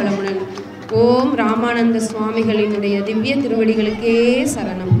 வாழ்க வளமுடன். ஓம் ராமானந்த சுவாமிகளினுடைய திவ்ய திருவடிகளுக்கே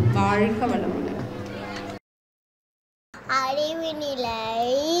சரணம். வாழ்க வளமுடன். அறிவு நிலை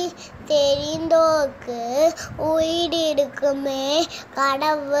தெரிந்தோர்க்கு உயிரிடுக்குமே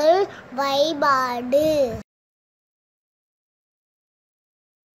கடவுள் வைபாடு.